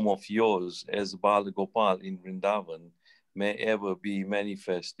form of yours as Bala Gopal in Vrindavan may ever be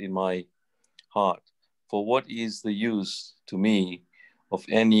manifest in my heart. For what is the use to me of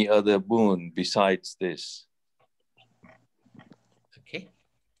any other boon besides this? Okay.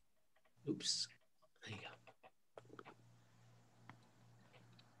 Oops. There you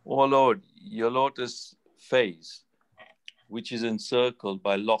go. O Lord, your lotus face, which is encircled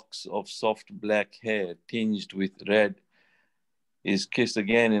by locks of soft black hair tinged with red, is kissed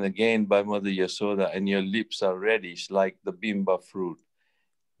again and again by Mother Yasoda, and your lips are reddish like the bimba fruit.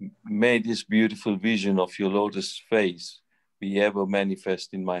 May this beautiful vision of your lotus face be ever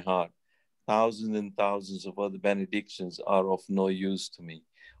manifest in my heart. Thousands and thousands of other benedictions are of no use to me.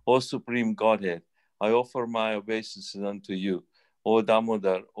 O Supreme Godhead, I offer my obeisances unto you. O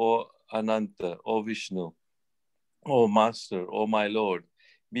Damodar, O Ananta, O Vishnu, O Master, O my Lord,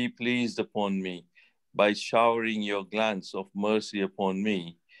 be pleased upon me by showering your glance of mercy upon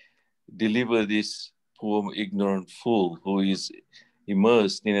me. Deliver this poor ignorant fool who is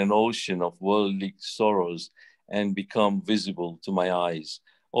immersed in an ocean of worldly sorrows and become visible to my eyes.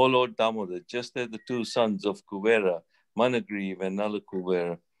 O Lord Damodar, just as the 2 sons of Kuvera, Managriva and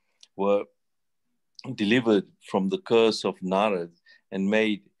Nalakuvera, were delivered from the curse of Narad and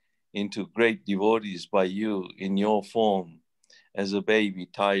made into great devotees by you in your form as a baby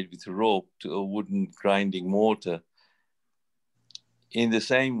tied with rope to a wooden grinding mortar. In the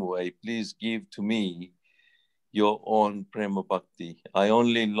same way, please give to me your own Prema Bhakti. I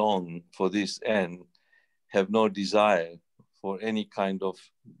only long for this and have no desire for any kind of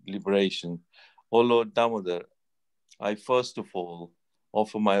liberation. O Lord Damodar, I first of all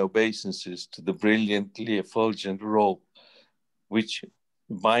offer my obeisances to the brilliantly effulgent robe which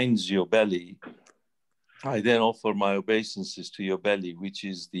binds your belly. I then offer my obeisances to your belly, which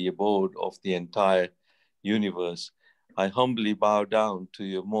is the abode of the entire universe. I humbly bow down to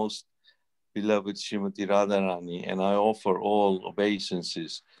your most beloved Srimati Radharani, and I offer all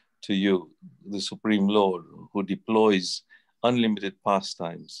obeisances to you, the Supreme Lord, who deploys unlimited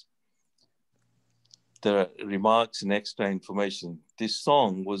pastimes. The remarks and extra information. This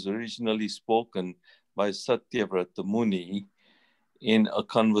song was originally spoken by Satyavrata Muni in a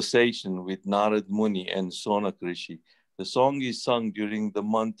conversation with Narad Muni and Sonak Rishi. The song is sung during the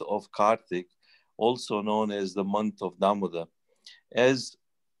month of Kartik, also known as the month of Damodar. As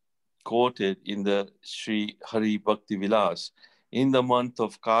quoted in the Sri Hari Bhakti Vilas, in the month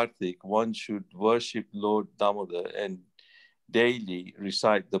of Kartik, one should worship Lord Damodar and daily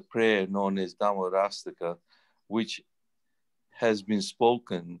recite the prayer known as Damodarastaka, which has been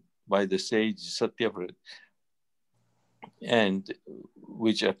spoken by the sage Satyavrata and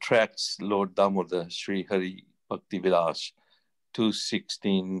which attracts Lord Damodar, Sri Hari Bhakti Vilas,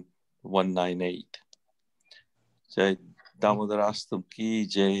 216,198. Jai Damodarastam ki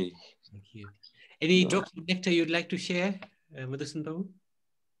jai. Thank you. Any drops of nectar you'd like to share, Madhusan Prabhu?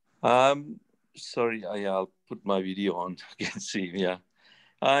 Sorry, I'll put my video on. You can see, yeah.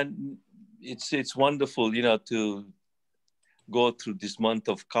 And it's wonderful, to go through this month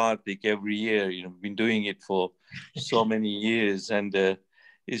of Kartik every year. Been doing it for so many years, and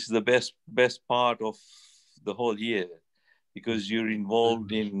it's the best part of the whole year because you're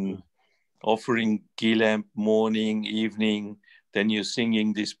involved in offering ghee lamp morning, evening, then you're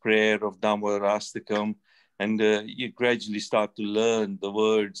singing this prayer of Damodarastakam, and you gradually start to learn the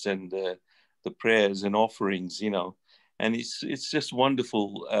words and the prayers and offerings, and it's just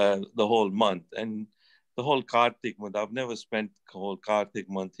wonderful the whole month. And the whole Kartik month, I've never spent the whole Kartik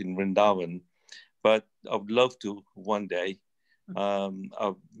month in Vrindavan, but I would love to one day.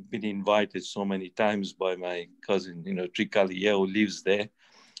 I've been invited so many times by my cousin, Trikaliya, who lives there.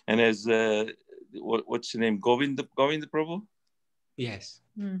 And as, what's the name, Govinda Prabhu? Yes.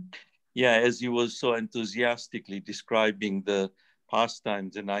 Yeah, as he was so enthusiastically describing the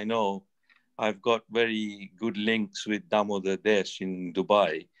pastimes, and I know I've got very good links with Damodar Desh in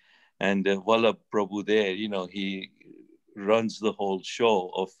Dubai. And Vallabh Prabhu there, he runs the whole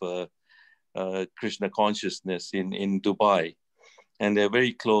show of Krishna consciousness in Dubai. And they're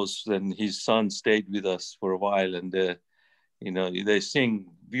very close. And his son stayed with us for a while. And, they sing,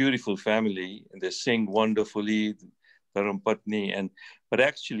 beautiful family. And they sing wonderfully, Dharampatni. But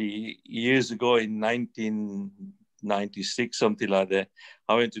actually, years ago in 96, something like that.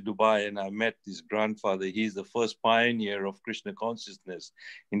 I went to Dubai and I met this grandfather. He's the first pioneer of Krishna consciousness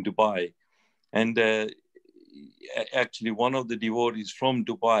in Dubai. And actually, one of the devotees from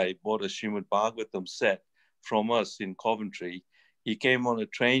Dubai bought a Srimad Bhagavatam set from us in Coventry. He came on a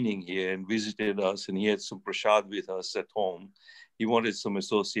training here and visited us, and he had some prasad with us at home. He wanted some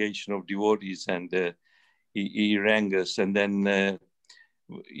association of devotees, and he rang us. And then,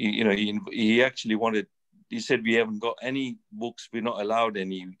 he actually wanted, he said, we haven't got any books. We're not allowed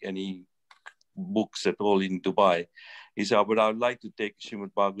any books at all in Dubai. He said, but I'd like to take a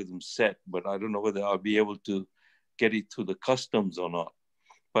Srimad Bhagavatam set, but I don't know whether I'll be able to get it through the customs or not.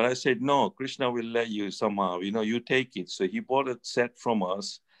 But I said, no, Krishna will let you somehow, you take it. So he bought a set from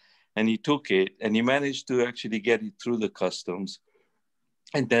us and he took it and he managed to actually get it through the customs.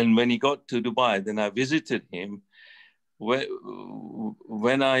 And then when he got to Dubai, then I visited him.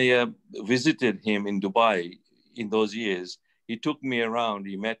 When I visited him in Dubai in those years, he took me around.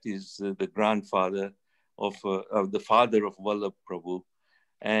 He met the grandfather of the father of Vallabh Prabhu.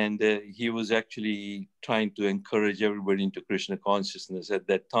 And he was actually trying to encourage everybody into Krishna consciousness at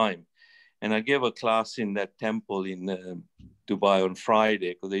that time. And I gave a class in that temple in Dubai on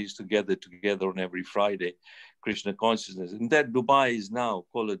Friday, because they used to gather together on every Friday, Krishna consciousness. And that Dubai is now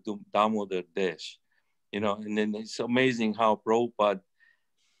called a Damodar Desh, and then it's amazing how Prabhupada,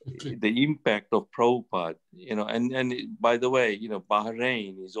 the impact of Prabhupada, and by the way,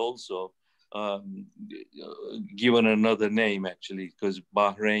 Bahrain is also given another name actually, because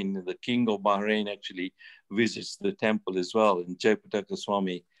Bahrain, the king of Bahrain actually visits the temple as well. And Jayapataka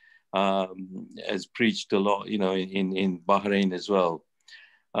Swami has preached a lot, in Bahrain as well.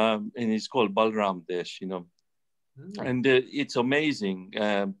 And it's called Balram Desh, and it's amazing.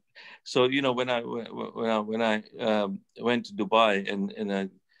 So, when I went to Dubai and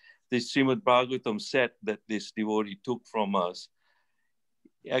this Srimad Bhagavatam set that this devotee took from us,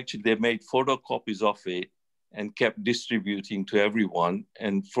 actually, they made photocopies of it and kept distributing to everyone.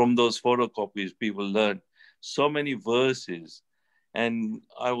 And from those photocopies, people learned so many verses. And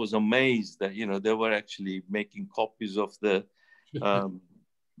I was amazed that, they were actually making copies of the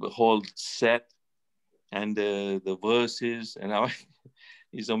whole set and the verses. And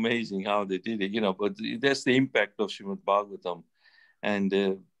it's amazing how they did it, but that's the impact of Srimad Bhagavatam. And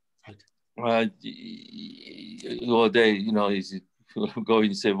go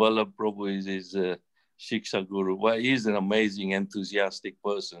and say, Vallabh Prabhu is his Shiksha Guru. Well, he's an amazing, enthusiastic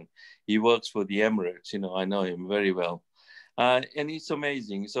person. He works for the Emirates, I know him very well. And it's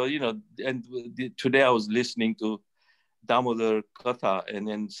amazing. So, today I was listening to Damodar Katha, and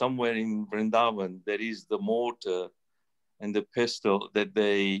then somewhere in Vrindavan, there is the mortar and the pestle that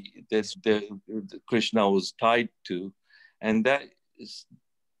Krishna was tied to. And that is,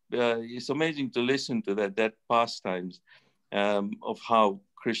 it's amazing to listen to that pastimes. Of how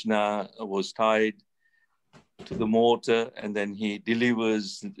Krishna was tied to the mortar, and then he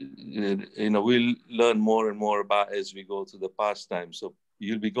delivers. We'll learn more and more about as we go through the pastime. So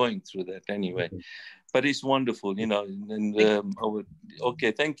you'll be going through that anyway. But it's wonderful, And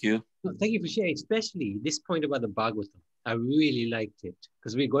okay, thank you. Well, thank you for sharing, especially this point about the Bhagavatam. I really liked it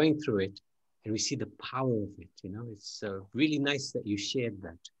because we're going through it and we see the power of it. It's really nice that you shared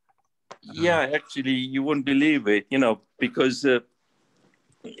that. Yeah, actually, you wouldn't believe it, because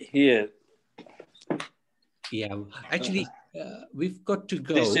here. Yeah, actually, we've got to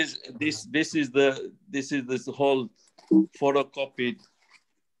go. This is the whole photocopied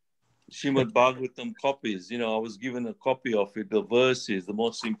Srimad Bhagavatam copies. I was given a copy of it, the verses, the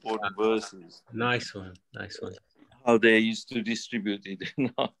most important verses. Nice one. How they used to distribute it.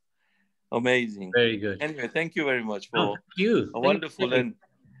 Amazing. Very good. Anyway, thank you very much for a wonderful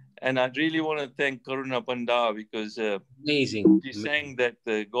and I really want to thank Karuna Panda because amazing. She sang that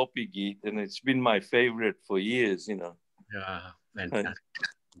Gopi Geet, and it's been my favorite for years. Yeah, fantastic.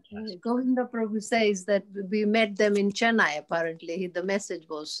 Govinda Prabhu says that we met them in Chennai, apparently. The message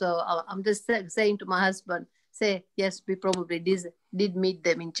was. So I'm just saying to my husband, yes, we probably did meet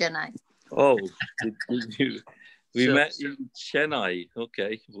them in Chennai. Oh, we met in Chennai.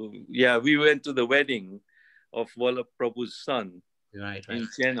 Okay. Yeah, we went to the wedding of Vallabh Prabhu's son in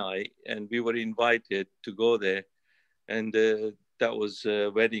Chennai, and we were invited to go there. And that was a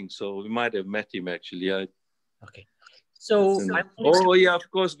wedding. So we might have met him actually. Okay. So, yeah, of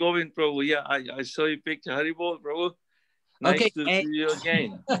course, Govind Prabhu. Yeah, I saw your picture. Haribol Prabhu. Nice to see you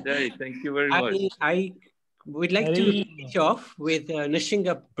again. Hey, thank you very much. I would like to finish off with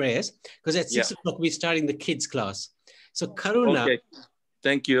Nishinga prayers because at 6 o'clock we're starting the kids class. So Karuna. Okay.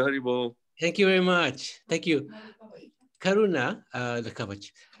 Thank you, Haribol. Thank you very much. Thank you. Karuna, the Kavach.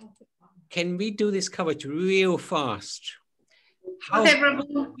 can we do this coverage real fast? Okay,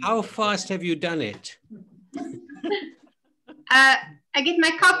 Prabhu. How fast have you done it? I get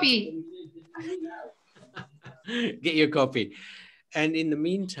my copy. Get your copy. And in the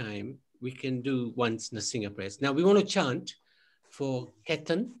meantime, we can do once Nasinga prayers. Now we want to chant for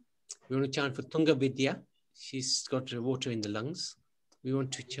Ketan. We want to chant for Tunga Vidya. She's got water in the lungs. We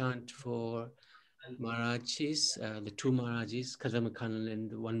want to chant for Maharajis, the two Maharajis, Kadamakanan,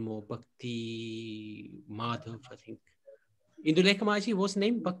 and one more, Bhakti Madhav, I think. Indulekha Maharaj, what's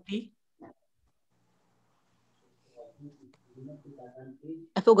name? Bhakti?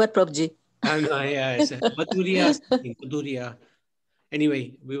 I forgot, Prabhuji. No, yeah, it's Madhurya.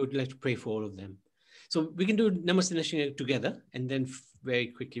 Anyway, we would like to pray for all of them. So we can do Namaste Nashinga together, and then very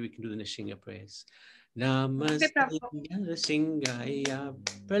quickly we can do the Nashinga prayers. Namaste Nasingaya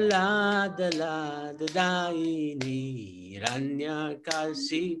Praladala Dadaini Ranya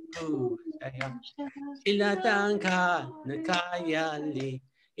Kasipu Shilatanka Nakayali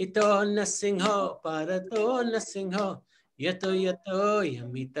Ito Nasingho Parato Nasingho Yato Yato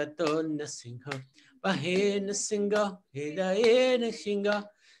Yamitato Nasingho Bahe Nasinga Hidaye Nashinga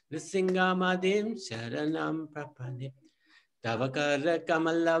Nasinga Madim Sharanam Prapane Tavakara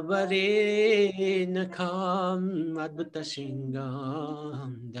Kamalavare Nakam Adbhuta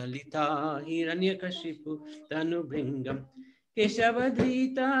Shingam Dalita Hiranyakashipu Tanubringam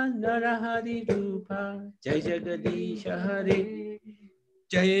Keshavadrita Narahari Rupa Jai Jagadisha Hare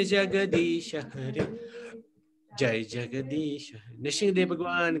Jai Jagadisha Hare Jai Jagadisha Hare Nrsimhadev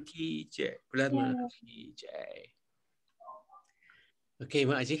Bhagwan ki Jai Prahlad Maharaj ki Jai. Okay,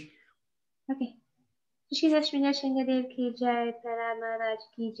 Maaji. Okay. Shri Lakshmi Nrsimhadev ki Jai, Prahlad Maharaj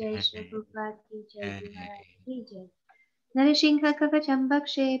ki Jai, Shri Prabhupada ki Jai, Guru Maharaj ki Jai. Narasingha Kavacham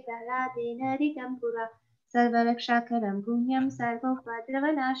Bhakshe Prahladena Ritam Pura Sarvaraksha-karam Punyam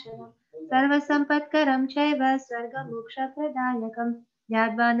Sarvopadravanashanam Sarvasampatkaram Chaiva Swargamoksha-pradayakam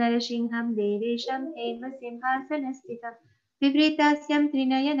Yadva Narasingham Devesham Hema Simhasanastitam Vivritasyam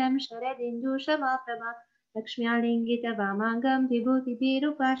Trinayanam Sharadindushamaprabha Lakshmyalingita Vamangam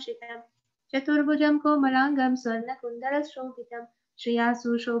Vibhuti-birupashitam Chaturbhujam Komalangam Swarnakundala-shobhitam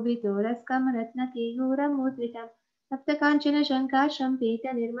Shriyasu Shobhito-raskam Ratna-kehuram Mudritam Saptakanchana Shankasham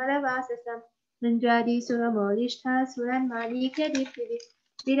Peta Nirmala-vasasam Manjari Suramolishta Suranmanikya Diptivi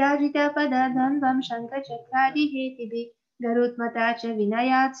Virajita Padadhanvam Shankachakradi Hetivi Garutmata Cha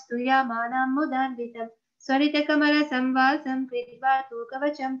Vinayat Stuya Manam Mudanvitam Swarita Kamala Samvasam Kridvatu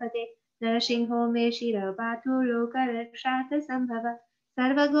Kavacham Pate Narasingho Me Shira Bhatu Loka Rakshata Sambhava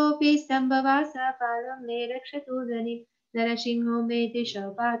Sarvagopi Sambhavasa Palam Me Rakshatu Dhani Narasingho Me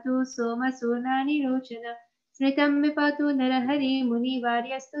Disha Bhatu Soma Surnani Rochana Smritam me patu narahari muni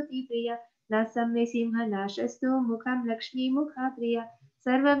varyastuti priya nasam me simha nashastu mukham lakshmi mukha priya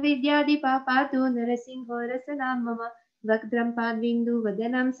sarva vidyadi papatu narasingho rasanam mama vakdram padvindu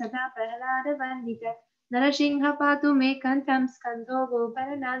vadanam sada prahlada vandita narasingha patu me kantam skandho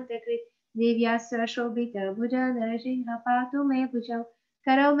goparanantakrit divyasra shobhita bhuja narasingha patu me bhujau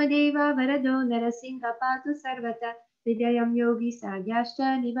karamadeva varado narasingha patu sarvata vidyayam yogi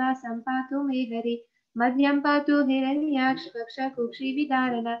sagyashta nivasam patu me hari Madhyam patu hiranyaksh vaksha kukshi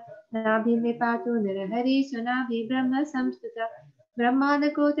vidarana Nabhi me patu nirahari sunabhi brahma samstuta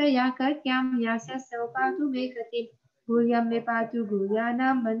Brahmana kota yakatyam yasya patu me katim Gulyam me patu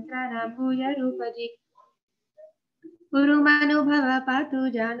gulyanam mantranam guya rupaji Purumano bhava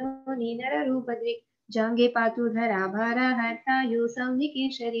patu jano ninara rupadrik Jange patu dhara bhara harta yusam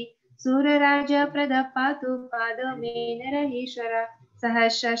nikishari Sura raja pradapatu pado me narahishara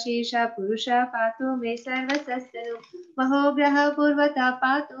Sahasra Shesha Purusha Patu Me Sarvasastanu Mahograha Purvata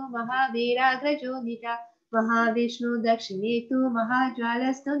Patu Mahaviragrajo Nita Mahavishnu Dakshinetu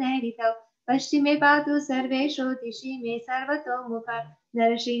Mahajwalastu Nerita Pashchime Patu Sarvesho Tishi Me Sarvato Mukha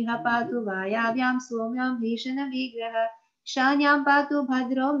Narasingha Patu Vayavyam Somyam Bhishana Vigraha Shanyam Patu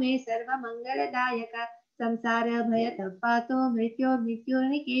Bhadro Me Sarva Mangala Dayaka Samsara Bhayata Patu Mrityo Mrityo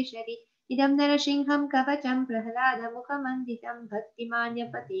Nikeshari Idam Narasingham Kavacham Prahlada Mukhamanditam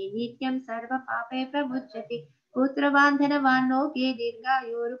Bhaktimanyapati Nityam Sarva Pape Prabhujyati Putrabandhana Vanoke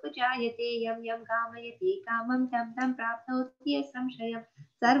Dirgayurupajayate Yam Yam Kamayati Kamam Tam Tam Prapnoti Samshayam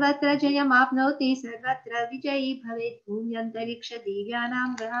Sarvatra Jayam Apnoti Sarvatra Vijayi Bhavet Bhumyantariksha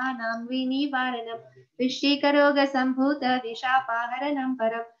Divyanam Grahanam Vinivaranam Vishikaroga Sambhuta Vishapaharanam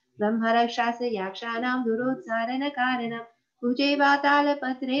Param Brahmarakshasa Yakshanam Durotsarana Karanam Kuje vatala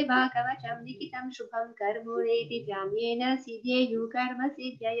patre va kavacham likitam shubham karmureti jamyena siddhyeyu karma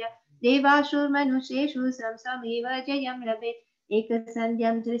siddhyaya devashur manusheshu samsameva jayam labhet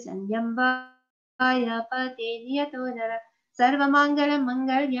ekasandhyam trisandhyam vaya pate niyato nara सर्वमङ्गलं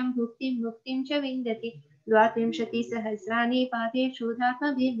मङ्गल्यं भुक्तिं मुक्तिं च विन्दति 32 पादेषु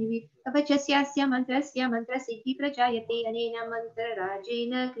धात्मभिर्निवि कवचस्यास्य मन्त्रस्य मन्त्रसिद्धिप्रजायते अनेन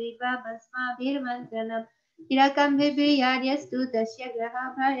मन्त्रराजेन कृत्वा भस्माभिर्मन्त्रणम् तिलकं बिभ्रियार्यस्तु तस्य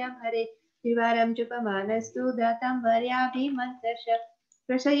ग्रहाभयं हरे त्रिवारं जपमानस्तु दत्तं वर्याभिमन्त्रश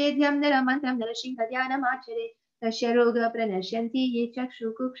प्रशयेद्यं नरमन्त्रं नरसिंहध्यानमाचरे तस्य रोगप्रणश्यन्ति ये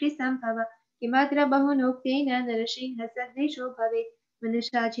चक्षुकुक्षिसम्भव किमत्र बहुनोक्तेन नरसिंहसदृशो भवेत्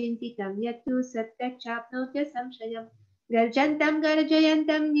मनुष्या चिन्तितं यत्तु सत्यच्चाप्नोत्य संशयम् गर्जन्तं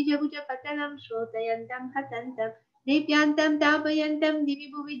गर्जयन्तं निजभुजपतनं श्रोतयन्तं हतन्तं दीप्यान्तं तापयन्तं दिवि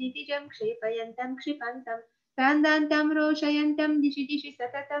भुवि दितिजं क्षेपयन्तं क्षिपन्तं क्रान्तान्तं रोषयन्तं दिशि दिशि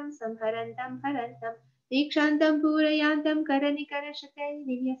सततं संहरन्तं हरन्तं दीक्षान्तं पूरयान्तं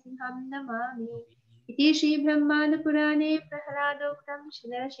करनिकरशतैर्निर्यसिंहं नमामि इति श्रीब्रह्माण्डपुराणे प्रह्लादोक्तं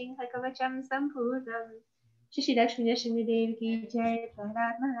नरसिंहकवचं सम्पूर्णम् श्री लक्ष्मी नरसिंहदेव की जय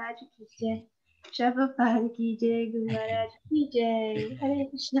प्रहलाद महाराज की जय शबपाल की जय गुरु महाराज की जय हरे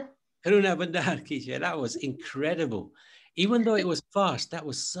Krishna Karuna Bandar ki jai. That was incredible. Even though it was fast, that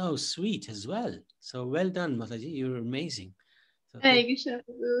was so sweet as well. So well done, Mataji. You're amazing. So Hare Krishna.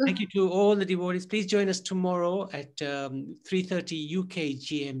 thank you to all the devotees. Please join us tomorrow at 3:30 UK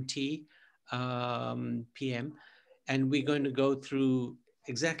GMT PM. And we're going to go through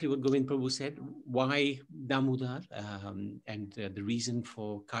exactly what Govind Prabhu said, why Damodar, and the reason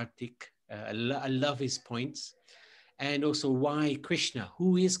for Kartik. I love his points. And also why Krishna,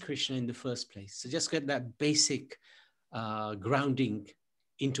 who is Krishna in the first place? So just get that basic grounding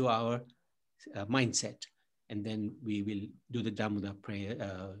into our mindset. And then we will do the Damodar prayer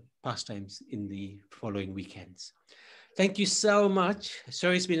pastimes in the following weekends. Thank you so much.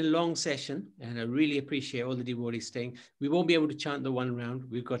 Sorry, it's been a long session, and I really appreciate all the devotees staying. We won't be able to chant the one round.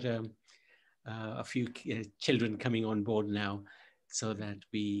 We've got a few children coming on board now, so that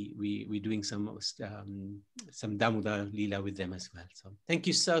we're doing some Damodar Leela with them as well. So thank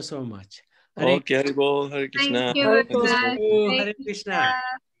you so much. Okay, Haribol, Hare Krishna. Thank you Hare very much. Hare Krishna.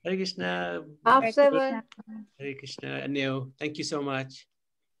 Hare Krishna. Half seven. Hare Krishna. Anil, thank you so much.